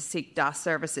reluctant to seek DOS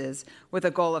services with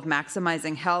a goal of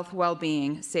maximizing health,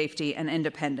 well-being, safety, and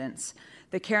independence.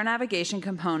 The Care Navigation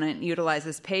component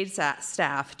utilizes paid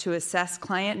staff to assess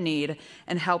client need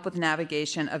and help with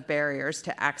navigation of barriers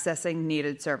to accessing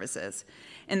needed services.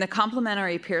 In the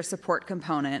complementary peer support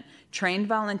component, trained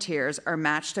volunteers are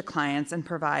matched to clients and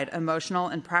provide emotional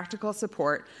and practical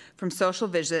support from social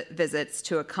visits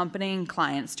to accompanying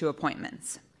clients to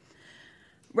appointments.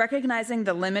 Recognizing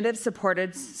the limited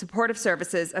supportive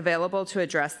services available to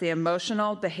address the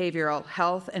emotional, behavioral,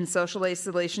 health, and social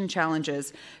isolation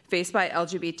challenges faced by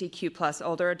LGBTQ+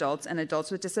 older adults and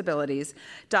adults with disabilities,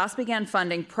 DOS began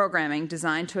funding programming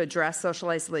designed to address social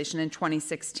isolation in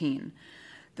 2016.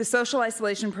 The Social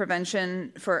Isolation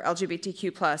Prevention for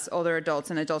LGBTQ+ older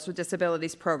adults and adults with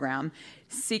disabilities program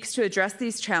seeks to address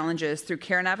these challenges through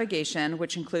care navigation,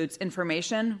 which includes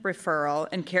information, referral,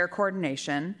 and care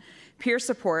coordination, peer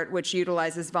support, which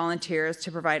utilizes volunteers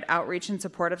to provide outreach and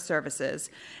supportive services,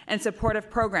 and supportive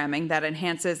programming that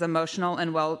enhances emotional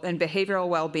and behavioral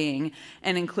well-being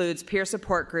and includes peer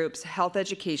support groups, health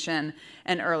education,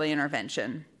 and early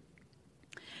intervention.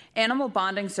 Animal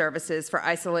bonding services for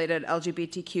isolated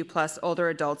LGBTQ+ older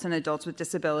adults and adults with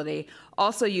disability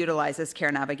also utilizes care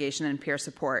navigation and peer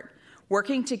support.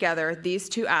 Working together, these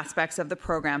two aspects of the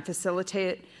program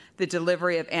facilitate the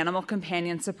delivery of animal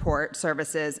companion support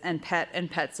services and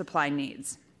pet supply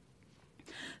needs.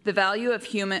 The value of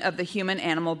the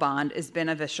human-animal bond is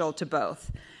beneficial to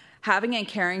both. Having and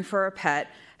caring for a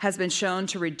pet has been shown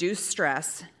to reduce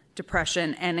stress,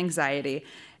 depression, and anxiety,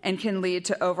 and can lead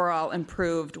to overall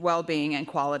improved well-being and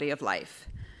quality of life.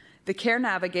 The Care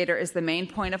Navigator is the main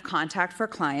point of contact for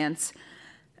clients.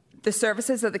 The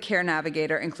services of the Care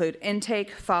Navigator include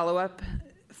intake, follow-up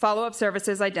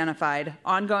services identified,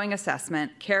 ongoing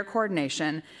assessment, care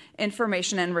coordination,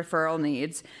 information and referral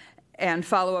needs, and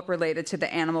follow-up related to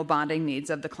the animal bonding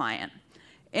needs of the client.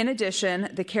 In addition,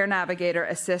 the Care Navigator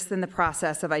assists in the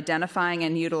process of identifying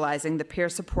and utilizing the peer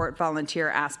support volunteer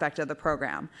aspect of the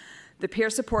program. The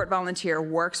peer support volunteer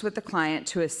works with the client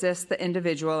to assist the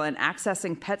individual in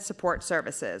accessing pet support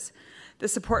services. The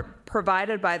support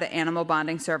provided by the Animal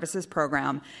Bonding Services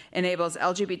Program enables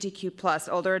LGBTQ+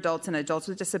 older adults and adults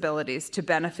with disabilities to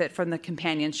benefit from the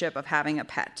companionship of having a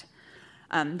pet.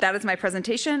 That is my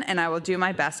presentation, and I will do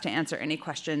my best to answer any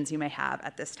questions you may have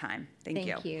at this time. Thank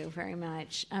you. Thank you very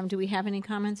much. Do we have any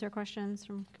comments or questions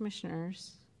from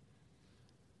commissioners?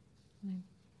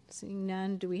 Seeing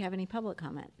none, do we have any public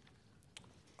comment?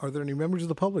 Are there any members of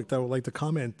the public that would like to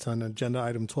comment on agenda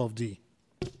item 12D?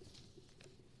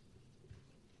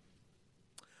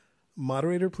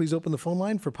 Moderator, please open the phone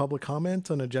line for public comment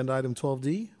on agenda item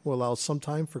 12D. We'll allow some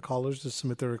time for callers to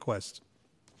submit their request.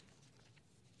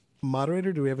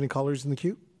 Moderator, do we have any callers in the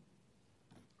queue?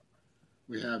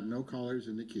 We have no callers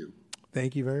in the queue.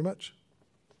 Thank you very much.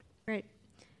 Great.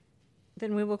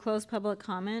 Then we will close public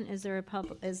comment. Is there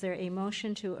a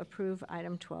motion to approve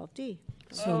item 12D?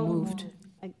 So moved.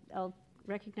 I'll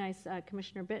recognize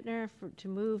Commissioner Bittner to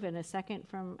move, and a second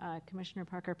from Commissioner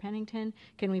Parker Pennington.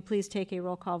 Can we please take a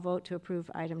roll call vote to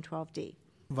approve item 12D?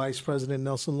 Vice President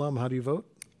Nelson Lum, how do you vote?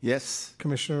 Yes.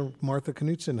 Commissioner Martha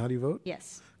Knudsen, how do you vote?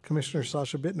 Yes. Commissioner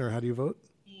Sasha Bittner, how do you vote?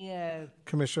 Yes.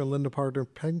 Commissioner Linda Parker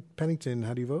Pennington,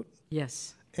 how do you vote?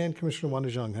 Yes. And Commissioner Wanda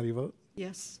Zhang, how do you vote?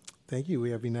 Yes. Thank you. We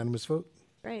have unanimous vote.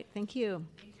 Great. Thank you.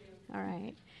 All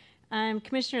right.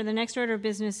 Commissioner, the next order of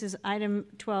business is item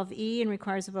 12E and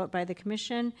requires a vote by the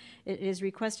Commission. It is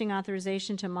requesting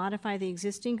authorization to modify the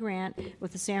existing grant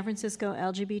with the San Francisco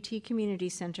LGBT Community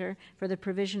Center for the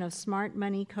provision of smart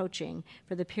money coaching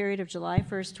for the period of July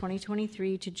 1st,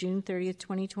 2023 to June 30th,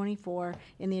 2024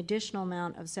 in the additional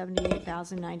amount of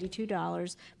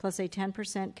 $78,092 plus a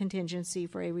 10% contingency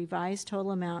for a revised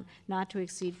total amount not to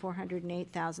exceed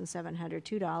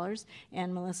 $408,702.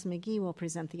 And Melissa McGee will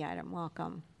present the item.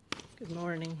 Welcome. Good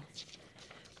morning.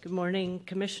 Good morning,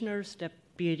 Commissioners,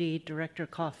 Deputy Director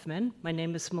Kaufman. My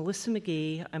name is Melissa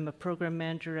McGee. I'm a program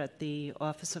manager at the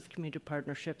Office of Community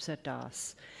Partnerships at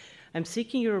DAS. I'm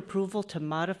seeking your approval to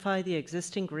modify the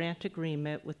existing grant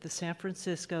agreement with the San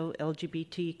Francisco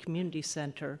LGBT Community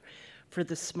Center for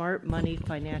the Smart Money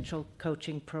Financial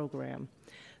Coaching Program.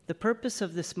 The purpose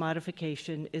of this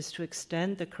modification is to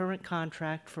extend the current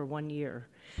contract for 1 year.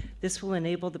 This will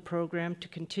enable the program to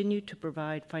continue to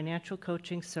provide financial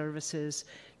coaching services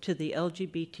to the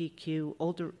LGBTQ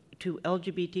older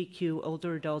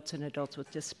adults and adults with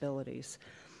disabilities.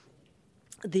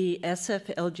 The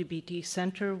SF LGBT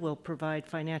Center will provide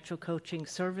financial coaching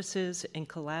services in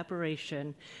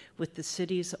collaboration with the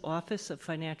city's Office of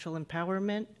Financial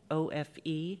Empowerment,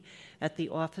 OFE, at the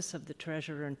Office of the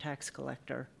Treasurer and Tax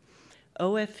Collector.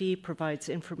 OFE provides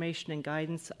information and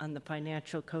guidance on the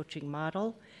financial coaching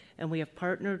model, and we have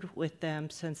partnered with them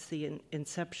since the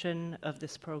inception of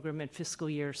this program in fiscal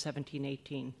year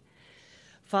 17-18.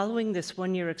 Following this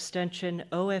 1-year extension,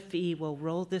 OFE will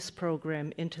roll this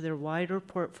program into their wider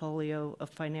portfolio of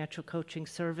financial coaching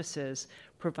services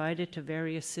provided to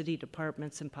various city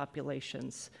departments and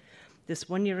populations. This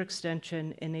 1-year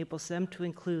extension enables them to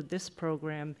include this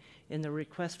program in the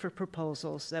request for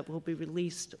proposals that will be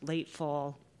released late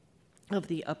fall of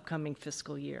the upcoming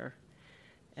fiscal year.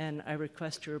 And I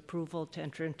request your approval to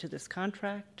enter into this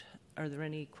contract. Are there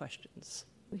any questions?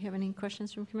 Do we have any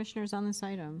questions from commissioners on this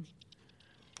item?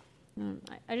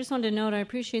 I just wanted to note, I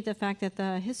appreciate the fact that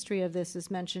the history of this is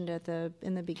mentioned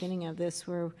in the beginning of this,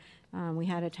 where we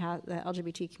had the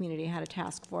LGBT community had a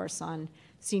task force on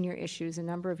senior issues a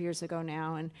number of years ago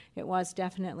now, and it was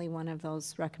definitely one of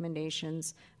those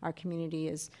recommendations. Our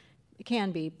community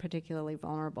can be particularly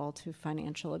vulnerable to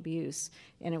financial abuse,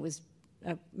 and it was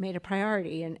made a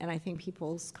priority, and I think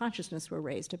people's consciousness were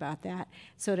raised about that.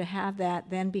 So to have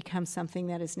that then become something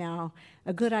that is now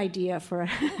a good idea for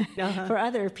for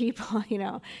other people,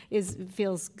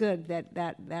 feels good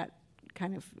that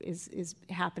kind of is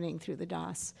happening through the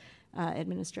DOS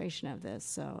administration of this.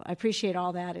 So I appreciate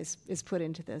all that is put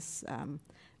into this,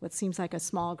 what seems like a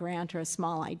small grant or a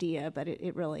small idea, but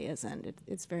it really isn't.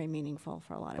 It's very meaningful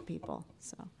for a lot of people.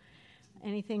 So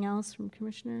anything else from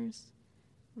commissioners?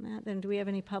 Matt, then do we have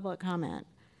any public comment?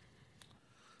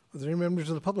 Are there any members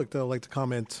of the public that would like to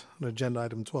comment on agenda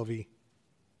item 12E?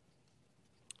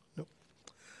 Nope.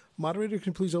 Moderator,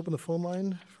 can you please open the phone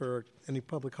line for any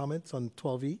public comments on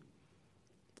 12E?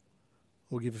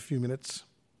 We'll give a few minutes.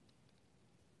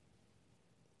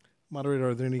 Moderator,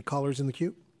 are there any callers in the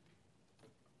queue?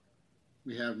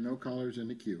 We have no callers in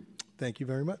the queue. Thank you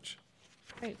very much.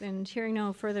 Great, and hearing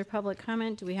no further public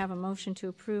comment, do we have a motion to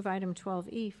approve item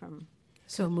 12E from?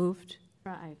 So moved.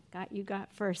 You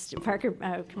got first.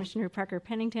 Commissioner Parker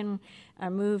Pennington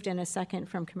moved, and a second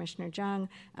from Commissioner Jung.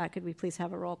 Could we please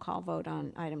have a roll call vote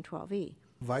on item 12E?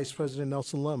 Vice President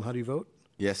Nelson Lum, how do you vote?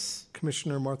 Yes.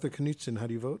 Commissioner Martha Knutson, how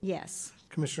do you vote? Yes.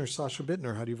 Commissioner Sasha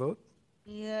Bittner, how do you vote?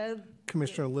 Yes.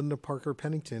 Commissioner Linda Parker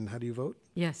Pennington, how do you vote?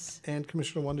 Yes. And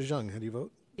Commissioner Wanda Jung, how do you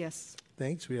vote? Yes.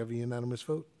 Thanks. We have a unanimous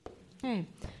vote. Okay.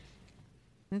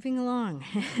 Moving along,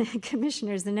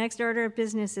 Commissioners, the next order of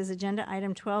business is agenda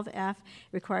item 12F,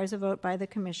 requires a vote by the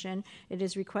Commission. It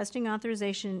is requesting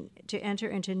authorization to enter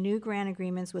into new grant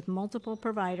agreements with multiple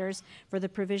providers for the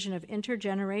provision of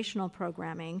intergenerational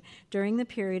programming during the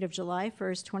period of July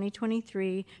 1st,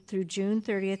 2023 through June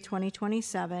 30th,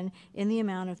 2027 in the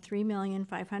amount of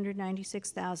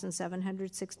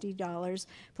 $3,596,760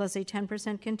 plus a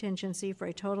 10% contingency for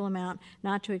a total amount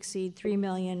not to exceed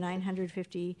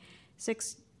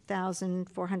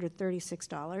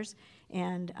 $3,956,436,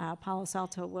 and Paulo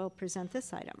Salto will present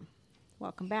this item.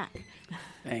 Welcome back.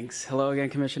 Thanks. Hello again,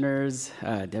 Commissioners.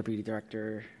 Deputy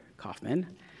Director Kaufman,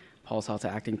 Paulo Salto,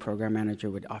 Acting Program Manager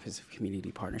with Office of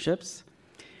Community Partnerships.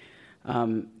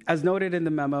 As noted in the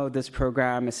memo, this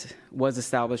program was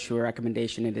established through a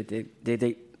recommendation in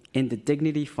the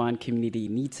Dignity Fund Community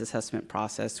Needs Assessment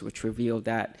process, which revealed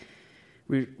the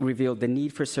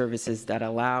need for services that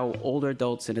allow older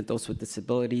adults and adults with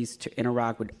disabilities to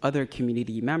interact with other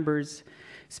community members,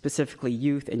 specifically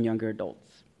youth and younger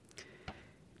adults.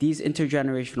 These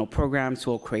intergenerational programs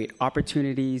will create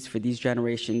opportunities for these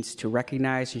generations to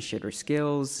recognize and share their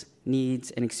skills,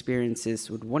 needs, and experiences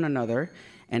with one another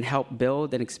and help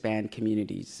build and expand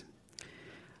communities.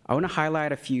 I want to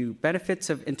highlight a few benefits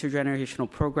of intergenerational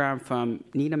program from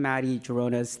Nina Maddie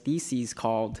Gerona's thesis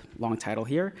called, long title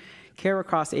here, Care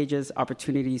Across Ages,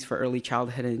 Opportunities for Early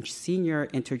Childhood and Senior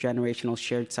Intergenerational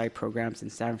Shared Site Programs in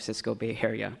San Francisco Bay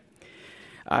Area.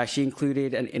 She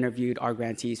included and interviewed our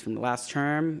grantees from the last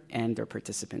term and their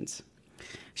participants.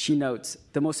 She notes,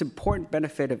 the most important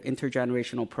benefit of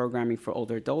intergenerational programming for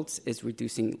older adults is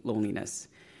reducing loneliness.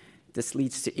 This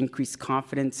leads to increased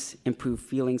confidence, improved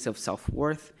feelings of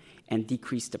self-worth, and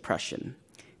decreased depression.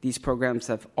 These programs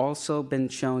have also been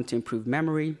shown to improve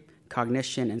memory,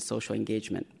 cognition, and social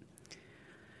engagement.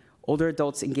 Older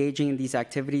adults engaging in these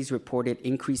activities reported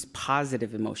increased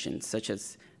positive emotions, such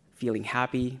as feeling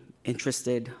happy,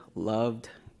 interested, loved,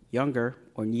 younger,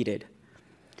 or needed.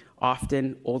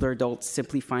 Often, older adults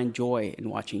simply find joy in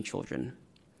watching children.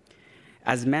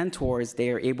 As mentors,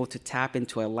 they are able to tap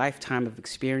into a lifetime of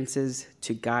experiences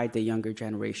to guide the younger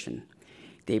generation.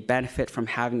 They benefit from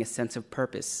having a sense of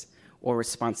purpose or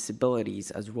responsibilities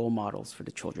as role models for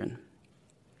the children.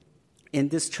 In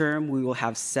this term, we will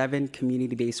have 7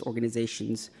 community-based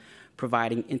organizations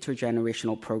providing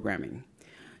intergenerational programming,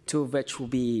 2 of which will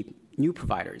be new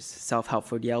providers, Self-Help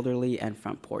for the Elderly and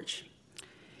Front Porch.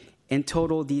 In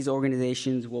total, these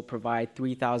organizations will provide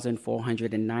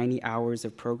 3,490 hours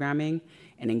of programming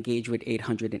and engage with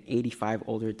 885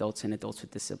 older adults and adults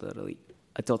with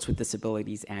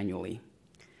disabilities annually.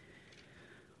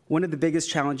 One of the biggest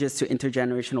challenges to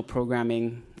intergenerational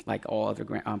programming, like all other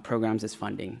programs, is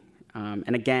funding.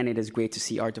 And again, it is great to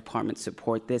see our department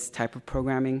support this type of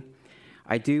programming.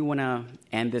 I do want to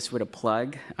end this with a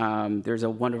plug. There's a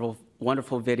wonderful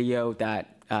wonderful video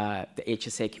that the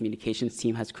HSA communications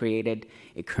team has created.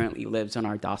 It currently lives on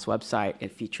our DOS website.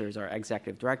 It features our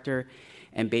executive director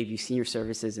and Bayview Senior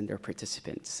Services and their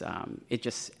participants. It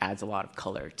just adds a lot of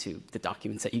color to the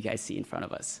documents that you guys see in front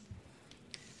of us.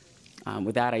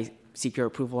 With that, I seek your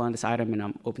approval on this item, and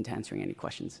I'm open to answering any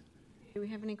questions. Do we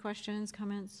have any questions,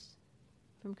 comments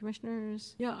from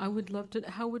commissioners? Yeah, I would love to.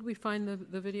 How would we find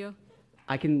the video?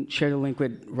 I can share the link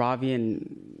with Ravi,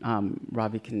 and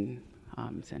Ravi can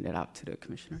send it out to the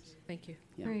commissioners. Thank you.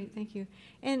 Yeah. Great, thank you.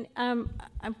 And I'm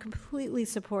completely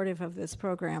supportive of this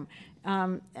program.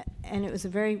 And it was a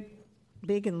very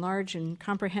big and large and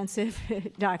comprehensive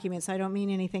document, so I don't mean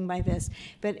anything by this.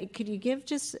 But could you give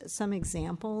just some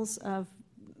examples of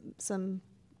some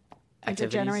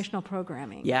intergenerational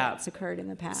programming that's occurred in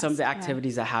the past? Some of the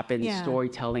activities that happen,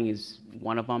 storytelling is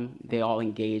one of them. They all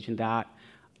engage in that.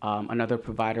 Another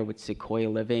provider with Sequoia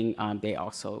Living, they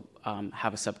also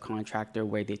have a subcontractor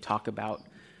where they talk about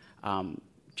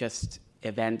just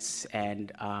events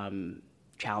and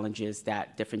challenges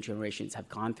that different generations have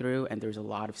gone through, and there's a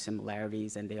lot of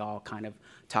similarities, and they all kind of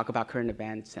talk about current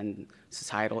events and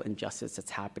societal injustice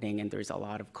that's happening, and there's a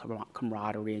lot of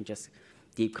camaraderie and just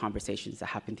deep conversations that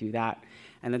happen through that.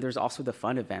 And then there's also the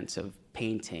fun events of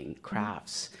painting,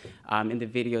 crafts. In the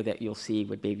video that you'll see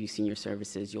with Bayview Senior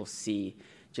Services, you'll see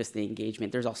just the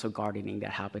engagement. There's also gardening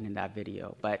that happened in that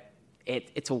video, but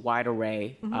it's a wide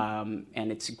array,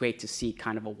 and it's great to see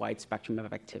kind of a wide spectrum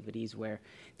of activities where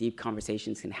deep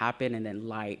conversations can happen, and then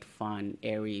light, fun,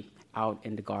 airy, out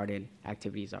in the garden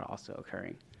activities are also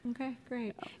occurring. Okay,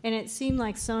 great. And it seemed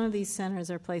like some of these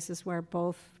centers are places where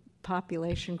both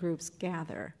population groups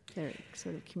gather. They're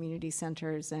sort of community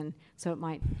centers, and so it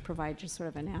might provide just sort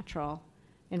of a natural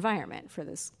environment for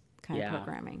this kind of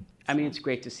programming. I mean, it's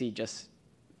great to see just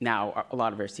now a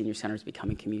lot of our senior centers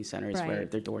becoming community centers where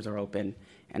their doors are open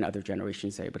and other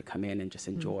generations are able to come in and just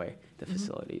enjoy the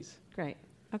facilities. Great.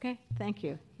 Okay, thank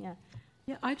you. Yeah.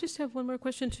 Yeah, I just have one more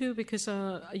question too, because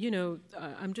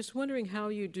I'm just wondering how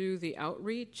you do the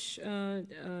outreach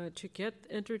to get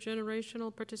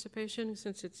intergenerational participation,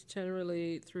 since it's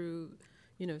generally through,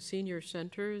 senior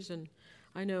centers. And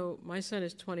I know my son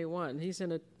is 21; he's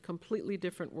in a completely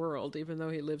different world, even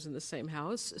though he lives in the same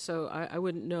house. So I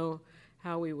wouldn't know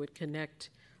how we would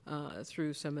connect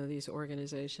through some of these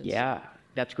organizations. Yeah,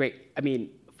 that's great. I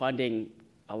mean, funding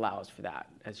allows for that,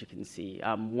 as you can see.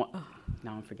 Now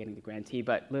I'm forgetting the grantee,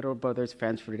 but Little Brothers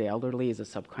Friends for the Elderly is a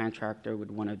subcontractor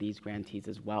with one of these grantees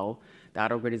as well.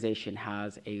 That organization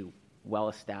has a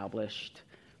well-established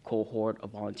cohort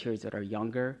of volunteers that are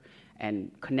younger,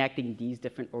 and connecting these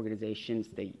different organizations,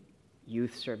 the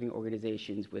youth serving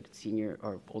organizations with senior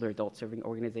or older adult serving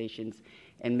organizations,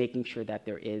 and making sure that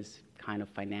there is kind of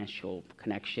financial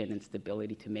connection and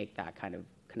stability to make that kind of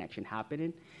connection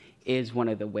happen is one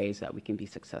of the ways that we can be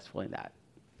successful in that.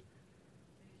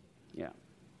 Yeah.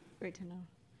 Great to know.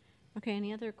 Okay,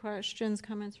 any other questions,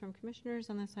 comments from commissioners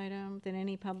on this item?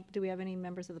 Then do we have any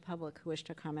members of the public who wish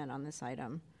to comment on this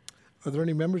item? Are there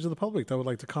any members of the public that would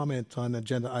like to comment on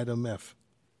agenda item F?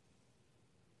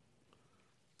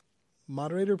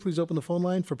 Moderator, please open the phone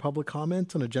line for public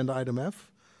comment on agenda item F.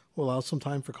 We'll allow some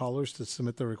time for callers to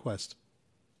submit their request.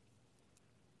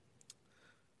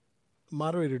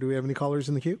 Moderator, do we have any callers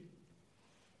in the queue?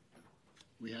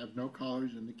 We have no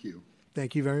callers in the queue.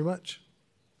 Thank you very much.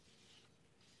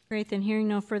 Great, then hearing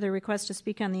no further requests to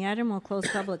speak on the item, we'll close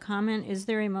public comment. Is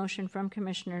there a motion from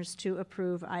commissioners to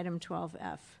approve item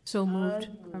 12F? So moved.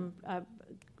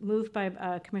 Moved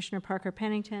by Commissioner Parker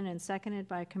Pennington and seconded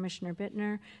by Commissioner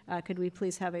Bittner. Could we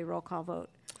please have a roll call vote?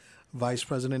 Vice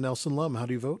President Nelson Lum, how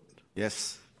do you vote?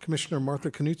 Yes. Commissioner Martha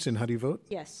Knutson, how do you vote?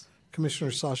 Yes.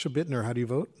 Commissioner Sasha Bittner, how do you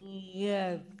vote?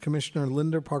 Yes. Commissioner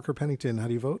Linda Parker Pennington, how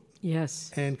do you vote?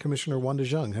 Yes. And Commissioner Wanda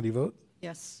Zhang, how do you vote?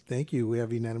 Yes. Thank you. We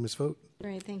have a unanimous vote.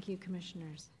 Great, thank you,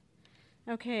 commissioners.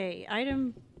 Okay,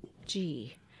 item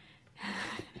G.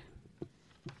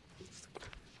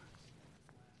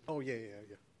 Oh, yeah.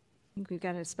 I think we've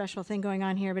got a special thing going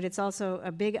on here, but it's also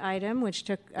a big item which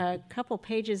took a couple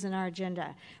pages in our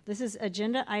agenda. This is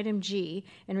agenda item G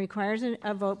and requires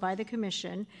a vote by the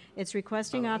commission. It's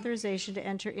requesting authorization to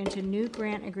enter into new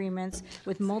grant agreements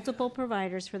with multiple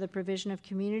providers for the provision of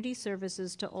community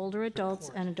services to older adults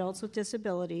and adults with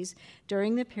disabilities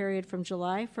during the period from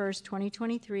July 1st,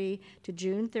 2023 to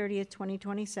June 30th,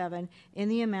 2027 in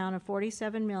the amount of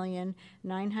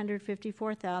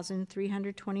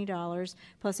 $47,954,320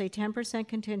 plus a 10%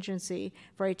 contingency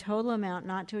for a total amount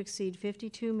not to exceed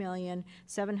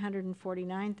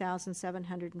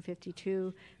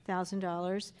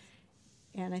 $52,749,752,000.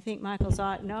 And I think Michael's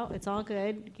on. No, it's all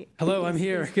good. Hello, I'm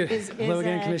here. Hello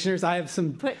again, commissioners. I have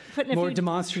some more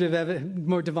demonstrative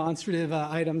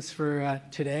items for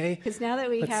today. Because now that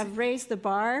we have raised the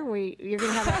bar, you're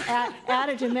going to have add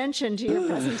a dimension to your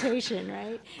presentation,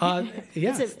 right?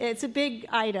 Yes. It's a big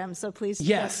item, so please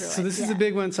yes. go through So it. this is a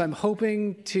big one. So I'm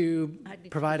hoping to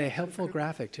provide a helpful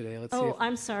graphic today. Let's see.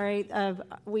 I'm sorry.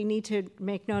 We need to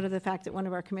make note of the fact that one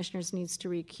of our commissioners needs to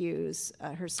recuse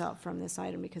herself from this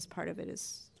item because part of it is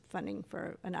funding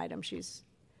for an item she's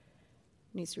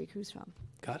needs to recuse from.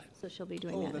 Got it. So she'll be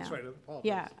doing that that's now. right. I apologize.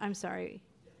 Yeah, I'm sorry.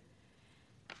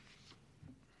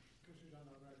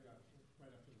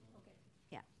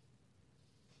 Yeah.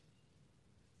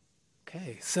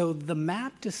 Okay, so the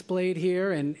map displayed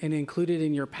here and included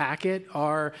in your packet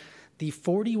are the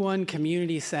 41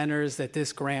 community centers that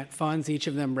this grant funds, each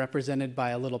of them represented by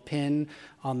a little pin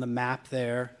on the map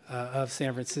there of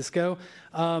San Francisco.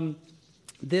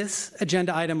 This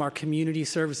agenda item, our community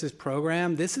services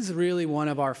program, this is really one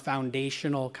of our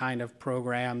foundational kind of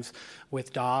programs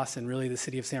with DOS and really the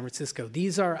city of San Francisco.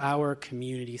 These are our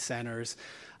community centers.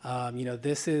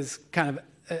 This is kind of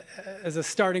as a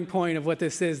starting point of what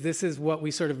this is what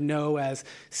we sort of know as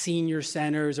senior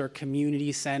centers or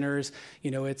community centers.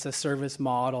 It's a service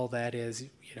model that is,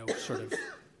 sort of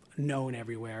known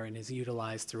everywhere and is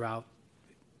utilized throughout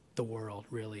the world,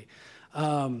 really.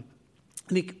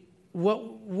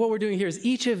 What we're doing here is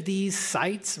each of these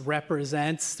sites throughout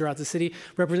the city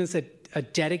represents a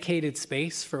dedicated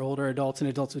space for older adults and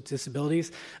adults with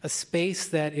disabilities, a space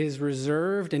that is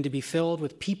reserved and to be filled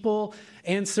with people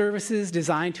and services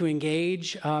designed to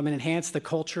engage and enhance the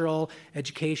cultural,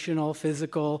 educational,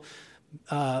 physical,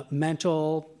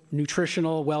 mental,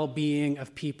 nutritional well-being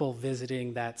of people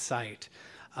visiting that site.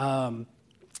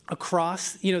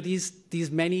 Across,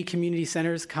 these many community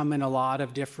centers come in a lot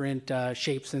of different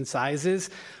shapes and sizes.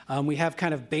 We have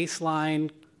kind of baseline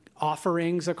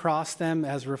offerings across them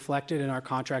as reflected in our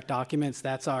contract documents.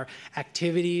 That's our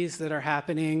activities that are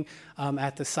happening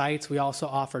at the sites. We also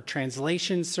offer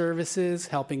translation services,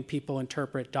 helping people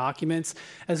interpret documents,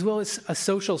 as well as a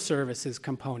social services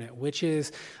component, which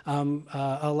is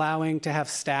allowing to have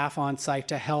staff on site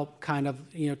to help kind of,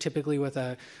 typically with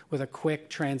a quick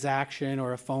transaction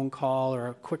or a phone call or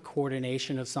a quick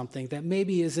coordination of something that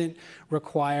maybe isn't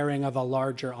requiring of a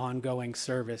larger ongoing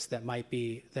service that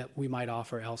we might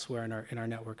offer elsewhere in our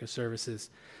network of services.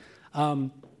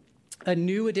 A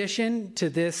new addition to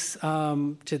this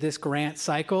grant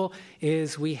cycle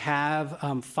is we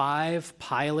have 5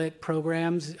 pilot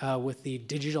programs with the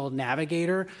digital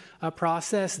navigator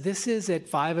process. This is at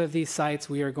 5 of these sites.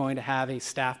 We are going to have a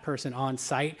staff person on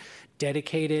site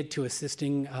dedicated to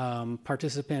assisting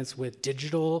participants with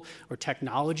digital or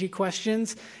technology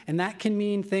questions. And that can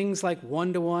mean things like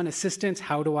one-to-one assistance,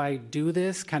 how do I do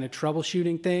this, kind of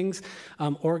troubleshooting things,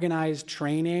 organized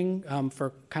training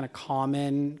for kind of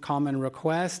common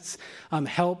requests,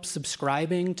 help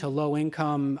subscribing to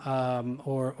low-income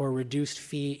or reduced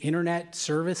fee internet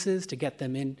services to get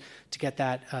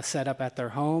that set up at their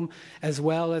home, as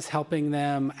well as helping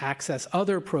them access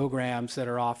other programs that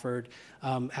are offered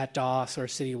at DOS or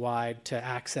citywide to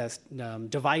access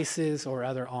devices or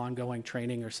other ongoing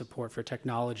training or support for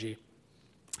technology.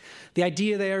 The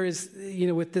idea there is,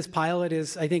 with this pilot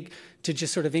is, I think, to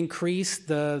just sort of increase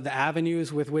the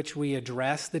avenues with which we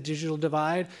address the digital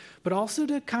divide, but also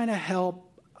to kind of help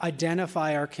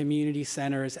identify our community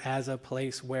centers as a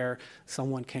place where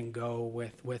someone can go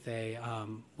with a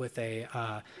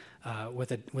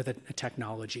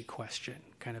technology question,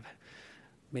 kind of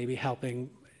maybe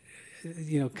helping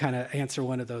kind of answer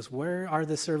one of those, where are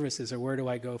the services or where do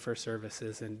I go for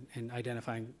services, and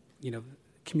identifying,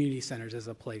 community centers as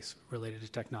a place related to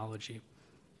technology.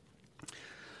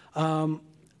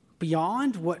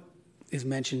 Beyond what is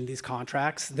mentioned in these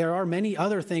contracts, there are many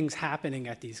other things happening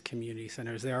at these community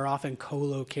centers. They are often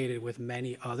co-located with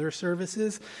many other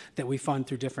services that we fund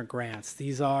through different grants.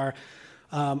 These are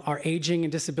our aging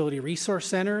and disability resource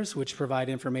centers, which provide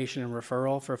information and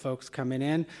referral for folks coming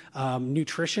in.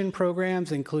 Nutrition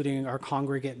programs, including our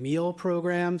congregate meal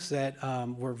programs that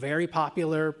were very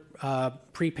popular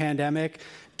pre-pandemic.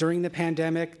 During the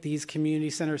pandemic, these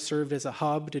community centers served as a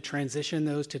hub to transition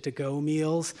those to to-go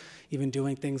meals, even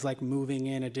doing things like moving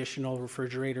in additional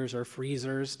refrigerators or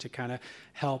freezers to kind of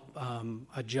help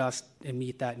adjust and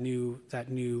meet that new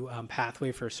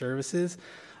pathway for services.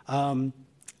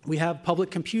 We have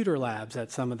public computer labs at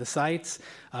some of the sites.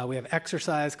 We have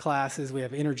exercise classes. We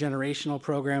have intergenerational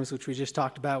programs, which we just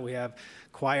talked about. We have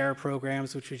choir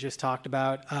programs, which we just talked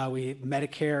about. We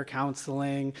Medicare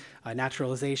counseling,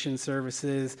 naturalization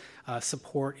services,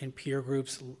 support in peer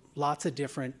groups, lots of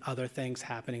different other things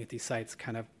happening at these sites,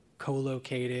 kind of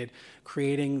co-located,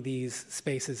 creating these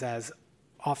spaces as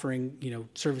offering,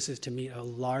 services to meet a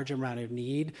large amount of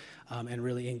need, and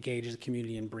really engage the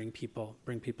community and bring people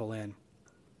in.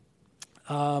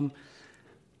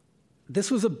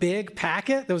 This was a big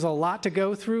packet. There was a lot to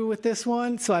go through with this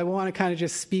one, so I want to kind of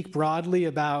just speak broadly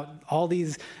about all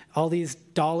these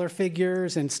dollar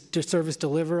figures and service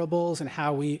deliverables and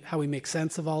how we make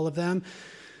sense of all of them.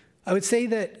 I would say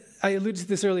that I alluded to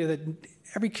this earlier, that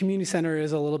every community center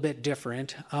is a little bit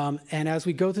different, and as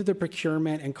we go through the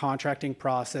procurement and contracting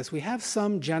process, we have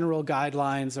some general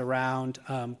guidelines around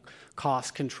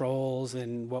cost controls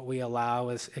and what we allow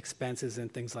as expenses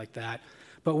and things like that.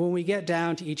 But when we get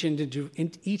down to each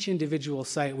individual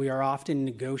site, we are often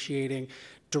negotiating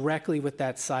directly with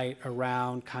that site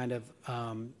around kind of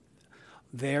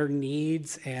their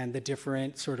needs and the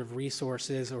different sort of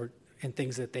resources and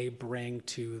things that they bring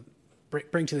to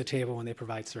the table when they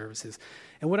provide services.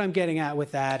 And what I'm getting at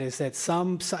with that is that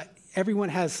everyone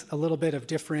has a little bit of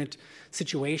different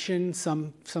situation.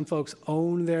 Some folks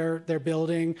own their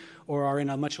building or are in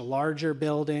a much larger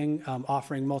building,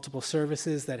 offering multiple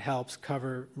services that helps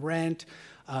cover rent.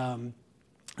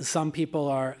 Some people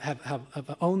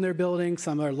have owned their building.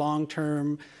 Some are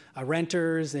long-term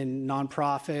renters in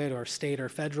nonprofit or state or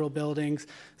federal buildings.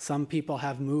 Some people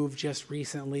have moved just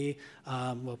recently,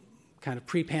 kind of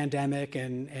pre-pandemic,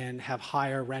 and have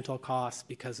higher rental costs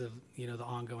because of the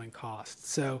ongoing costs.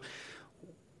 So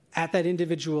at that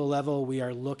individual level, we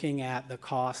are looking at the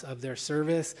cost of their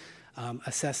service,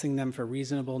 assessing them for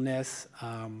reasonableness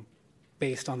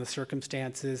based on the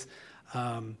circumstances,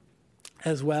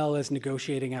 as well as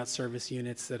negotiating out service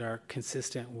units that are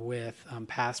consistent with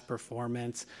past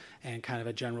performance and kind of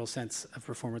a general sense of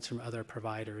performance from other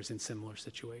providers in similar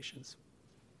situations.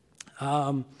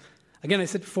 Again, I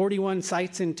said 41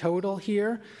 sites in total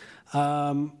here.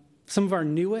 Some of our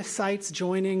newest sites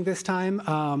joining this time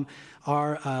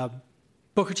are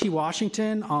Booker T.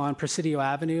 Washington on Presidio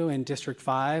Avenue in District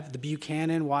 5, the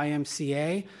Buchanan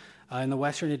YMCA in the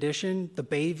Western Addition, the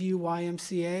Bayview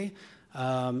YMCA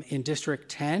in District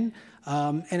 10.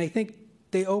 And I think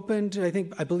they opened,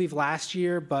 I believe last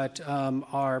year, but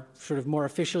are sort of more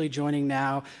officially joining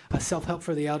now Self-Help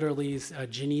for the Elderly's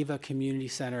Geneva Community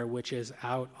Center, which is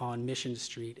out on Mission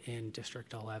Street in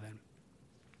District 11.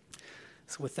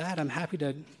 So with that, I'm happy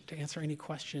to answer any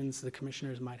questions the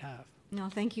commissioners might have. No,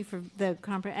 thank you for the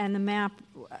and the map.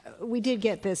 We did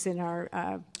get this in our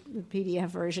PDF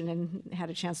version and had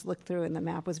a chance to look through, and the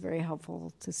map was very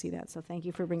helpful to see that. So thank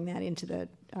you for bringing that into the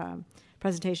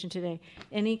presentation today.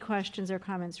 Any questions or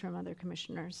comments from other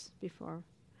commissioners before?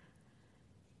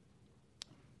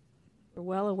 We're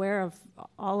well aware of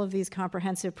all of these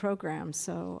comprehensive programs.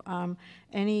 So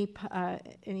anybody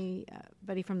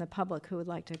from the public who would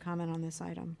like to comment on this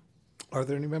item? Are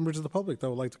there any members of the public that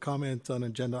would like to comment on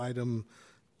agenda item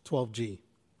 12G?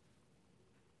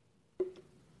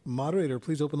 Moderator,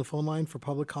 please open the phone line for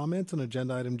public comment on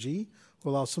agenda item G.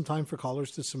 We'll allow some time for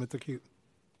callers to submit their queue.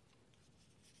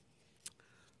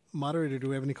 Moderator, do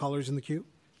we have any callers in the queue?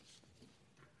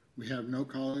 We have no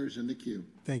callers in the queue.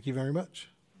 Thank you very much.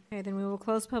 Okay, then we will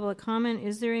close public comment.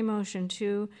 Is there a motion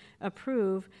to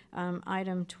approve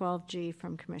item 12G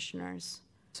from commissioners?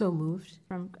 So moved.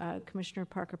 From Commissioner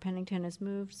Parker Pennington is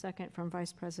moved. Second from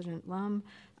Vice President Lum.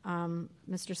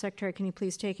 Mr. Secretary, can you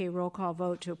please take a roll call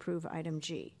vote to approve item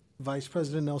G? Vice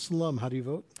President Nelson Lum, how do you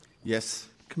vote? Yes.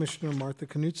 Commissioner Martha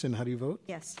Knudsen, how do you vote?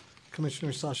 Yes.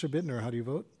 Commissioner Sasha Bittner, how do you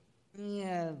vote?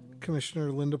 Yeah. Commissioner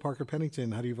Linda Parker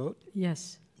Pennington, how do you vote?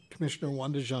 Yes. Commissioner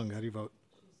Wanda Zhang, how do you vote?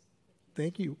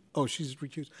 Thank you. Oh, she's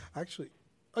recused. Actually,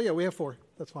 oh yeah, we have 4.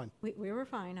 That's fine. We were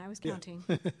fine. I was counting.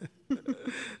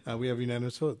 We have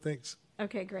unanimous vote. Thanks.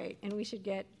 Okay, great. And we should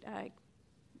get...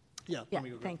 yeah,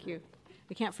 thank you.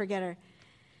 We can't forget her.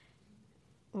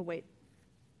 We'll wait.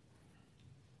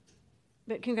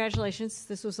 But congratulations.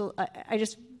 This was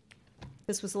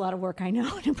this was a lot of work, I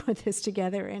know, to put this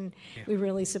together, and we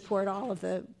really support all of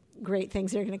the great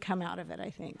things that are going to come out of it, I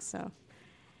think. So,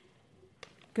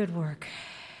 good work.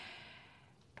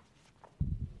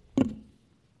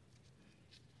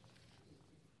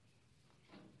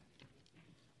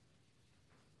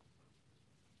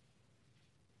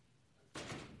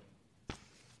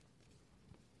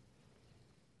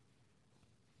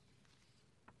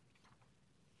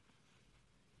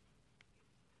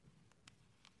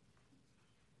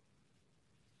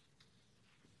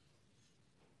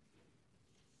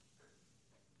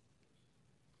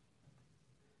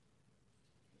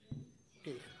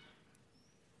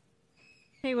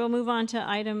 Okay, we'll move on to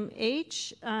item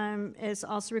H. It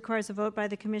also requires a vote by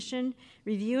the Commission.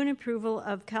 Review and approval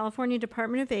of California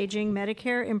Department of Aging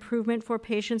Medicare Improvement for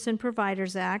Patients and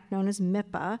Providers Act, known as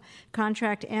MIPA,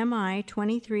 Contract MI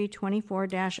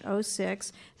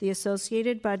 2324-06, the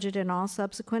associated budget and all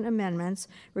subsequent amendments,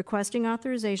 requesting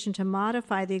authorization to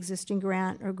modify the existing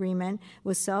grant agreement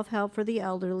with Self-Help for the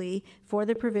Elderly for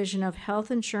the provision of health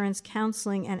insurance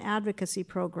counseling and advocacy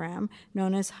program,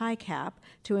 known as HICAP,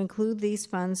 to include these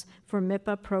funds for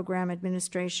MIPA program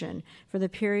administration for the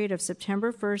period of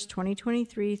September 1st,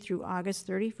 2023 through August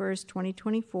 31st,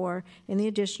 2024 in the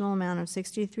additional amount of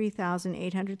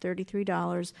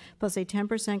 $63,833 plus a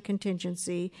 10%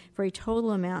 contingency for a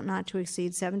total amount not to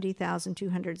exceed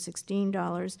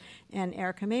 $70,216. And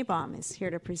Erica Maybaum is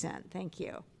here to present. Thank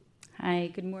you. Hi,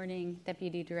 good morning,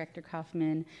 Deputy Director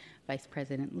Kaufman, Vice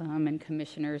President Lum, and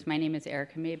Commissioners. My name is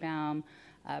Erica Maybaum,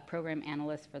 Program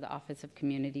Analyst for the Office of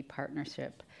Community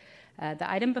Partnership. The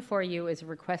item before you is a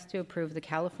request to approve the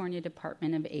California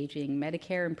Department of Aging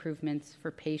Medicare Improvements for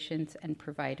Patients and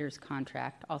Providers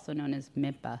Contract, also known as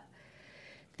MIPA.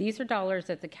 These are dollars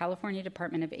that the California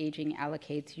Department of Aging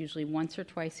allocates usually once or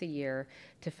twice a year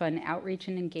to fund outreach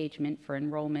and engagement for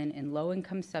enrollment in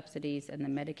low-income subsidies and the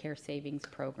Medicare Savings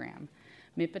Program.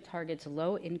 MIPA targets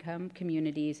low-income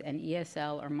communities and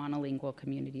ESL or monolingual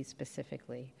communities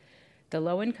specifically. The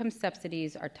low-income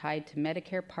subsidies are tied to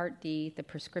Medicare Part D, the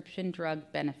prescription drug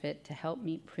benefit to help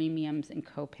meet premiums and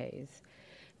copays.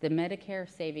 The Medicare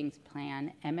Savings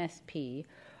Plan, MSP,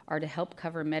 are to help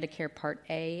cover Medicare Part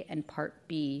A and Part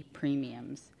B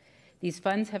premiums. These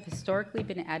funds have historically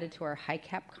been added to our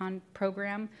HICAP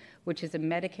program, which is a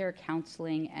Medicare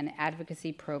counseling and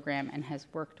advocacy program and has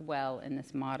worked well in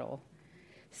this model.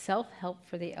 Self-Help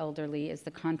for the Elderly is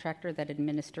the contractor that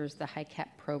administers the HICAP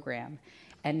program,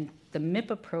 and the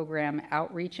MIPA program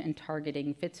outreach and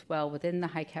targeting fits well within the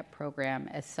HICAP program,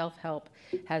 as Self-Help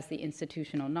has the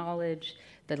institutional knowledge,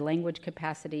 the language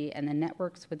capacity, and the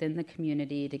networks within the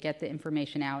community to get the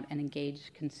information out and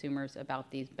engage consumers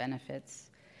about these benefits.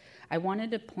 I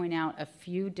wanted to point out a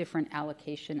few different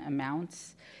allocation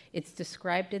amounts. It's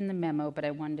described in the memo, but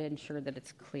I wanted to ensure that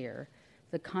it's clear.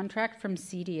 The contract from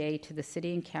CDA to the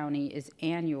city and county is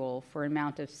annual for an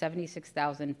amount of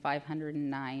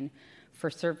 $76,509 for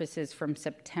services from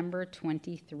September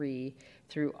 23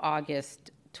 through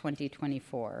August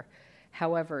 2024.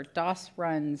 However, DOS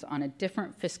runs on a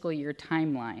different fiscal year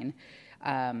timeline,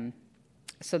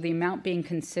 so the amount being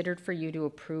considered for you to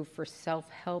approve for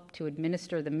Self-Help to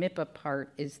administer the MIPA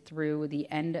part is through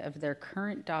the end of their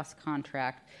current DOS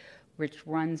contract, which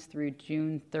runs through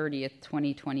June 30th,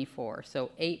 2024.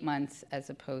 So 8 months as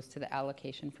opposed to the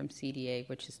allocation from CDA,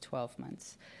 which is 12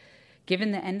 months.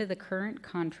 Given the end of the current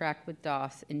contract with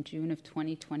DOS in June of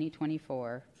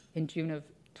 2024,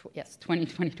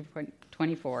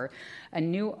 a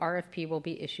new RFP will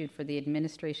be issued for the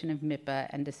administration of MIPA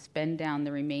and to spend down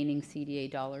the remaining CDA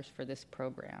dollars for this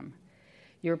program.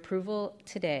 Your approval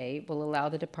today will allow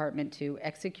the department to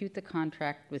execute the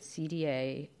contract with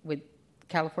CDA, with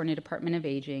California Department of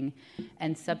Aging,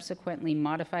 and subsequently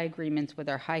modify agreements with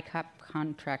our HICAP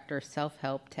contractor,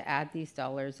 Self-Help, to add these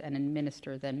dollars and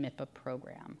administer the MIPA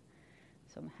program.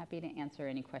 So I'm happy to answer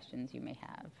any questions you may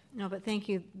have. No, but thank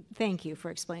you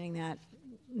for explaining that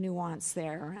nuance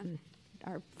there and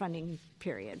our funding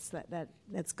periods.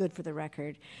 That's good for the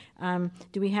record.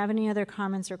 Do we have any other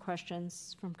comments or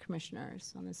questions from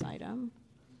commissioners on this item?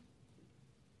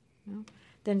 No?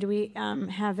 Then do we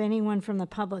have anyone from the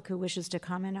public who wishes to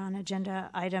comment on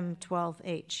agenda item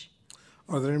 12H?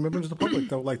 Are there any members of the public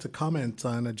that would like to comment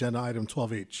on agenda item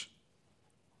 12H?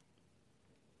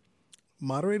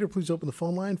 Moderator, please open the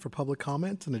phone line for public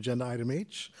comment on agenda item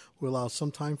H. We'll allow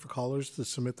some time for callers to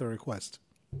submit their request.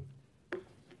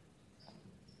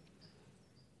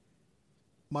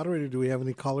 Moderator, do we have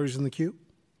any callers in the queue?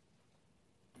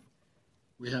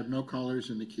 We have no callers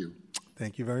in the queue.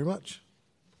 Thank you very much.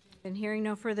 And hearing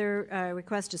no further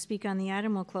requests to speak on the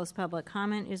item, we'll close public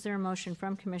comment. Is there a motion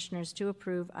from commissioners to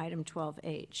approve item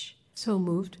 12H? So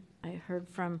moved. I heard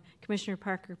from Commissioner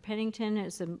Parker Pennington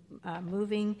as a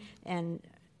moving, and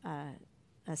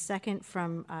a second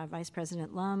from Vice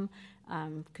President Lum.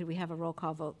 Could we have a roll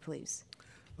call vote, please?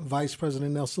 Vice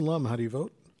President Nelson Lum, how do you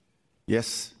vote?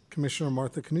 Yes. Commissioner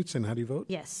Martha Knudsen, how do you vote?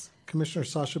 Yes. Commissioner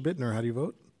Sasha Bittner, how do you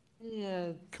vote?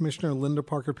 Yes. Commissioner Linda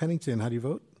Parker Pennington, how do you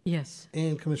vote? Yes.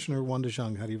 And Commissioner Wanda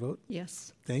Zhang, how do you vote?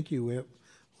 Yes. Thank you. We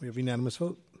have unanimous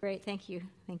vote. Great, thank you.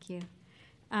 Thank you.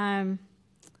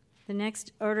 The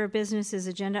next order of business is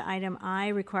agenda item I,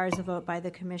 requires a vote by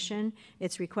the commission.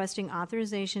 It's requesting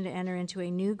authorization to enter into a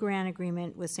new grant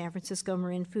agreement with San Francisco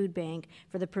Marin Food Bank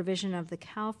for the provision of the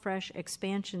CalFresh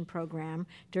expansion program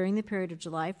during the period of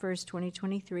July 1st,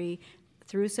 2023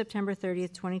 through September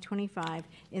 30th, 2025,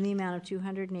 in the amount of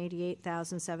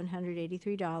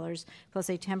 $288,783, plus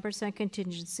a 10%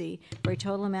 contingency for a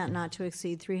total amount not to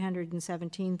exceed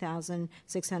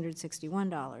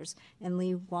 $317,661. And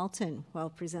Lee Walton will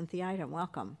present the item.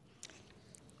 Welcome.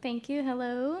 Thank you.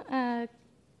 Hello,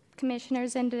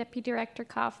 Commissioners and Deputy Director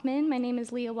Kaufman. My name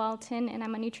is Leah Walton, and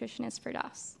I'm a nutritionist for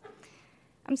DOS.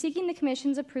 I'm seeking the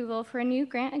Commission's approval for a new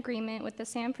grant agreement with the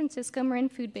San Francisco Marin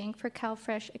Food Bank for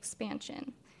CalFresh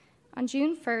expansion. On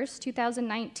June 1st,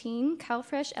 2019,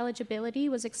 CalFresh eligibility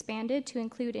was expanded to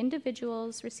include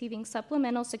individuals receiving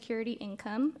Supplemental Security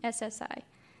Income, SSI.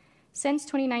 Since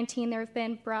 2019, there have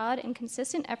been broad and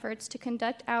consistent efforts to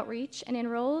conduct outreach and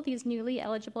enroll these newly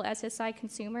eligible SSI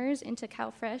consumers into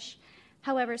CalFresh.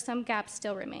 However, some gaps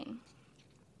still remain.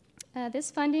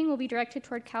 This funding will be directed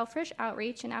toward CalFresh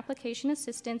outreach and application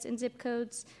assistance in zip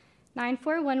codes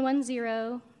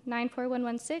 94110,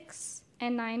 94116,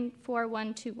 and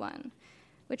 94121,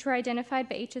 which were identified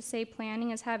by HSA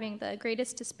Planning as having the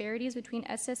greatest disparities between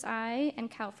SSI and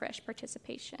CalFresh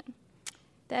participation.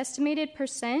 The estimated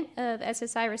percent of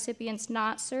SSI recipients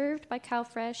not served by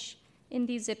CalFresh in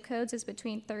these zip codes is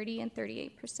between 30 and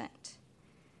 38%.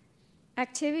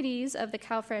 Activities of the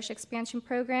CalFresh expansion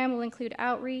program will include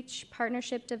outreach,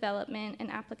 partnership development,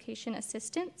 and application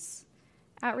assistance.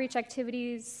 Outreach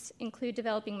activities include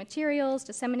developing materials,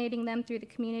 disseminating them through the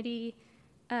community,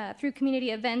 through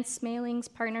community events, mailings,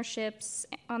 partnerships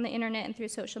on the internet and through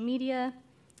social media.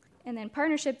 And then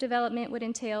partnership development would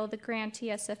entail the grantee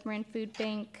SF Marin Food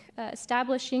Bank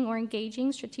establishing or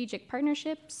engaging strategic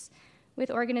partnerships with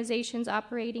organizations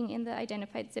operating in the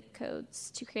identified zip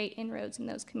codes to create inroads in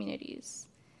those communities.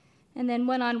 And then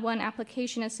one-on-one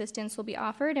application assistance will be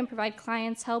offered and provide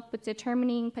clients help with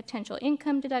determining potential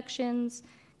income deductions,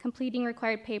 completing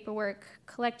required paperwork,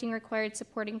 collecting required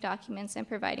supporting documents, and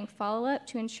providing follow-up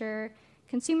to ensure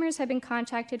consumers have been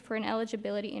contacted for an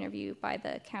eligibility interview by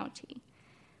the county.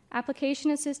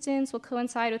 Application assistance will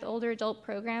coincide with older adult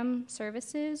program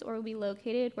services or will be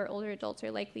located where older adults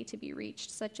are likely to be reached,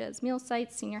 such as meal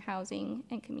sites, senior housing,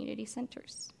 and community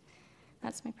centers.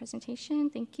 That's my presentation.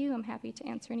 Thank you. I'm happy to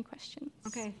answer any questions.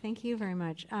 Okay, thank you very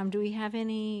much. Do we have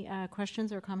any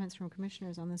questions or comments from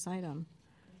commissioners on this item?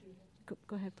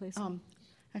 Go ahead, please.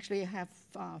 Actually, I have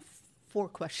 4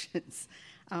 questions.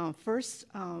 First,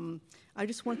 I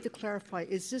just want to clarify,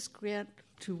 is this grant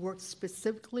to work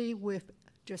specifically with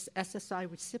just SSI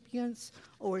recipients,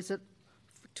 or is it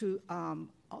to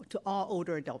all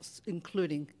older adults,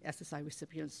 including SSI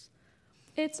recipients?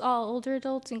 It's all older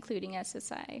adults, including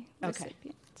SSI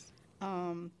recipients.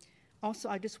 Also,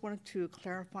 I just wanted to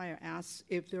clarify or ask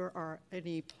if there are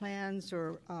any plans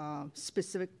or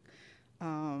specific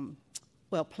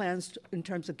plans in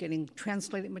terms of getting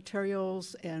translated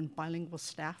materials and bilingual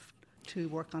staff to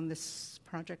work on this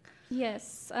project?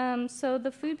 Yes. So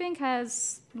the food bank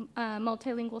has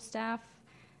multilingual staff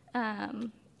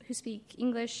who speak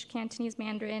English, Cantonese,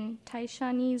 Mandarin,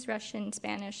 Taishanese, Russian,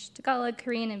 Spanish, Tagalog,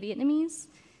 Korean, and Vietnamese.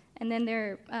 And then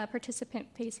their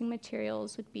participant-facing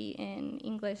materials would be in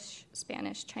English,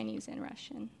 Spanish, Chinese, and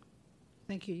Russian.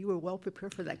 Thank you. You were well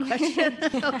prepared for that question.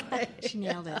 Okay. She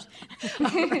nailed it.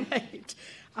 All right.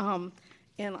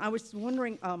 And I was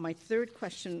wondering, my third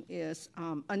question is,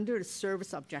 under the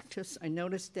service objectives, I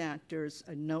noticed that there's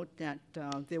a note that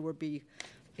there will be,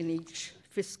 in each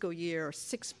fiscal year,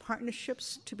 6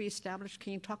 partnerships to be established.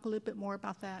 Can you talk a little bit more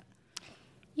about that?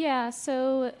 Yeah,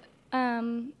 so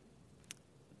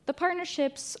the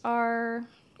partnerships are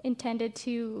intended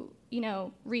to,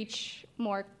 reach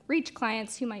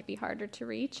clients who might be harder to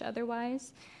reach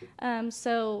otherwise.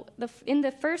 So in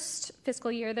the first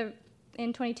fiscal year,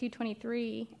 in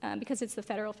 22-23, because it's the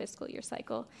federal fiscal year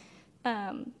cycle,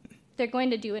 they're going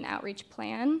to do an outreach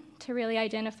plan to really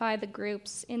identify the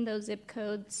groups in those zip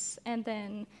codes, and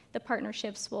then the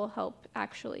partnerships will help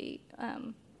actually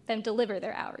them deliver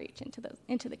their outreach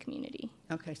into the community.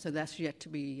 Okay, so that's yet to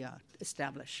be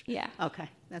established. Yeah. Okay,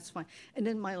 that's fine. And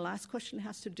then my last question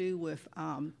has to do with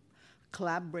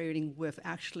collaborating with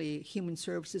actually human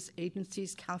services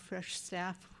agencies, CalFresh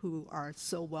staff who are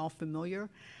so well familiar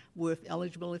with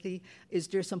eligibility. Is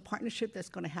there some partnership that's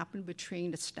going to happen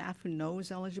between the staff who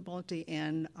knows eligibility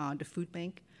and the food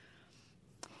bank?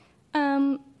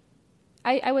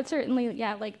 I would certainly,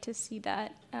 like to see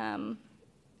that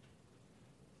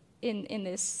in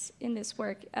this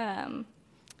work.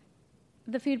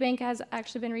 the food bank has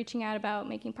actually been reaching out about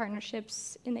making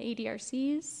partnerships in the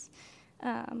ADRCs.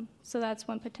 So that's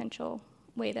one potential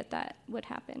way that that would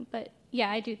happen. But yeah,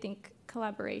 I do think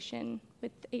collaboration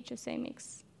with HSA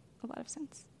makes a lot of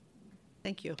sense.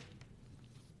 Thank you.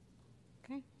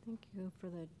 Okay, thank you for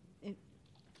the,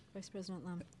 Vice President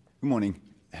Lum. Good morning.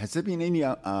 Has there been any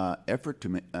effort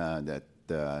to that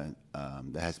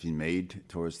has been made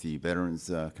towards the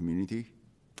veterans community?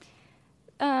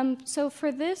 So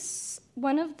for this,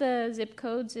 one of the zip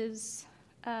codes is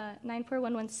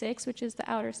 94116, which is the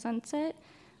Outer Sunset,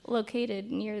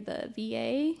 located near the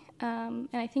VA. And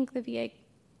I think the VA,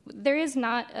 there is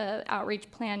not an outreach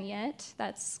plan yet.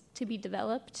 That's to be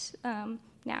developed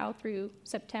now through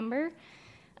September.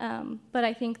 But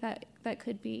I think that that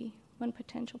could be one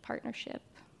potential partnership.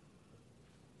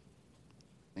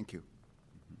 Thank you.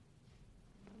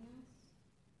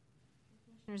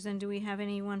 And do we have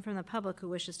anyone from the public who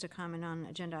wishes to comment on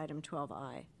agenda item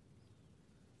 12I?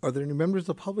 Are there any members of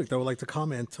the public that would like to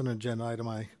comment on agenda item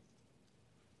I?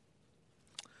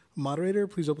 Moderator,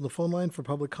 please open the phone line for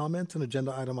public comment on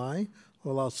agenda item I.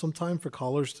 We'll allow some time for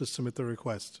callers to submit their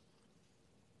request.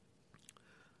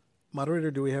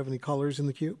 Moderator, do we have any callers in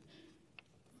the queue?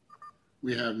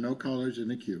 We have no callers in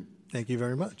the queue. Thank you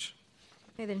very much.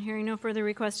 Okay, then hearing no further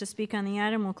requests to speak on the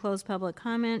item, we'll close public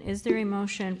comment. Is there a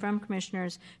motion from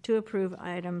commissioners to approve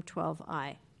item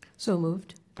 12I? So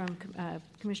moved. From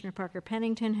Commissioner Parker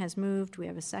Pennington has moved. We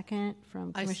have a second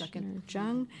from Commissioner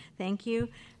Jung. Thank you.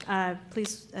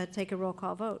 Please take a roll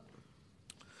call vote.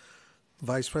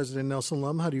 Vice President Nelson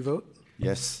Lum, how do you vote?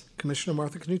 Yes. Commissioner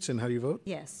Martha Knudsen, how do you vote?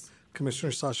 Yes.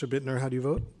 Commissioner Sasha Bittner, how do you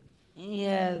vote?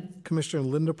 Yes. Commissioner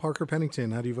Linda Parker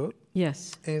Pennington, how do you vote?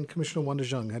 Yes. And Commissioner Wanda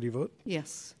Jung, how do you vote?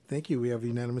 Yes. Thank you. We have a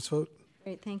unanimous vote.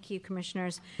 Great, thank you,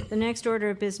 Commissioners. The next order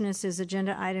of business is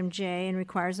agenda item J and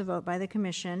requires a vote by the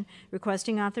Commission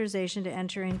requesting authorization to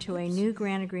enter into a new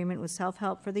grant agreement with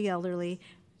Self-Help for the Elderly.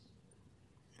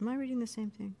 Am I reading the same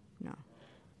thing? No.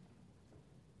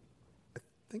 I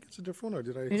think it's a different one, or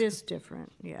did I? It is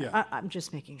different, yeah. Yeah. I'm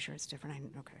just making sure it's different.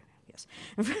 Okay, yes.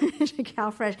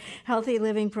 CalFresh Healthy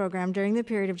Living Program during the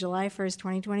period of July 1st,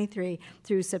 2023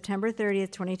 through September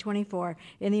 30th, 2024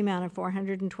 in the amount of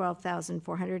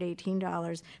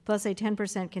 $412,418 plus a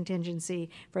 10% contingency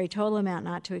for a total amount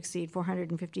not to exceed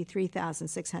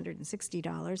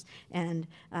 $453,660. And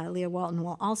Leah Walton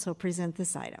will also present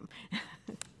this item.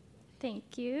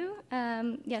 Thank you.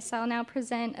 Yes, I'll now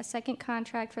present a second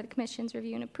contract for the Commission's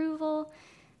review and approval.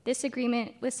 This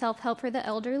agreement with Self-Help for the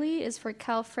Elderly is for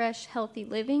CalFresh Healthy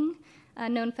Living,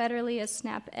 known federally as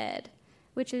SNAP-Ed,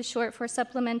 which is short for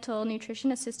Supplemental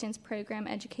Nutrition Assistance Program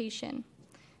Education.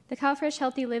 The CalFresh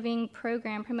Healthy Living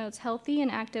program promotes healthy and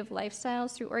active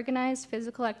lifestyles through organized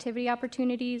physical activity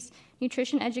opportunities,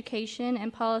 nutrition education,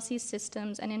 and policy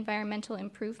systems and environmental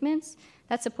improvements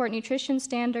that support nutrition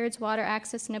standards, water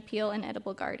access and appeal, and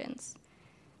edible gardens.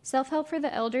 Self-Help for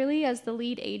the Elderly, as the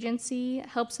lead agency,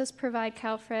 helps us provide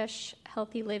CalFresh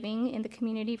Healthy Living in the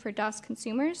community for DOS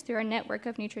consumers through our network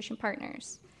of nutrition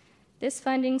partners. This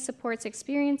funding supports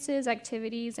experiences,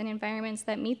 activities, and environments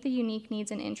that meet the unique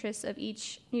needs and interests of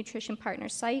each nutrition partner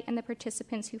site and the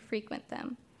participants who frequent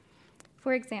them.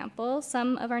 For example,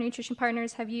 some of our nutrition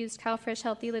partners have used CalFresh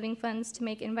Healthy Living funds to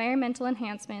make environmental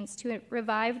enhancements to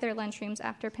revive their lunchrooms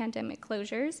after pandemic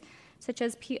closures, such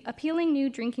as appealing new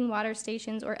drinking water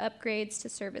stations or upgrades to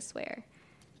serviceware.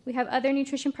 We have other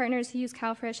nutrition partners who use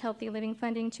CalFresh Healthy Living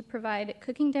funding to provide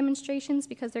cooking demonstrations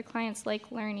because their clients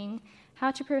like learning how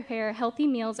to prepare healthy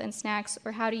meals and snacks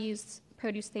or how to use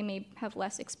produce they may have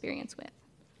less experience with.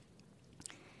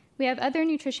 We have other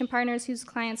nutrition partners whose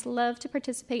clients love to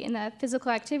participate in the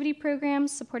physical activity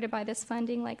programs supported by this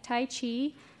funding, like Tai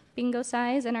Chi, Bingo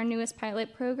Size, and our newest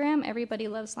pilot program, Everybody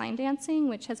Loves Line Dancing,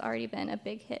 which has already been a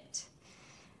big hit.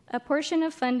 A portion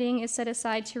of funding is set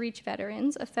aside to reach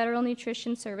veterans, a federal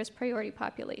nutrition service priority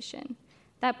population.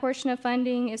 That portion of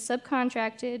funding is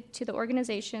subcontracted to the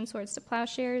organization Swords to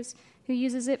Plowshares, who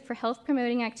uses it for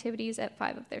health-promoting activities at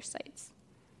 5 of their sites.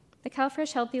 The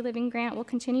CalFresh Healthy Living Grant will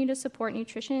continue to support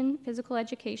nutrition, physical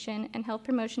education, and health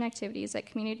promotion activities at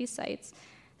community sites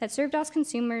that serve DOS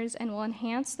consumers and will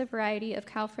enhance the variety of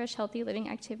CalFresh Healthy Living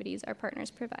activities our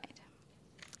partners provide.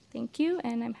 Thank you,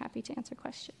 and I'm happy to answer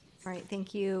questions. All right,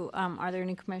 thank you. Are there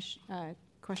any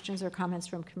questions or comments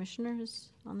from commissioners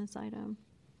on this item?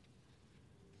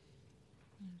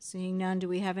 Seeing none, do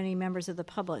we have any members of the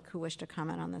public who wish to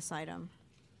comment on this item?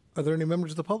 Are there any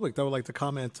members of the public that would like to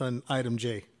comment on item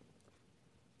J?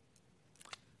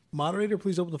 Moderator,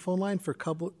 please open the phone line for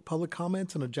public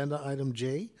comment on agenda item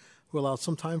J. We'll allow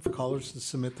some time for callers to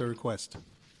submit their request.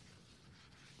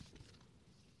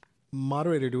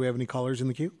 Moderator, do we have any callers in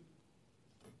the queue?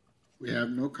 We have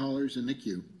no callers in the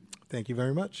queue. Thank you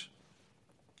very much.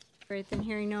 Great, then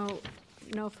hearing no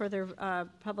further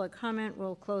public comment,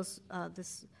 we'll close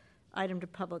this item to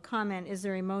public comment. Is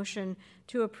there a motion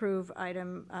to approve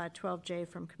item 12J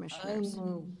from commissioners?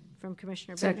 From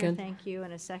Commissioner Bittner, Second. thank you,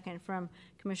 and a second from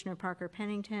Commissioner Parker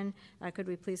Pennington. Could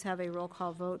we please have a roll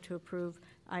call vote to approve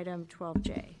item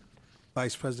 12J?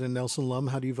 Vice President Nelson Lum,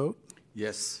 how do you vote?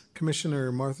 Yes.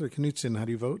 Commissioner Martha Knudsen, how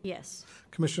do you vote? Yes.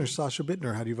 Commissioner Sasha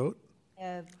Bittner, how do you vote?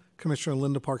 Yes. Commissioner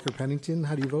Linda Parker Pennington,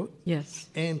 how do you vote? Yes.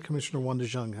 And Commissioner Wanda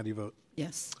Zhang, how do you vote?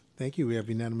 Yes. Thank you. We have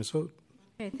unanimous vote.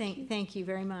 Okay, thank you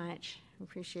very much.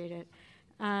 Appreciate it.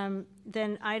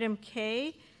 Then item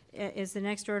K is the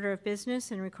next order of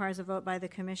business and requires a vote by the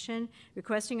commission,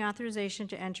 requesting authorization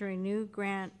to enter a new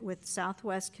grant with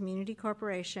Southwest Community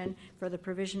Corporation for the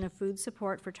provision of food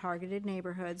support for targeted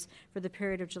neighborhoods for the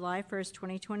period of July 1st,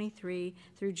 2023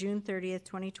 through June 30th,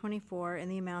 2024 in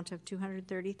the amount of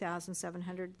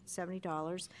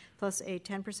 $230,770 plus a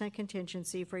 10%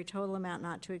 contingency for a total amount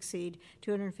not to exceed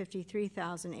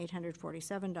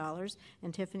 $253,847.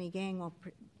 And Tiffany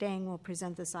Dang will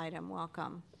present this item.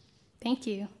 Welcome. Thank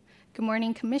you. Good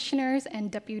morning, Commissioners and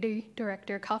Deputy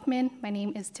Director Kaufman. My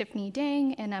name is Tiffany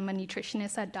Dang, and I'm a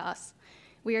nutritionist at DAS.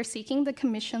 We are seeking the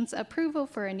Commission's approval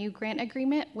for a new grant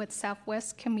agreement with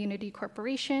Southwest Community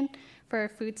Corporation for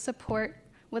food support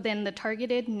within the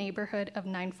targeted neighborhood of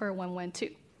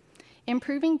 94112.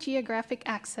 Improving geographic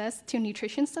access to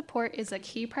nutrition support is a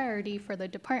key priority for the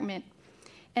department.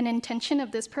 An intention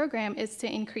of this program is to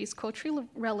increase culturally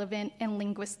relevant and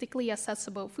linguistically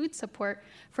accessible food support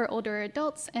for older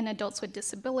adults and adults with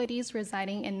disabilities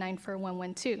residing in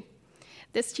 94112.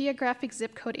 This geographic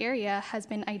zip code area has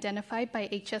been identified by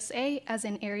HSA as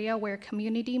an area where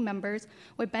community members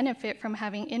would benefit from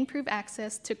having improved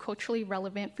access to culturally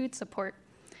relevant food support.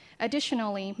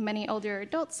 Additionally, many older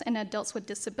adults and adults with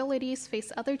disabilities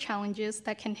face other challenges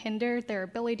that can hinder their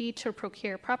ability to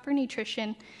procure proper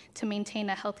nutrition to maintain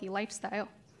a healthy lifestyle.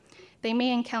 They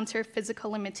may encounter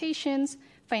physical limitations,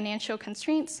 financial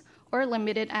constraints, or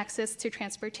limited access to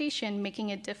transportation, making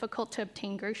it difficult to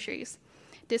obtain groceries.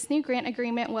 This new grant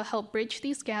agreement will help bridge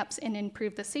these gaps and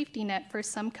improve the safety net for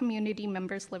some community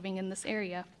members living in this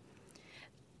area.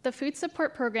 The food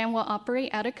support program will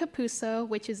operate out of Capuzzo,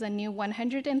 which is a new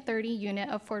 130-unit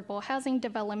affordable housing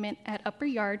development at Upper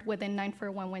Yard within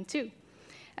 94112.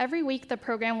 Every week, the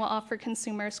program will offer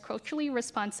consumers culturally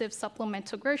responsive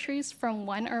supplemental groceries from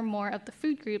one or more of the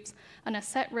food groups on a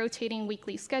set rotating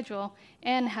weekly schedule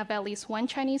and have at least one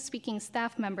Chinese-speaking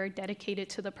staff member dedicated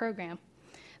to the program.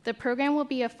 The program will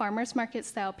be a farmers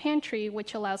market-style pantry,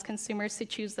 which allows consumers to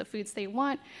choose the foods they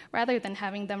want rather than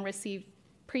having them receive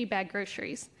pre-bagged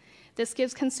groceries. This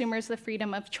gives consumers the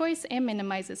freedom of choice and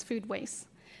minimizes food waste.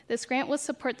 This grant will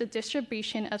support the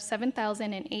distribution of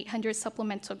 7,800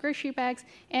 supplemental grocery bags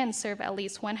and serve at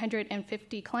least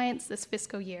 150 clients this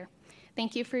fiscal year.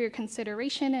 Thank you for your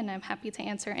consideration, and I'm happy to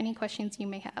answer any questions you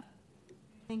may have.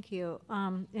 Thank you.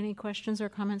 Any questions or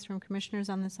comments from commissioners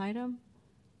on this item?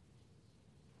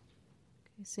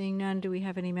 Okay, seeing none, do we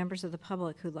have any members of the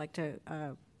public who'd like to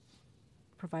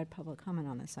provide public comment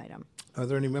on this item? Are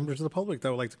there any members of the public that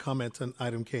would like to comment on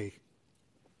item K?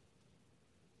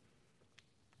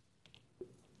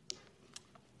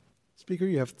 Speaker,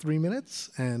 you have 3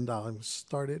 minutes, and I'll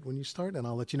start it when you start, and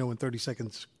I'll let you know when 30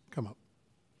 seconds come up.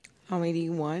 I'm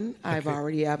 81. I've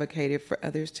already advocated for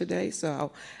others today, so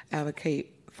I'll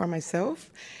advocate for myself,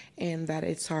 and that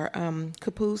it's our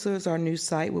Capuzzo is our new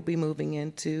site we'll be moving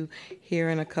into here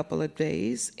in a couple of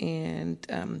days, and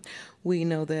we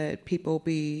know that people will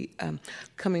be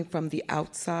coming from the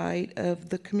outside of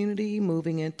the community,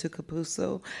 moving into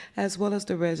Capuzzo, as well as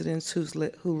the residents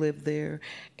who live there,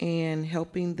 and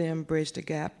helping them bridge the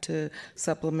gap to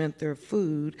supplement their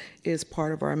food is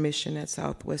part of our mission at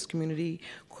Southwest Community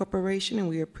Corporation, and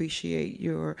we appreciate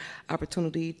your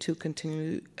opportunity to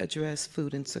continue to address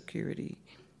food insecurity.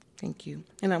 Thank you.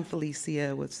 And I'm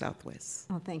Felicia with Southwest.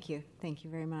 Oh, thank you. Thank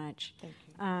you very much. Thank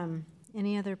you.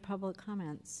 Any other public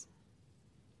comments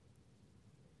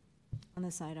on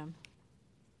this item?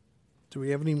 Do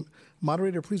we have any?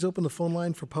 Moderator, please open the phone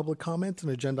line for public comment on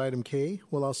agenda item K.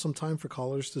 We'll allow some time for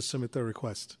callers to submit their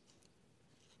request.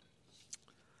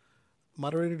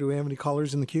 Moderator, do we have any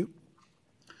callers in the queue?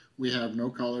 We have no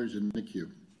callers in the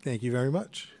queue. Thank you very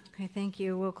much. Okay, thank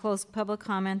you. We'll close public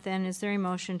comment then. Is there a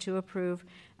motion to approve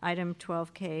item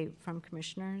 12K from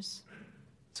commissioners?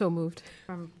 So moved.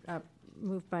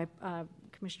 Moved by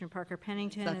Commissioner Parker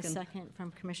Pennington, Second. a second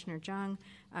from Commissioner Jung.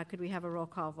 Could we have a roll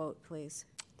call vote, please?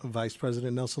 Vice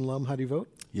President Nelson Lum, how do you vote?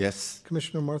 Yes.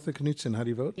 Commissioner Martha Knudsen, how do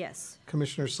you vote? Yes.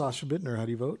 Commissioner Sasha Bittner, how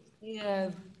do you vote?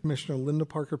 Yes. Commissioner Linda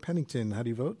Parker Pennington, how do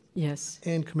you vote? Yes.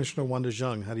 And Commissioner Wanda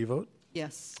Zhang, how do you vote?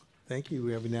 Yes. Thank you.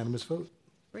 We have unanimous vote.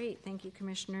 Great, thank you,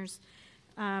 Commissioners.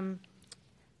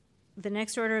 The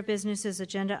next order of business is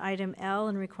Agenda Item L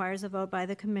and requires a vote by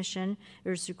the Commission.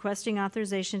 It is requesting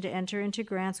authorization to enter into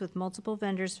grants with multiple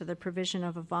vendors for the provision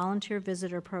of a volunteer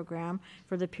visitor program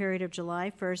for the period of July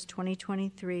 1st,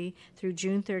 2023 through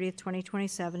June 30th,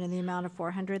 2027 in the amount of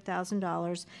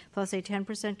 $400,000 plus a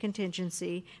 10%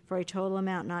 contingency for a total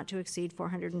amount not to exceed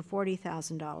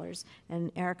 $440,000.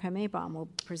 And Erica Maybaum will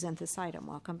present this item.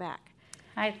 Welcome back.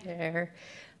 Hi there.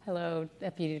 Hello,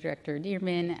 Deputy Director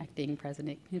Dearman, Acting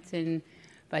President Knudsen,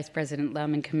 Vice President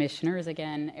Lum, and Commissioners.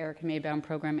 Again, Erica Maybaum,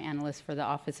 Program Analyst for the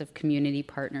Office of Community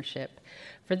Partnership.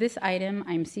 For this item,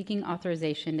 I'm seeking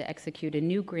authorization to execute a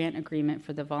new grant agreement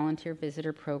for the Volunteer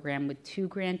Visitor Program with 2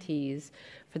 grantees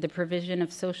for the provision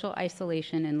of social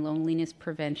isolation and loneliness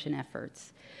prevention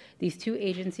efforts. These 2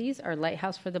 agencies are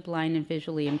Lighthouse for the Blind and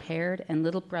Visually Impaired and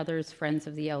Little Brothers Friends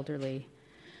of the Elderly.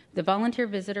 The Volunteer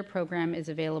Visitor Program is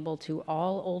available to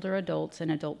all older adults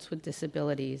and adults with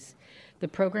disabilities. The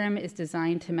program is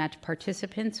designed to match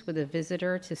participants with a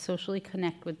visitor to socially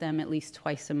connect with them at least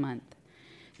twice a month.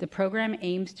 The program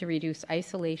aims to reduce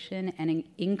isolation and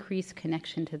increase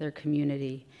connection to their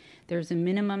community. There's a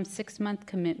minimum 6-month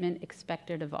commitment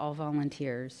expected of all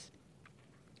volunteers.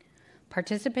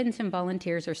 Participants and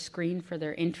volunteers are screened for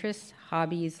their interests,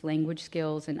 hobbies, language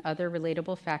skills, and other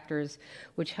relatable factors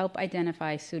which help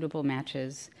identify suitable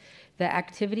matches. The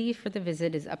activity for the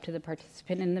visit is up to the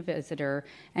participant and the visitor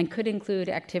and could include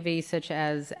activities such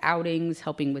as outings,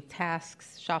 helping with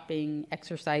tasks, shopping,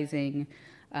 exercising,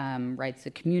 rides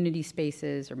to community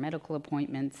spaces, or medical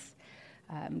appointments.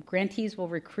 Grantees will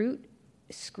recruit,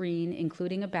 screen,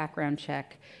 including a background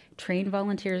check, train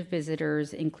volunteer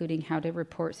visitors, including how to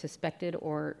report suspected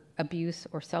or abuse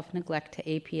or self-neglect to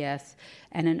APS,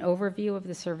 and an overview of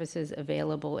the services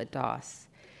available at DOS.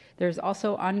 There's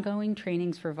also ongoing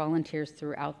trainings for volunteers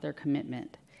throughout their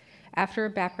commitment. After a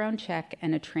background check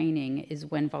and a training is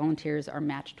when volunteers are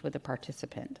matched with a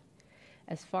participant.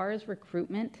 As far as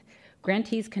recruitment,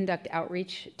 grantees conduct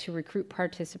outreach to recruit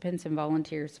participants and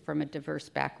volunteers from diverse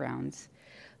backgrounds.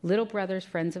 Little Brothers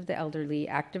Friends of the Elderly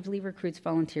actively recruits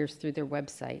volunteers through their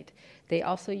website. They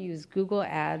also use Google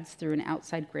Ads through an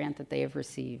outside grant that they have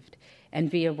received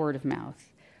and via word of mouth.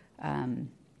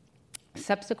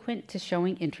 Subsequent to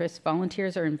showing interest,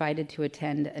 volunteers are invited to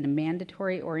attend a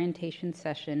mandatory orientation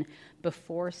session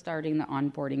before starting the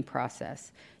onboarding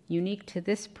process. Unique to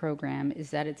this program is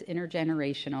that it's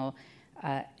intergenerational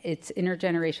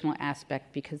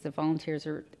aspect because the volunteers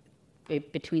are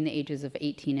between the ages of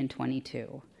 18 and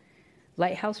 22.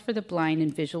 Lighthouse for the Blind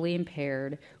and Visually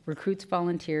Impaired recruits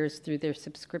volunteers through their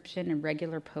subscription and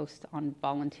regular posts on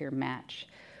Volunteer Match.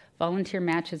 Volunteer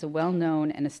Match is a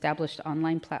well-known and established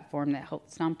online platform that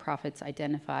helps nonprofits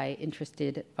identify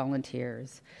interested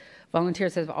volunteers.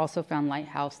 Volunteers have also found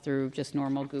Lighthouse through just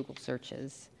normal Google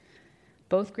searches.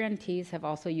 Both grantees have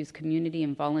also used community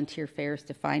and volunteer fairs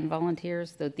to find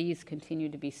volunteers, though these continue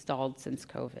to be stalled since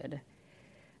COVID.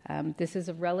 This is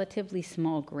a relatively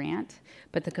small grant,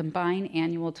 but the combined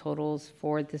annual totals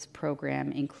for this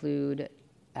program include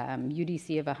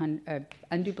UDC of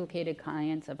unduplicated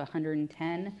clients of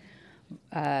 110,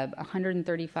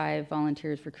 135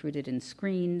 volunteers recruited and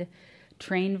screened,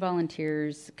 trained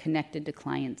volunteers connected to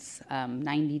clients,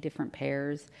 90 different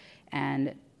pairs,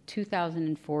 and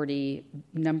 2,040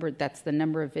 that's the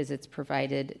number of visits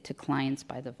provided to clients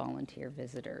by the volunteer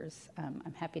visitors.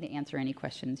 I'm happy to answer any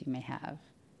questions you may have.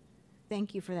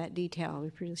 Thank you for that detail.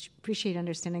 We appreciate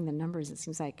understanding the numbers. It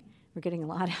seems like we're getting a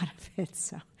lot out of it,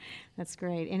 so that's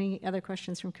great. Any other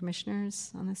questions from commissioners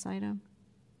on this item?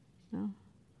 No?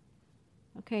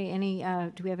 Okay,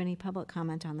 do we have any public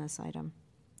comment on this item?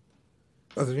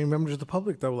 Are there any members of the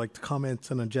public that would like to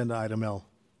comment on agenda item L?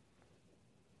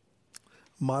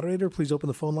 Moderator, please open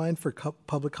the phone line for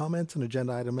public comments on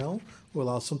agenda item L. We'll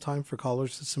allow some time for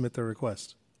callers to submit their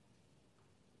request.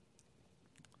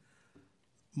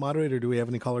 Moderator, do we have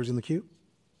any callers in the queue?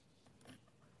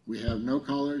 We have no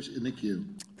callers in the queue.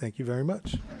 Thank you very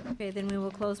much. Okay, then we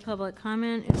will close public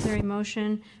comment. Is there a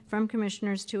motion from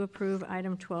commissioners to approve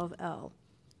item 12L?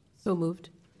 So moved.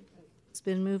 It's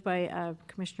been moved by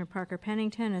Commissioner Parker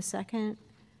Pennington. A second?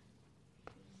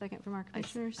 Second from our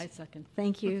commissioners? I second.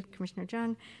 Thank you, Commissioner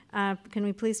Jung. Can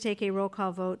we please take a roll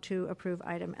call vote to approve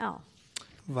item L?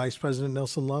 Vice President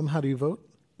Nelson Lum, how do you vote?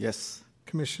 Yes.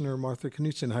 Commissioner Martha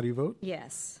Knudsen, how do you vote?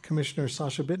 Yes. Commissioner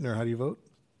Sasha Bittner, how do you vote?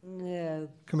 Yes.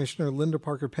 Commissioner Linda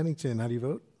Parker Pennington, how do you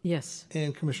vote? Yes.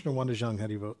 And Commissioner Wanda Zhang, how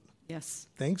do you vote? Yes.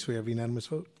 Thanks. We have unanimous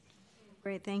vote.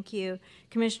 Great, thank you.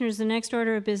 Commissioners, the next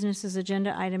order of business is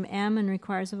Agenda Item M and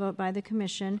requires a vote by the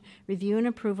Commission. Review and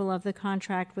approval of the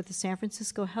contract with the San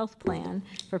Francisco Health Plan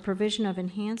for provision of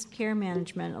enhanced care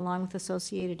management along with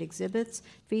associated exhibits,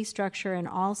 fee structure, and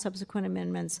all subsequent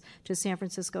amendments to San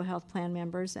Francisco Health Plan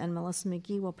members. And Melissa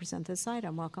McGee will present this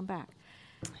item. Welcome back.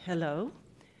 Hello.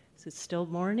 Is it still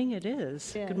morning? It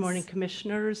is. Yes. Good morning,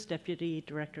 Commissioners, Deputy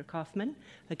Director Kaufman.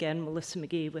 Again, Melissa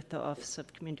McGee with the Office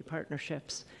of Community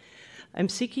Partnerships. I'm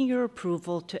seeking your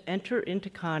approval to enter into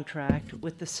contract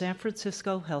with the San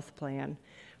Francisco Health Plan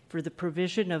for the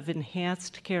provision of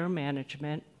enhanced care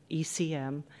management,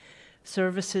 ECM,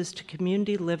 services to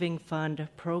Community Living Fund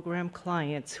program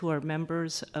clients who are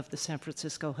members of the San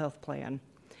Francisco Health Plan.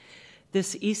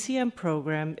 This ECM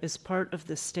program is part of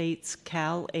the state's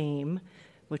CalAIM,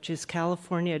 which is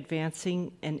California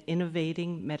Advancing and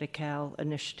Innovating Medi-Cal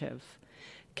Initiative.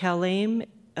 CalAIM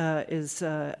is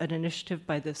an initiative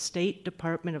by the State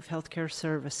Department of Healthcare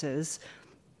Services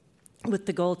with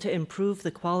the goal to improve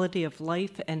the quality of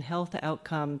life and health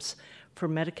outcomes for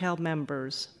Medi-Cal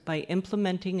members by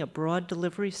implementing a broad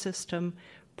delivery system,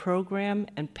 program,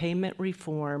 and payment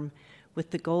reform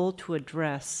with the goal to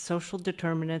address social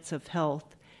determinants of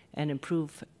health and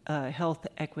improve health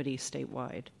equity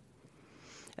statewide.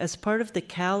 As part of the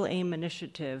CalAIM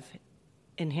initiative,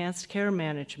 enhanced care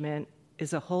management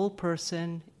is a whole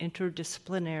person,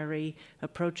 interdisciplinary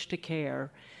approach to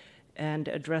care and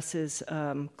addresses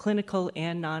clinical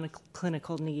and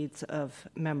non-clinical needs of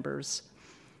members.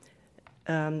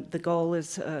 The goal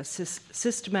is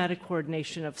systematic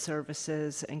coordination of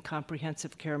services and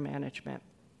comprehensive care management.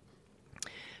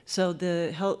 So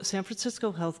the San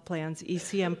Francisco Health Plan's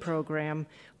ECM program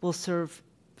will serve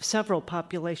several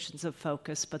populations of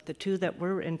focus, but the two that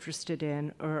we're interested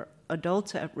in are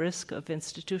adults at risk of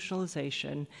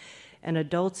institutionalization and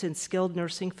adults in skilled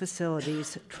nursing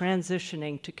facilities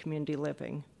transitioning to community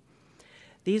living.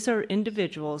 These are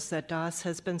individuals that DAS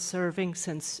has been serving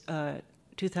since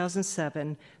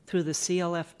 2007 through the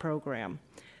CLF program,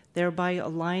 thereby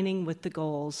aligning with the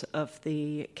goals of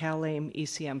the CalAIM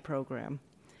ECM program.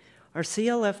 Our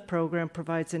CLF program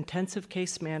provides intensive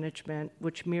case management,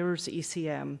 which mirrors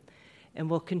ECM, and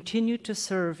will continue to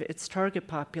serve its target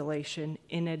population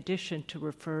in addition to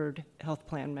referred health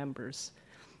plan members.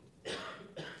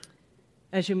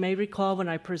 As you may recall, when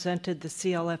I presented the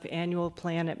CLF annual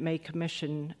plan at May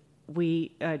Commission,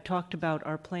 we talked about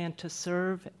our plan to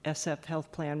serve SF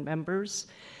health plan members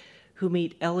who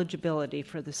meet eligibility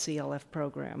for the CLF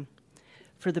program.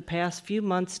 For the past few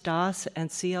months, DAS and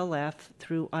CLF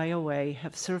through IOA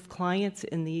have served clients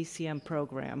in the ECM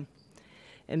program,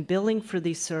 and billing for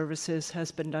these services has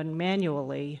been done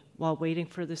manually while waiting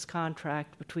for this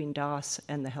contract between DAS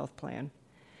and the health plan.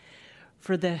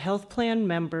 For the health plan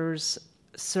members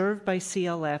served by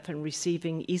CLF and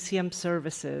receiving ECM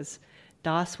services,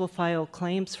 DAS will file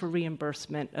claims for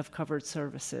reimbursement of covered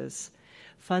services.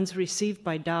 Funds received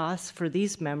by DAS for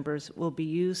these members will be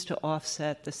used to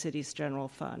offset the city's general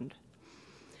fund.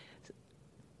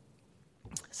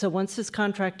 So once this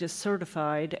contract is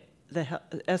certified, the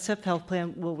SF Health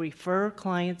Plan will refer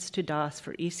clients to DAS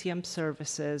for ECM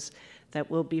services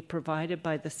that will be provided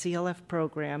by the CLF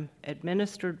program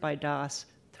administered by DAS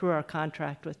through our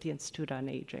contract with the Institute on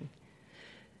Aging.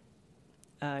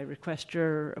 I request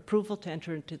your approval to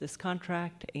enter into this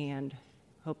contract and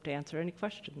hope to answer any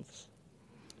questions.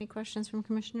 Any questions from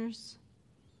commissioners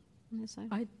on this side?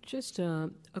 I just a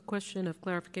question of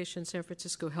clarification. San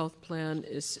Francisco Health Plan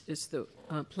is the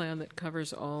plan that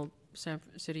covers all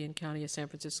city and county of San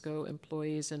Francisco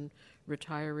employees and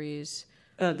retirees.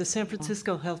 The San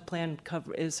Francisco Health Plan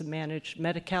is a managed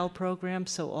Medi-Cal program,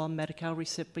 so all Medi-Cal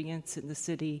recipients in the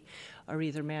city are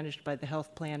either managed by the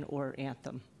health plan or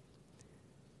Anthem.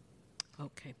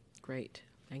 Okay, great.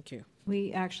 Thank you.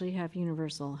 We actually have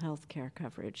universal health care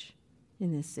coverage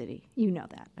in this city. You know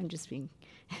that. I'm just being,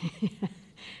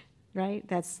 right?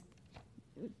 That's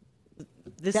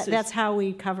how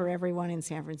we cover everyone in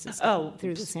San Francisco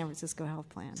through the San Francisco Health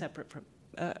Plan. Separate from,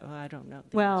 I don't know.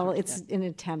 Well, it's an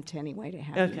attempt anyway to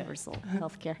have universal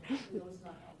health care.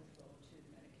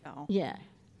 Yeah.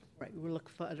 Right, we're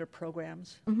looking for other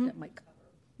programs that might cover.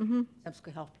 San Francisco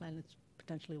Health Plan is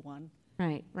potentially one.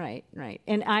 Right.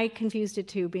 And I confused it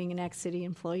too, being an ex-city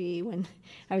employee, when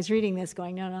I was reading this,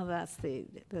 going, no, that's the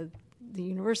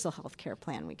universal health care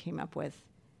plan we came up with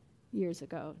years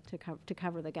ago to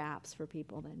cover the gaps for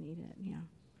people that need it. Yeah.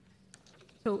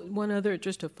 So one other,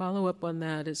 just to follow up on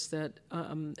that, is that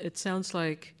it sounds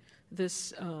like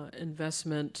this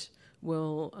investment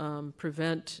will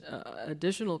prevent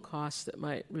additional costs that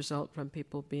might result from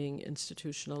people being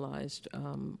institutionalized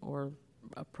or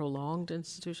a prolonged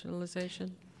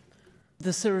institutionalization?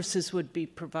 The services would be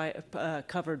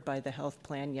covered by the health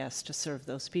plan, yes, to serve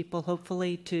those people,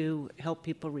 hopefully to help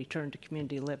people return to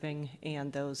community living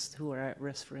and those who are at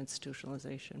risk for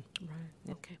institutionalization.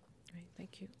 Right. Okay. Great.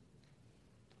 Thank you.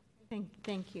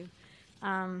 Thank you.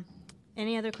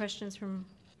 Any other questions from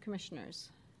commissioners?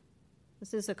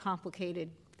 This is a complicated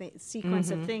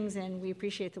sequence of things, and we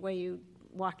appreciate the way you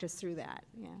walked us through that.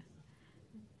 Yeah.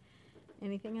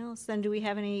 Anything else? Then do we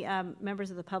have any members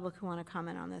of the public who want to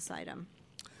comment on this item?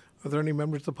 Are there any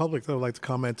members of the public that would like to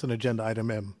comment on agenda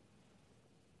item M?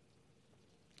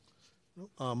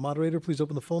 Moderator, please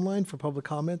open the phone line for public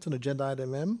comment on agenda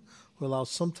item M. We'll allow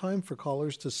some time for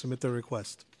callers to submit their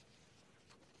request.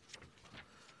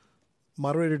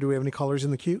 Moderator, do we have any callers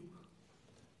in the queue?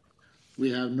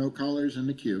 We have no callers in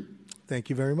the queue. Thank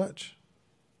you very much.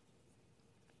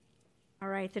 All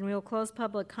right, then we will close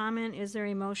public comment. Is there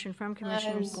a motion from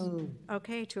commissioners?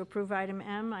 Okay, to approve item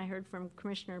M. I heard from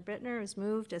Commissioner Bittner. It was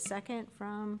moved. A second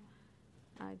from?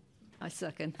 I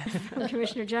second. From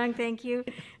Commissioner Jung, thank you.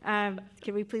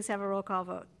 Can we please have a roll call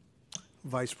vote?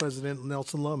 Vice President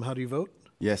Nelson Lum, how do you vote?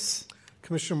 Yes.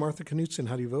 Commissioner Martha Knudsen,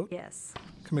 how do you vote? Yes.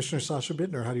 Commissioner Sasha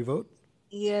Bittner, how do you vote?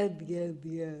 Yes.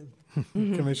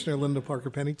 Commissioner Linda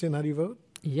Parker Pennington, how do you vote?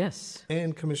 Yes.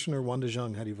 And Commissioner Wanda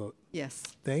Zhang, how do you vote? Yes.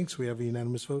 Thanks. We have a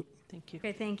unanimous vote. Thank you.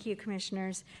 Okay, thank you,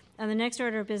 commissioners. The next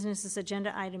order of business is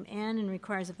agenda item N and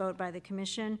requires a vote by the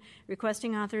commission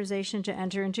requesting authorization to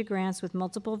enter into grants with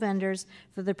multiple vendors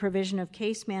for the provision of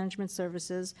case management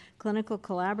services, clinical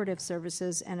collaborative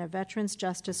services, and a veterans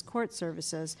justice court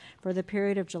services for the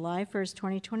period of July 1st,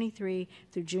 2023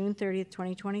 through June 30th,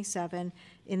 2027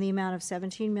 in the amount of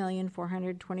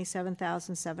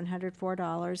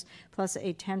 $17,427,704 plus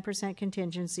a 10%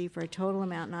 contingency for a total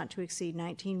amount not to exceed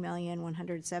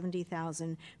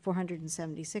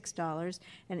 $19,170,476.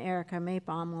 And Erica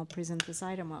Maybaum will present this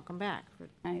item. Welcome back.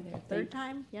 Hi there. Third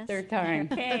time? Yes? Third time.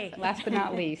 Okay. Last but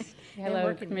not least.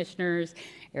 Hello, commissioners.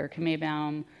 Erica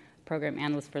Maybaum, Program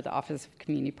Analyst for the Office of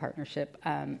Community Partnership.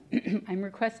 I'm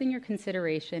requesting your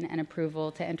consideration and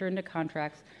approval to enter into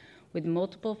contracts with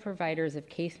multiple providers of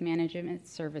case management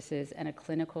services and a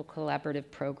clinical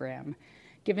collaborative program.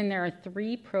 Given there are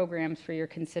 3 programs for your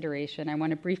consideration, I want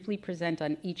to briefly present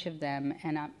on each of them,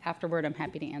 and afterward I'm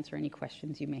happy to answer any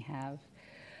questions you may have.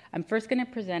 I'm first going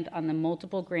to present on the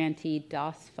multiple grantee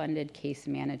DOS-funded case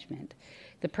management.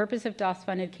 The purpose of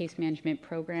DOS-funded case management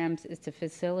programs is to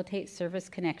facilitate service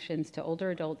connections to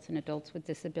older adults and adults with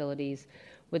disabilities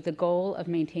with the goal of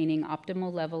maintaining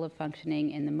optimal level of functioning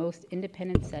in the most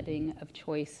independent setting of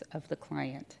choice of the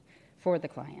client, for the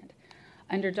client.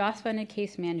 Under DOS-funded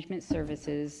case management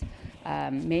services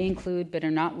may include but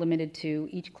are not limited to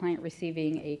each client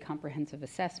receiving a comprehensive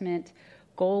assessment,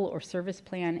 goal or service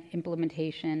plan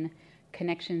implementation,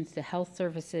 connections to health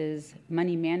services,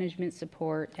 money management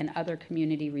support, and other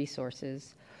community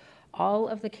resources. All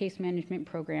of the case management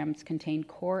programs contain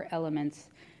core elements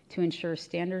to ensure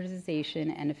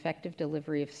standardization and effective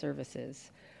delivery of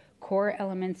services. Core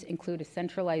elements include a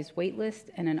centralized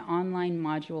waitlist and an online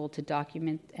module to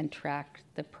document and track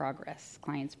the progress,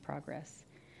 client's progress.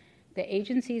 The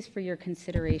agencies for your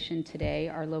consideration today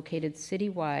are located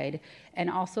citywide, and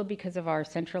also because of our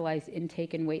centralized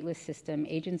intake and waitlist system,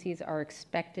 agencies are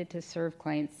expected to serve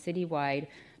clients citywide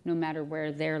no matter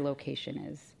where their location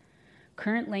is.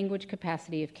 Current language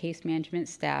capacity of case management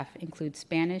staff includes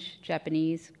Spanish,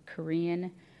 Japanese,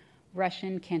 Korean,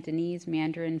 Russian, Cantonese,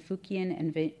 Mandarin, Fukien,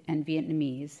 and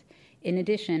Vietnamese. In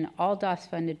addition, all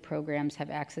DOS-funded programs have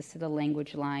access to the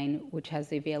language line, which has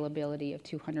the availability of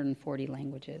 240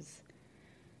 languages.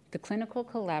 The Clinical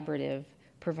Collaborative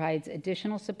provides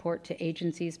additional support to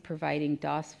agencies providing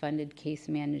DOS-funded case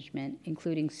management,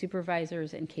 including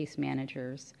supervisors and case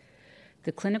managers.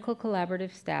 The Clinical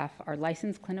Collaborative staff are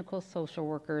licensed clinical social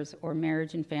workers or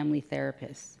marriage and family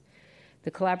therapists. The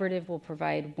collaborative will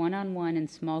provide one-on-one and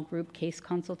small group case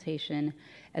consultation,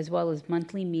 as well as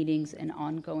monthly meetings and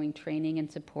ongoing training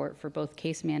and support for both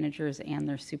case managers and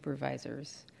their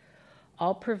supervisors.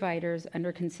 All providers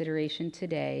under consideration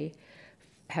today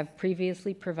have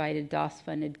previously provided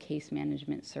DOS-funded case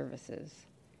management services.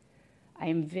 I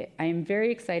am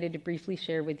very excited to briefly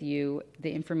share with you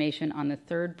the information on the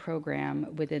 3rd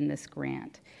program within this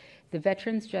grant. The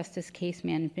Veterans Justice Case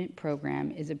Management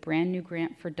Program is a brand new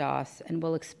grant for DOS and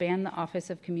will expand the Office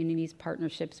of Communities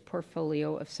Partnerships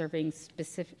portfolio of services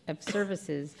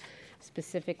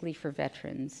specifically for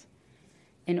veterans.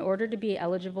 In order to be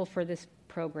eligible for this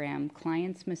program,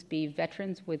 clients must be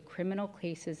veterans with criminal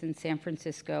cases in San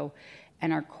Francisco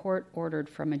and are court-ordered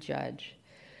from a judge,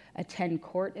 attend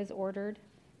court as ordered,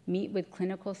 meet with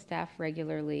clinical staff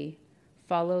regularly,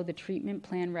 follow the treatment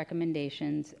plan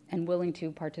recommendations, and willing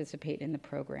to participate in the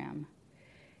program.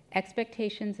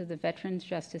 Expectations of the Veterans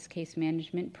Justice Case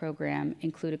Management Program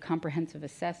include a comprehensive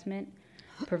assessment,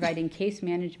 providing case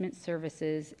management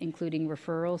services, including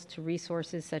referrals to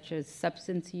resources such as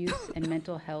substance use and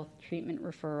mental health treatment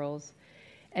referrals,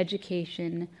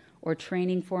 education or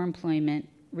training for employment,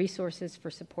 resources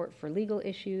for support for legal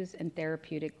issues, and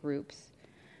therapeutic groups.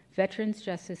 Veterans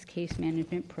Justice Case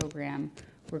Management Program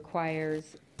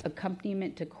requires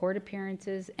accompaniment to court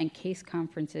appearances and case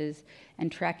conferences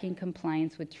and tracking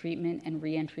compliance with treatment and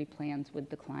reentry plans with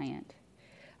the client.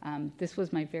 This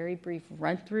was my very brief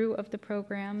run-through of the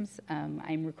programs.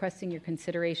 I'm requesting your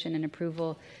consideration and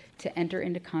approval to enter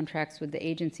into contracts with the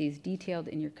agencies detailed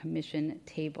in your commission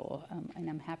table, and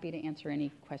I'm happy to answer any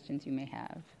questions you may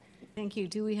have. Thank you.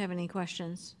 Do we have any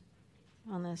questions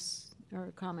on this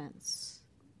or comments?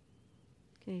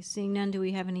 Okay, seeing none, do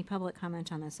we have any public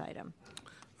comment on this item?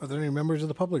 Are there any members of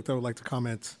the public that would like to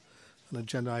comment on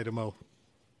agenda item O?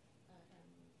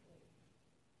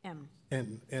 M.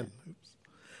 N.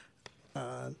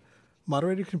 Oops.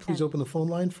 Moderator, can you please open the phone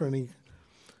line for any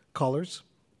callers?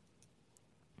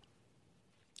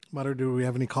 Moderator, do we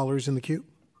have any callers in the queue?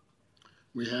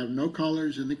 We have no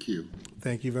callers in the queue.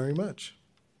 Thank you very much.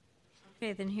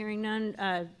 Okay, then hearing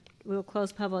none, we'll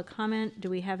close public comment.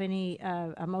 Do we have any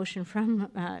a motion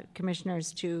from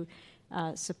commissioners to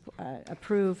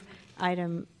approve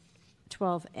item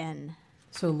 12N?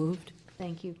 So moved.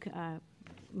 Thank you.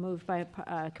 Moved by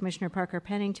Commissioner Parker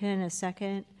Pennington. A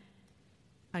second.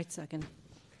 I'd second.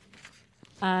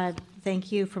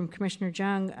 Thank you from Commissioner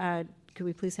Jung. Could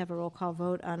we please have a roll call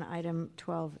vote on item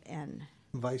 12N?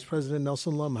 Vice President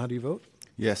Nelson Lum, how do you vote?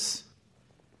 Yes.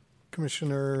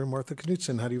 Commissioner Martha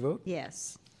Knudsen, how do you vote?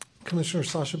 Yes. Commissioner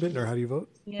Sasha Bittner, how do you vote?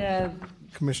 Yeah.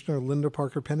 Commissioner Linda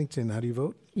Parker Pennington, how do you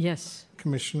vote? Yes.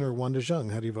 Commissioner Wanda Jung,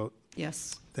 how do you vote?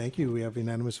 Yes. Thank you. We have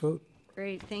unanimous vote.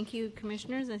 Great. Thank you,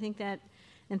 commissioners. I think that,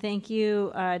 and thank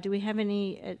you. Do we have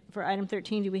any, for item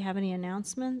 13, do we have any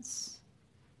announcements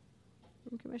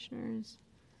from commissioners?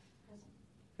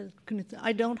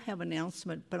 I don't have an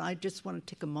announcement, but I just want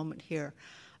to take a moment here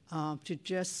to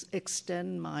just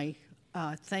extend my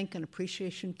thank and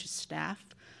appreciation to staff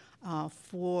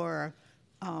for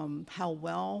how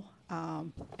well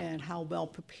and how well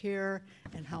prepared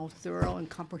and how thorough and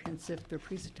comprehensive their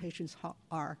presentations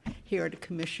are here at the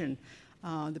Commission.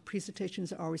 The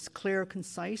presentations are always clear,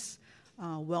 concise,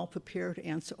 well prepared to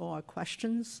answer all our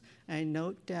questions. I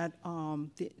note that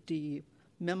the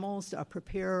memos that are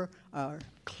prepared are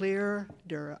clear.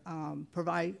 They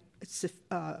provide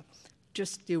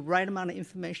just the right amount of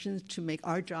information to make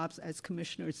our jobs as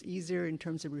commissioners easier in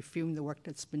terms of reviewing the work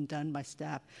that's been done by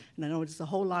staff. And I know there's a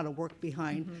whole lot of work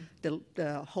behind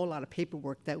the whole lot of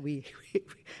paperwork that we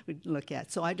look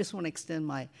at. So I just want to extend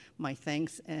my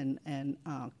thanks and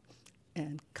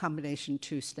commendation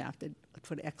to staff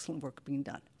for the excellent work being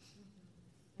done.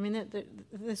 I mean,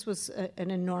 this was an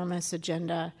enormous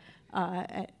agenda,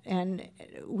 and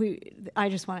I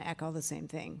just want to echo the same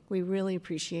thing. We really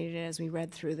appreciated it as we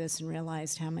read through this and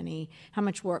realized how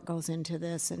much work goes into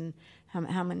this and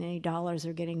how many dollars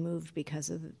are getting moved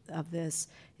because of this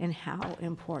and how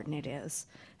important it is.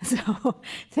 So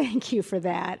thank you for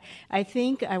that. I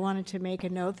think I wanted to make a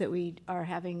note that we are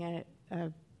having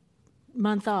a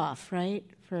month off, right,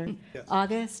 for yes.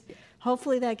 August. Yeah.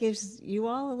 Hopefully that gives you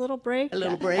all a little break. A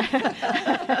little break?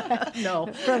 No.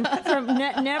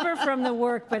 Never from the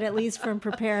work, but at least from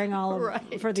preparing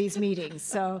for these meetings.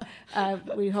 So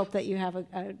we hope that you have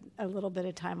a little bit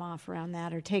of time off around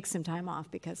that, or take some time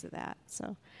off because of that.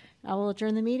 So I will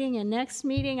adjourn the meeting, and next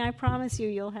meeting, I promise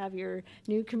you'll have your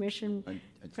new commission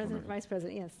president, vice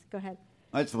president. Yes, go ahead.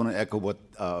 I just want to echo what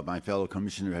my fellow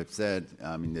commissioner have said.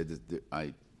 I mean,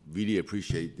 I really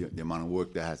appreciate the amount of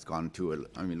work that has gone to it.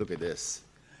 I mean, look at this.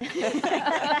 And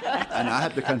I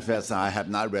have to confess, I have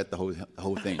not read the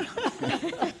whole thing.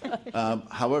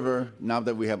 However, now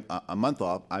that we have a month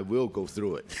off, I will go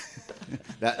through it.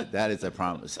 That is a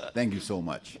promise. Thank you so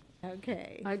much.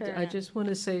 Okay. I just want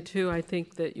to say, too, I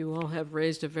think that you all have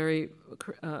raised a very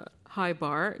high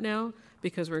bar now,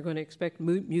 because we're going to expect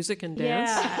music and dance.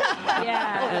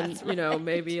 Yeah. And,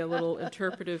 maybe a little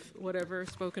interpretive, whatever,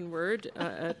 spoken word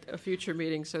at a future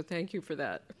meeting. So thank you for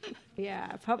that.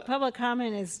 Yeah. Public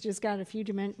comment has just got a few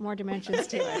more dimensions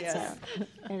to it. Yes. So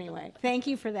anyway, thank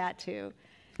you for that, too.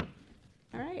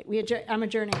 All right. I'm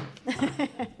adjourning.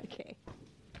 Okay.